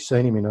really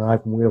seen him in an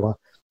open wheeler.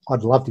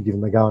 I'd love to give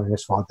him a go in an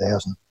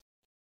S5000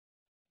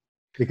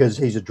 because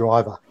he's a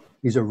driver.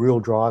 He's a real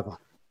driver.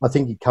 I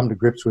think he'd come to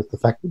grips with the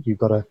fact that you've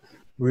got to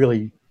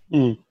really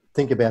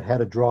think about how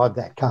to drive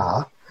that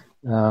car,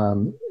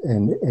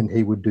 and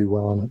he would do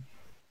well on it.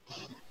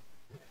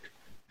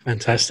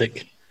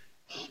 Fantastic.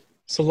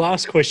 So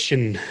last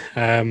question,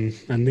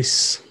 and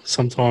this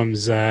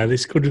sometimes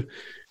this could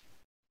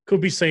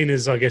be seen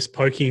as, I guess,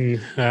 poking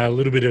a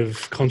little bit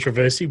of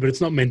controversy, but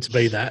it's not meant to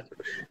be that.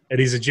 It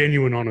is a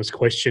genuine, honest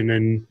question,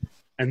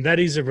 and that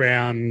is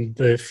around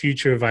the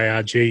future of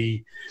ARG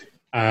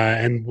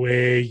and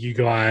where you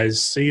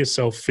guys see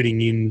yourself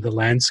fitting in the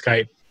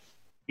landscape.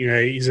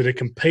 Is it a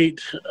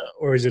compete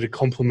or is it a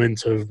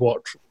complement of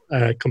what?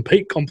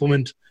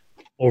 Complement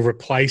or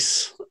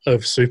replace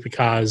of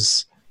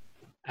supercars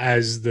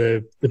as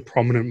the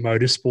prominent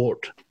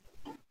motorsport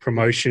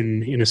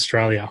promotion in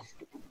Australia?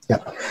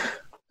 Yeah.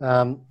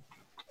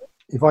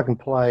 If I can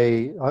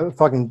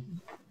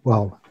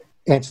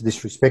answer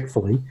this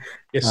respectfully.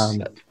 Yes.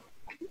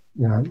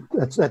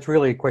 That's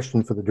really a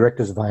question for the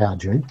directors of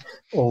ARG,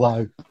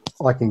 although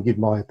I can give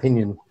my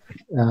opinion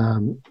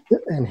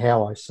and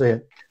how I see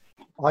it.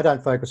 I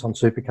don't focus on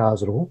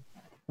supercars at all.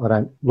 I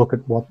don't look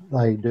at what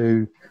they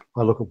do.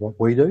 I look at what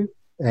we do,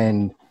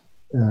 and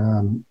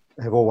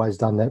have always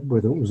done that,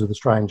 whether it was with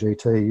Australian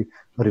GT.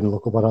 I didn't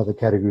look at what other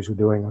categories were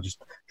doing. I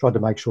just tried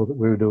to make sure that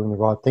we were doing the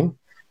right thing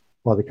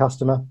by the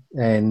customer,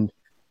 and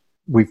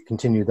we've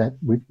continued that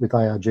with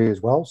ARG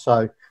as well.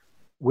 So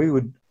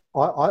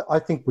I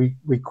think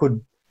we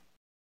could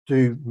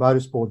do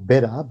motorsport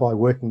better by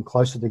working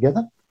closer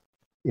together.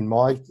 In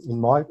my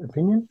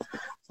opinion,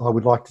 I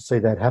would like to see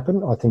that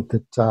happen. I think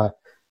that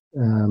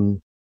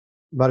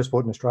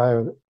motorsport in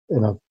Australia,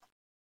 and I've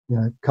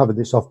covered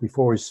this off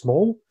before, is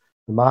small.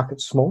 The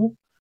market's small.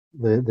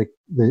 The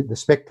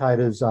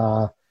spectators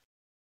are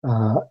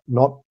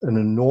not an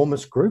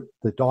enormous group.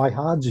 The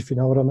diehards, if you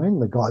know what I mean,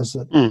 the guys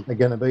that are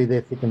going to be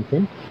there thick and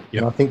thin.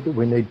 Yep. And I think that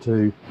we need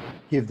to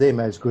give them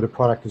as good a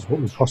product as what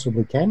we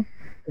possibly can.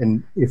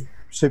 And if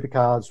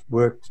supercars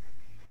we're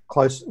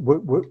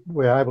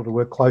able to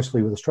work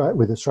closely with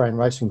Australian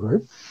Racing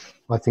Group,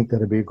 I think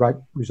that'd be a great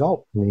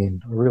result in the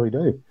end. I really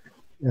do.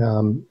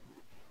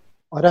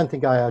 I don't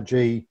think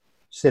ARG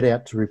set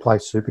out to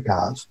replace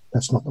supercars.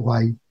 That's not the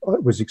way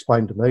it was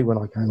explained to me when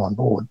I came on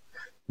board.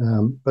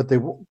 But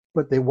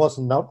there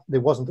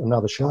wasn't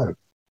another show.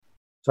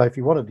 So if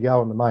you wanted to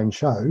go on the main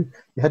show,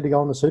 you had to go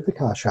on the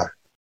supercar show.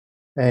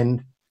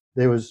 And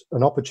there was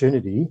an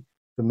opportunity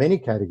for many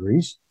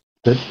categories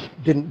that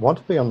didn't want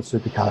to be on the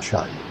supercar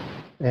show.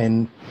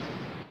 And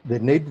there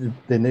needed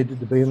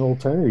to be an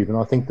alternative. And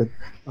I think that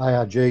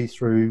ARG,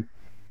 through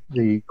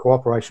the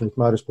cooperation with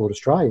Motorsport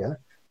Australia,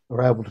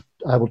 are able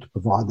to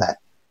provide that.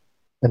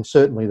 And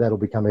certainly that'll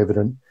become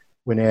evident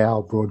when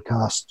our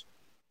broadcast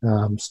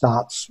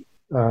starts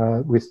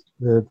with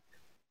the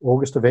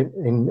August event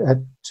at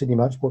Sydney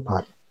Motorsport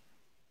Park.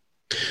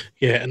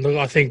 Yeah, and look,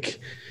 I think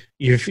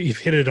you've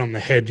hit it on the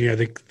head.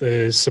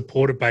 The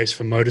supporter base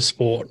for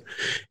motorsport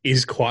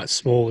is quite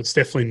small. It's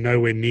definitely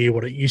nowhere near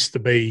what it used to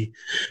be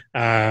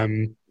back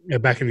in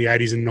the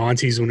 80s and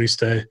 90s, when we used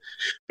to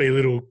be a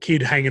little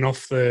kid hanging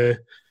off the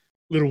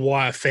little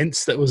wire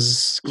fence that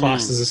was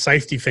classed as a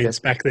safety fence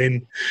back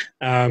then.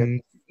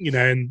 And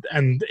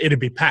it'd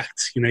be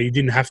packed. You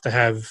didn't have to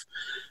have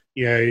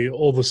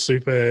all the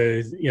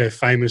super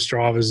famous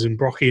drivers and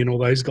Brocky and all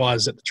those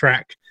guys at the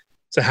track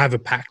to have a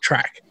packed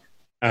track.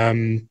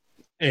 And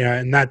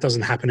that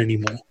doesn't happen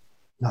anymore.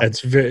 No.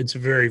 It's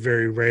very,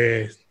 very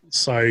rare.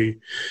 So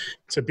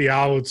to be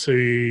able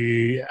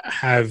to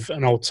have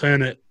an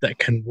alternate that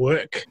can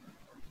work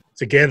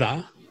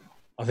together,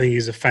 I think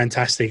is a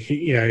fantastic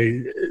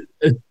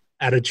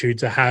attitude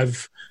to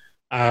have,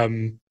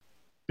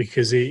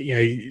 because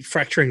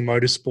fracturing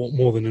motorsport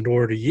more than it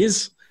already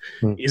is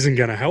isn't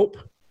going to help.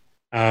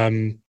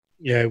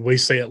 We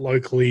see it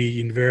locally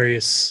in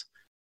various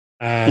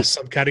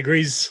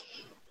subcategories.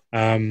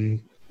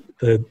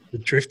 The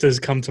drifters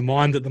come to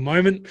mind at the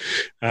moment.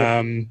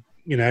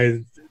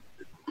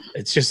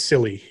 It's just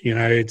silly.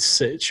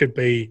 It should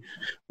be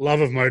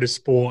love of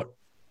motorsport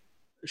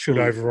should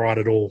override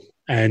it all.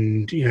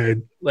 And,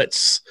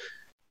 let's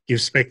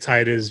give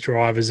spectators,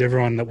 drivers,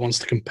 everyone that wants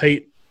to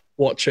compete,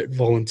 watch it,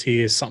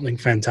 volunteer, something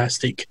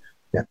fantastic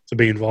to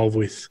be involved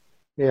with.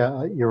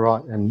 Yeah, you're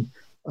right. And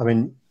I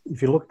mean,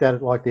 if you looked at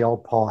it like the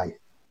old pie,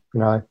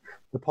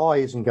 the pie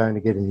isn't going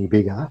to get any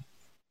bigger.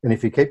 And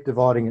if you keep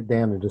dividing it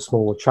down into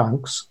smaller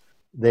chunks,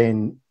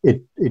 then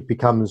it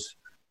becomes,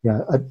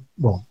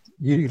 well,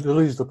 you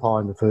lose the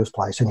pie in the first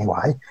place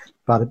anyway,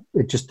 but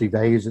it just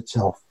devalues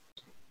itself.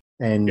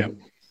 And,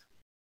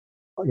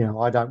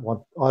 I don't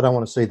want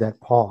to see that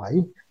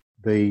pie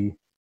be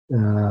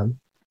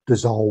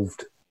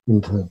dissolved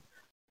into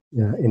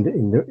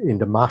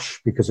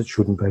mush, because it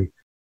shouldn't be.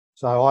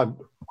 So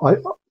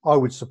I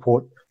would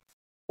support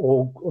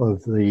all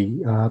of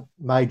the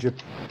major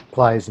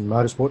players in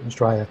motorsport in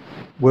Australia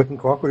working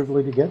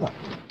cooperatively together,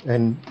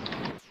 and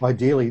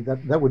ideally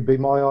that would be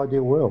my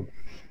ideal world.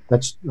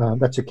 That's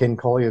a Ken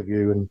Collier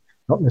view, and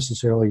not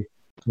necessarily,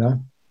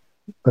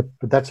 but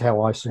that's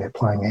how I see it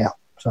playing out.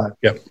 So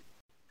that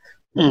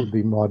would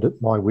be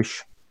my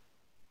wish.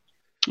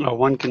 Oh,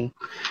 one can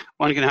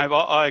hope.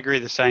 I agree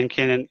the same,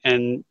 Ken,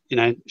 and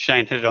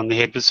Shane hit it on the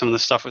head with some of the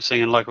stuff we're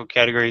seeing in local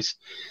categories.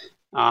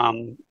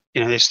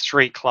 There's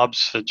 3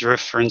 clubs for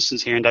drift, for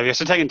instance, here in WA.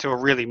 So taken to a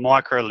really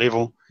micro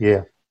level.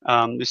 Yeah.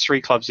 There's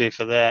 3 clubs there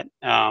for that.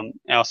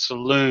 Our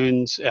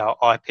saloons, our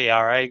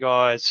IPRA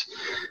guys.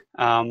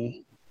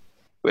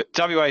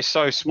 WA is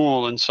so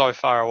small and so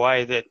far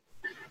away that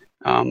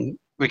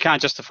we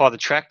can't justify the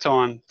track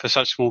time for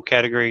such small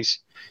categories.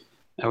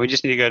 We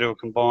just need to go to a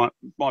combined,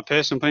 my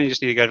personal opinion,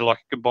 just need to go to like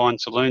a combined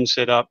saloon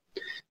setup,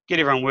 get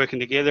everyone working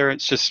together.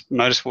 It's just,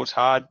 motorsport's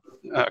hard.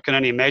 I can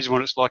only imagine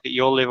what it's like at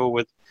your level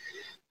with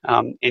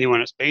anyone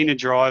that's been a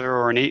driver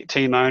or a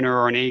team owner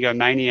or an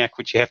egomaniac,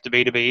 which you have to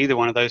be either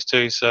one of those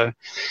two. So,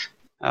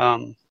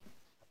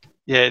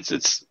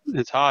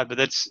 it's hard, but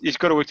it's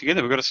got to work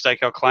together. We've got to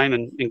stake our claim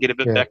and get a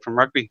bit back from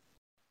rugby.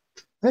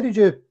 How did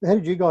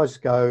you guys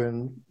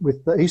go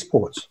with the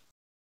esports?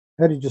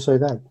 How did you see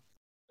that?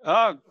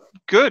 Oh,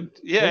 good.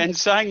 Yeah, and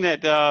saying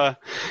that,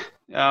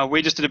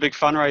 we just did a big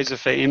fundraiser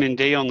for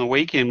MND on the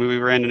weekend where we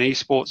ran an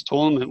esports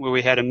tournament where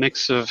we had a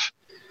mix of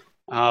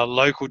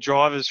local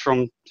drivers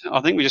from,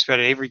 I think we just about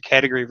every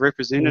category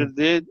represented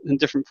there in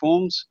different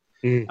forms.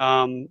 There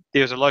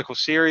was a local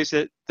series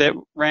that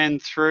ran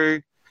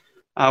through,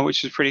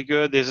 which was pretty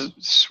good. There's a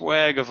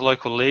swag of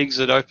local leagues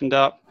that opened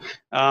up.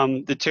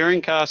 The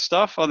touring car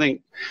stuff, I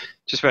think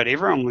just about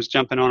everyone was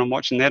jumping on and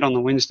watching that on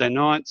the Wednesday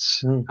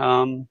nights.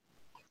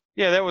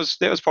 That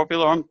was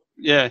popular. I'm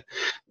a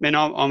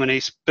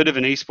bit of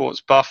an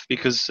esports buff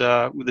because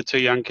with the 2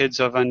 young kids,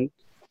 I've got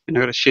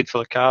a shed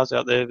full of cars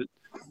out there, but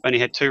only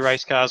had 2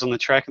 race cars on the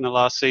track in the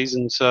last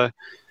season. So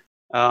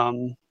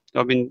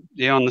I've been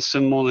on the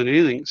sim more than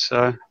anything.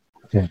 So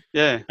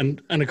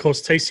and of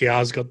course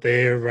TCR's got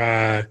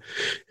their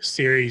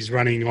series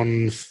running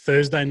on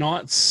Thursday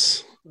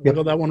nights. I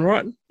got that one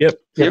right.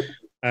 Yep.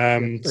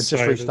 It just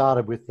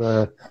restarted with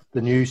the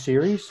new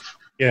series.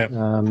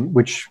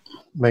 Which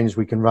means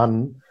we can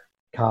run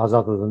cars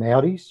other than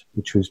Audis,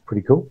 which was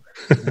pretty cool.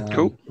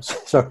 Cool.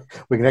 So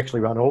we can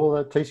actually run all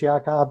of the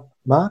TCR car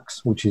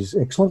marks, which is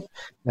excellent,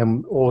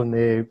 and all in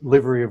their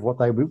livery of what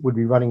they would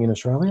be running in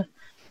Australia.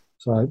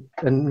 So,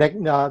 and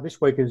this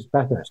week is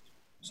Bathurst.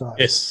 So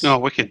yes. Oh,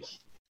 wicked.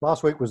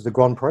 Last week was the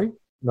Grand Prix,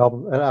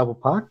 Melbourne at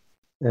Albert Park,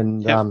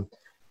 and I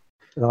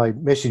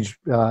messaged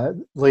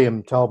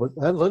Liam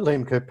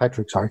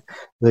Kirkpatrick,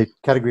 the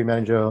category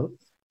manager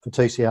for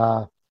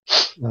TCR,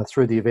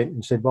 through the event,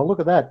 and said, "Well, look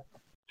at that!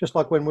 Just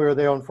like when we were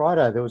there on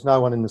Friday, there was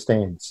no one in the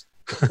stands."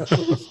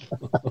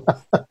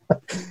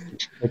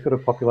 They could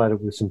have populated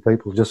with some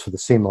people just for the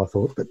sim, I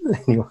thought. But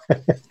anyway,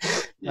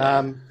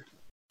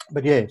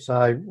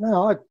 So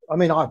no, I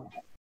mean, off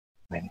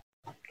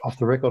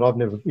the record, I've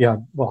never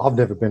been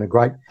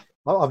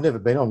I've never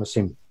been on a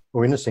sim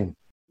or in a sim,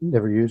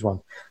 never used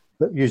one,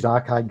 but used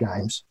arcade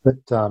games.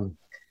 But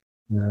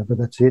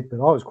that's it. But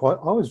I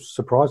was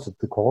surprised at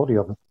the quality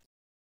of it.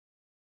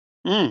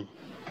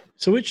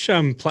 So which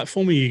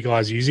platform are you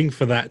guys using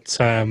for that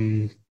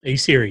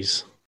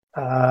E-Series?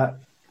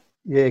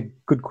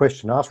 Good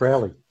question. Ask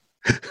Rowley.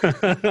 Because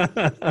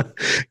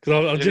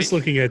I'm just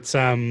looking at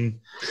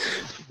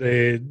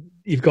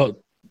you've got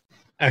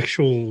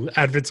actual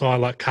advertise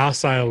like car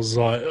sales,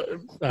 like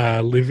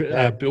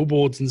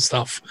billboards and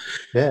stuff,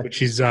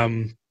 which is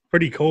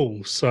pretty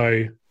cool.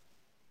 So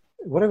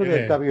whatever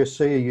the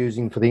WSC are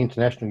using for the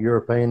International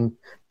European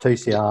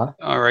TCR,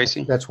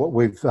 iRacing. That's what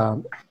we've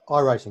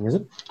iRacing, is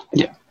it?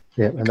 Yeah.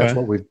 Yeah, and that's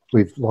what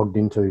we've logged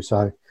into.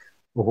 So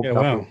we're hooked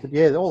up with.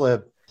 But all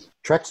the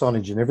track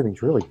signage and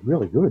everything's really,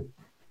 really good.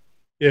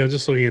 Yeah, I'm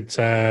just looking at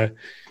it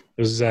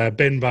was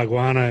Ben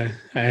Barguana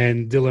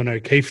and Dylan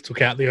O'Keefe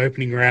took out the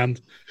opening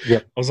round. Yeah,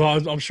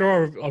 I'm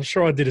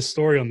sure I did a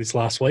story on this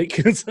last week.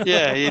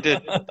 Yeah, you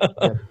did.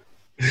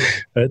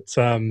 But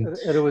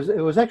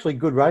it was actually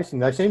good racing.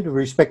 They seem to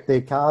respect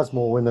their cars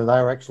more when they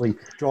were actually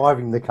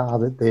driving the car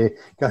that they're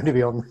going to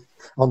be on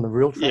the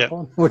real track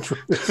on, which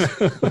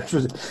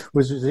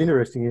was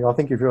interesting. I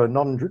think if you're a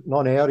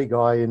non-Audi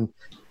guy in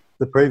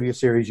the previous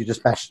series, you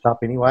just bashed it up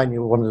anyway, and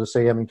you wanted to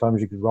see how many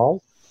times you could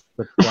roll.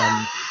 But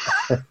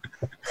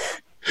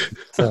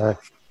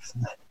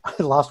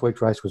last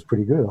week's race was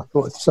pretty good, I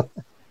thought. So.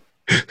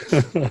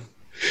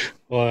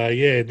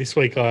 Yeah, this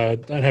week I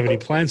don't have any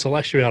plans, so I'll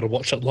actually be able to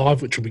watch it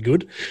live, which will be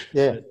good.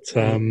 Yeah.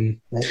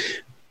 But,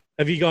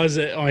 have you guys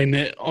on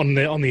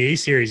the E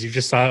series? You've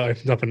just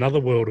opened up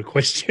another world of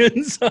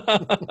questions.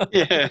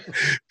 Yeah.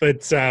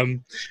 But are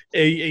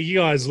you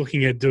guys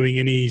looking at doing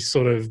any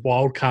sort of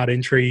wildcard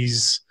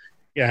entries,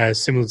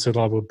 similar to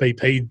like what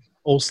BP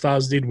All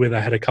Stars did, where they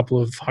had a couple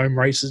of home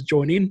races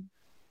join in,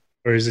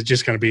 or is it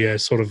just going to be a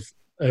sort of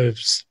a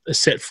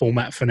set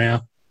format for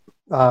now?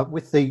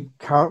 With the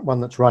current one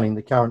that's running,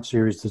 the current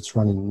series that's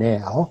running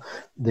now,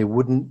 there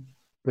wouldn't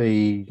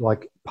be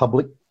like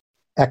public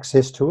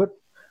access to it.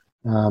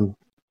 I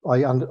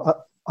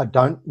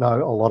don't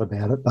know a lot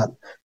about it, but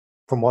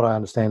from what I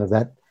understand of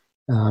that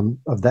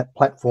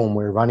platform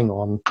we're running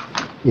on,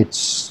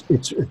 it's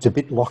a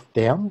bit locked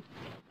down.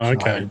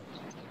 Okay.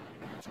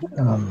 So,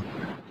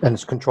 and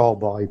it's controlled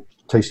by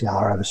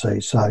TCR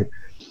overseas, so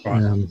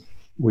right.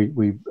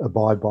 We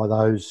abide by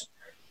those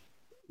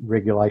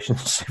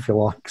regulations, if you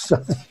like.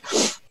 So,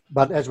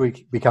 but as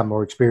we become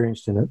more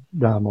experienced in it,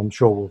 I'm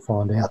sure we'll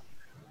find out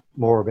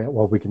more about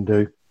what we can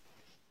do.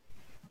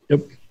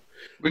 Yep.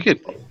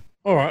 Wicked.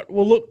 All right.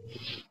 Well, look,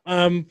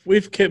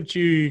 we've kept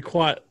you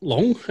quite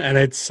long, and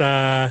it's 2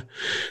 hours.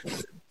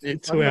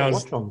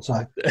 On,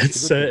 so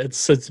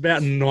it's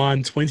about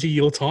 9:20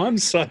 your time.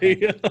 So,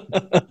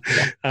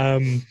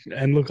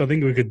 and look, I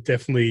think we could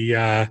definitely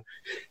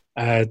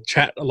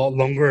chat a lot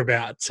longer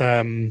about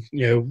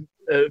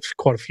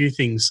quite a few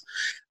things.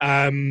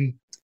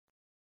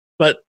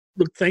 But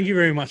look, thank you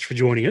very much for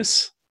joining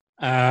us.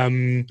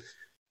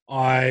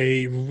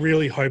 I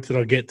really hope that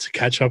I get to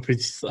catch up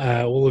with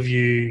all of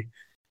you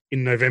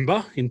in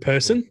November in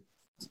person,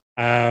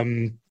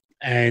 and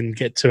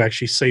get to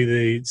actually see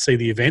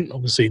the event.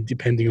 Obviously,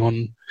 depending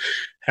on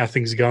how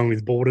things are going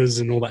with borders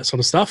and all that sort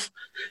of stuff.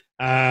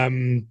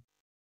 And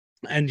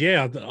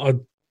yeah,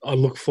 I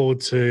look forward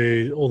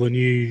to all the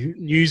new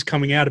news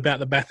coming out about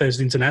the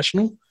Bathurst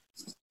International.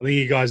 I think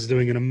you guys are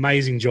doing an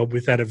amazing job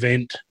with that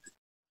event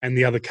and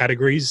the other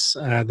categories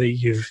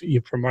that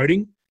you're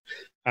promoting.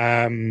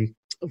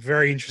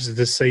 Very interested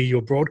to see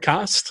your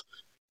broadcast,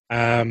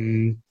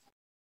 and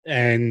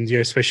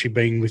especially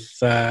being with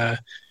the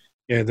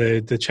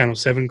Channel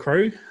 7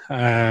 crew.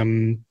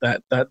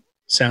 That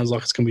sounds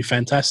like it's going to be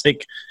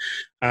fantastic.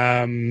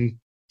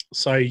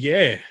 So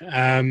yeah,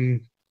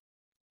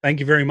 thank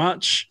you very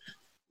much.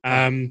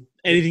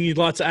 Anything you'd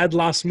like to add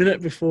last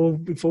minute before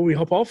we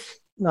hop off?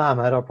 No,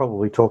 mate, I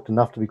probably talked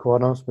enough, to be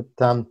quite honest, but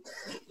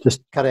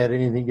just cut out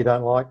anything you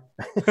don't like.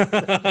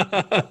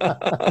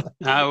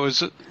 No,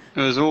 it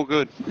was all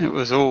good. It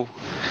was all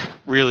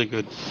really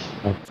good.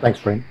 Thanks,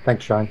 Brent.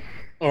 Thanks, Shane.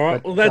 All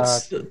right. Well,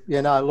 that's...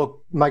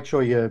 look, make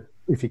sure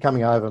if you're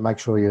coming over, make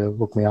sure you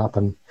look me up,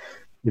 and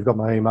you've got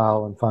my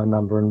email and phone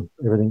number and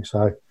everything.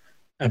 So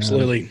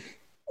absolutely.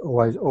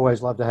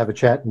 Always love to have a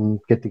chat and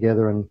get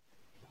together and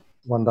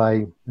one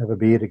day have a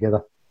beer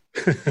together.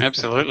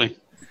 Absolutely.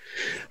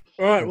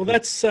 All right, well,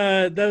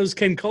 that was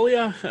Ken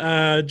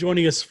Collier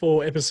joining us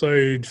for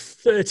episode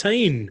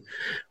 13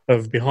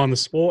 of Behind the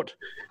Sport.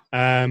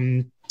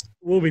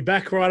 We'll be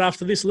back right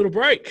after this little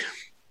break.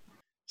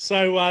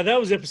 So that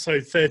was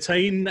episode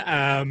 13.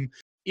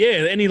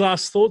 Any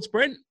last thoughts,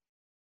 Brent?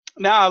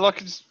 No,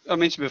 like I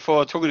mentioned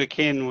before, talking to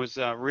Ken was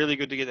really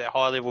good to get that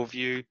high-level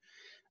view,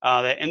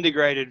 that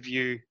integrated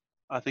view.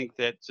 I think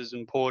that is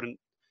important.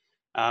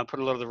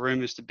 Put a lot of the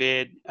rumours to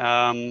bed.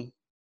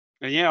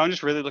 And yeah, I'm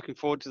just really looking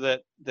forward to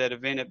that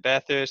event at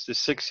Bathurst, the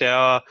 6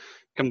 hour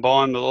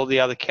combined with all the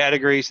other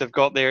categories they've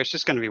got there. It's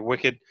just going to be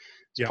wicked.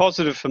 It's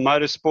positive for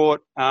motorsport.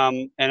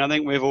 And I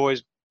think we've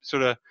always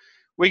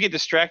we get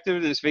distracted,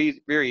 and it's very,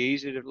 very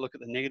easy to look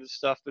at the negative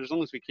stuff. But as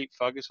long as we keep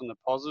focused on the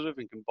positive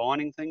and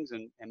combining things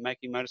and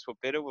making motorsport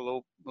better,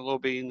 we'll all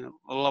be in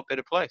a lot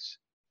better place.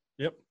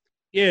 Yep.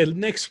 Yeah,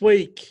 next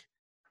week.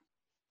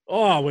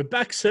 Oh, we're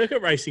back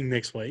circuit racing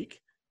next week.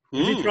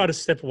 We did try to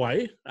step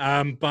away,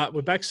 but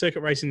we're back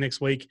circuit racing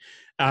next week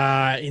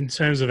in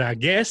terms of our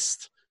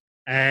guest.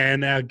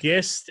 And our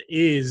guest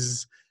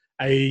is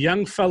a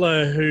young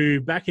fella who,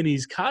 back in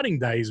his karting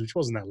days, which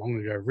wasn't that long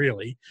ago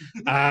really,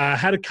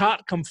 had a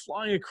kart come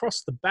flying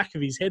across the back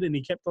of his head and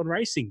he kept on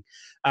racing.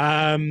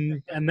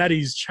 And that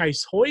is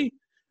Chase Hoy.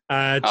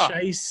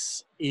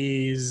 Chase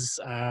is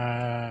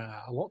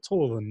a lot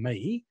taller than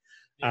me.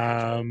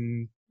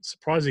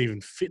 Surprised he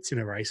even fits in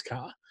a race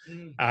car.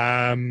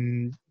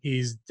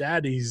 His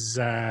dad is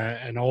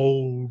an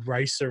old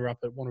racer up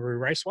at Wanneroo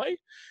Raceway.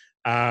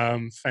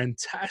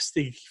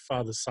 Fantastic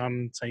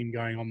father-son team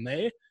going on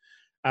there.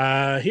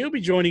 He'll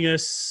be joining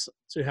us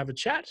to have a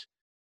chat,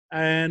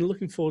 and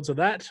looking forward to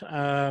that.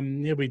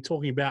 He'll be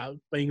talking about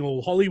being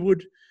all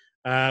Hollywood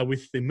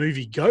with the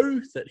movie Go,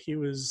 that he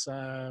was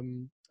a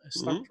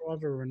stunt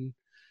driver and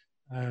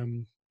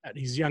at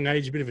his young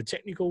age a bit of a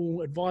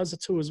technical advisor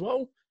to as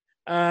well.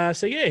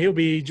 So yeah, he'll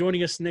be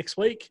joining us next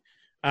week.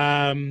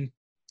 And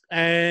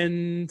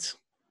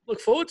look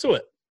forward to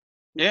it.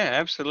 Yeah,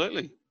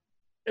 absolutely.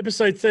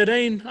 Episode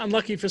 13,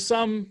 unlucky for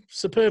some,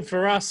 superb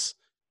for us.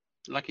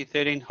 Lucky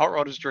 13, hot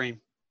rodder's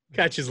dream.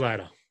 Catch you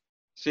later.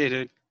 See you,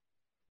 dude.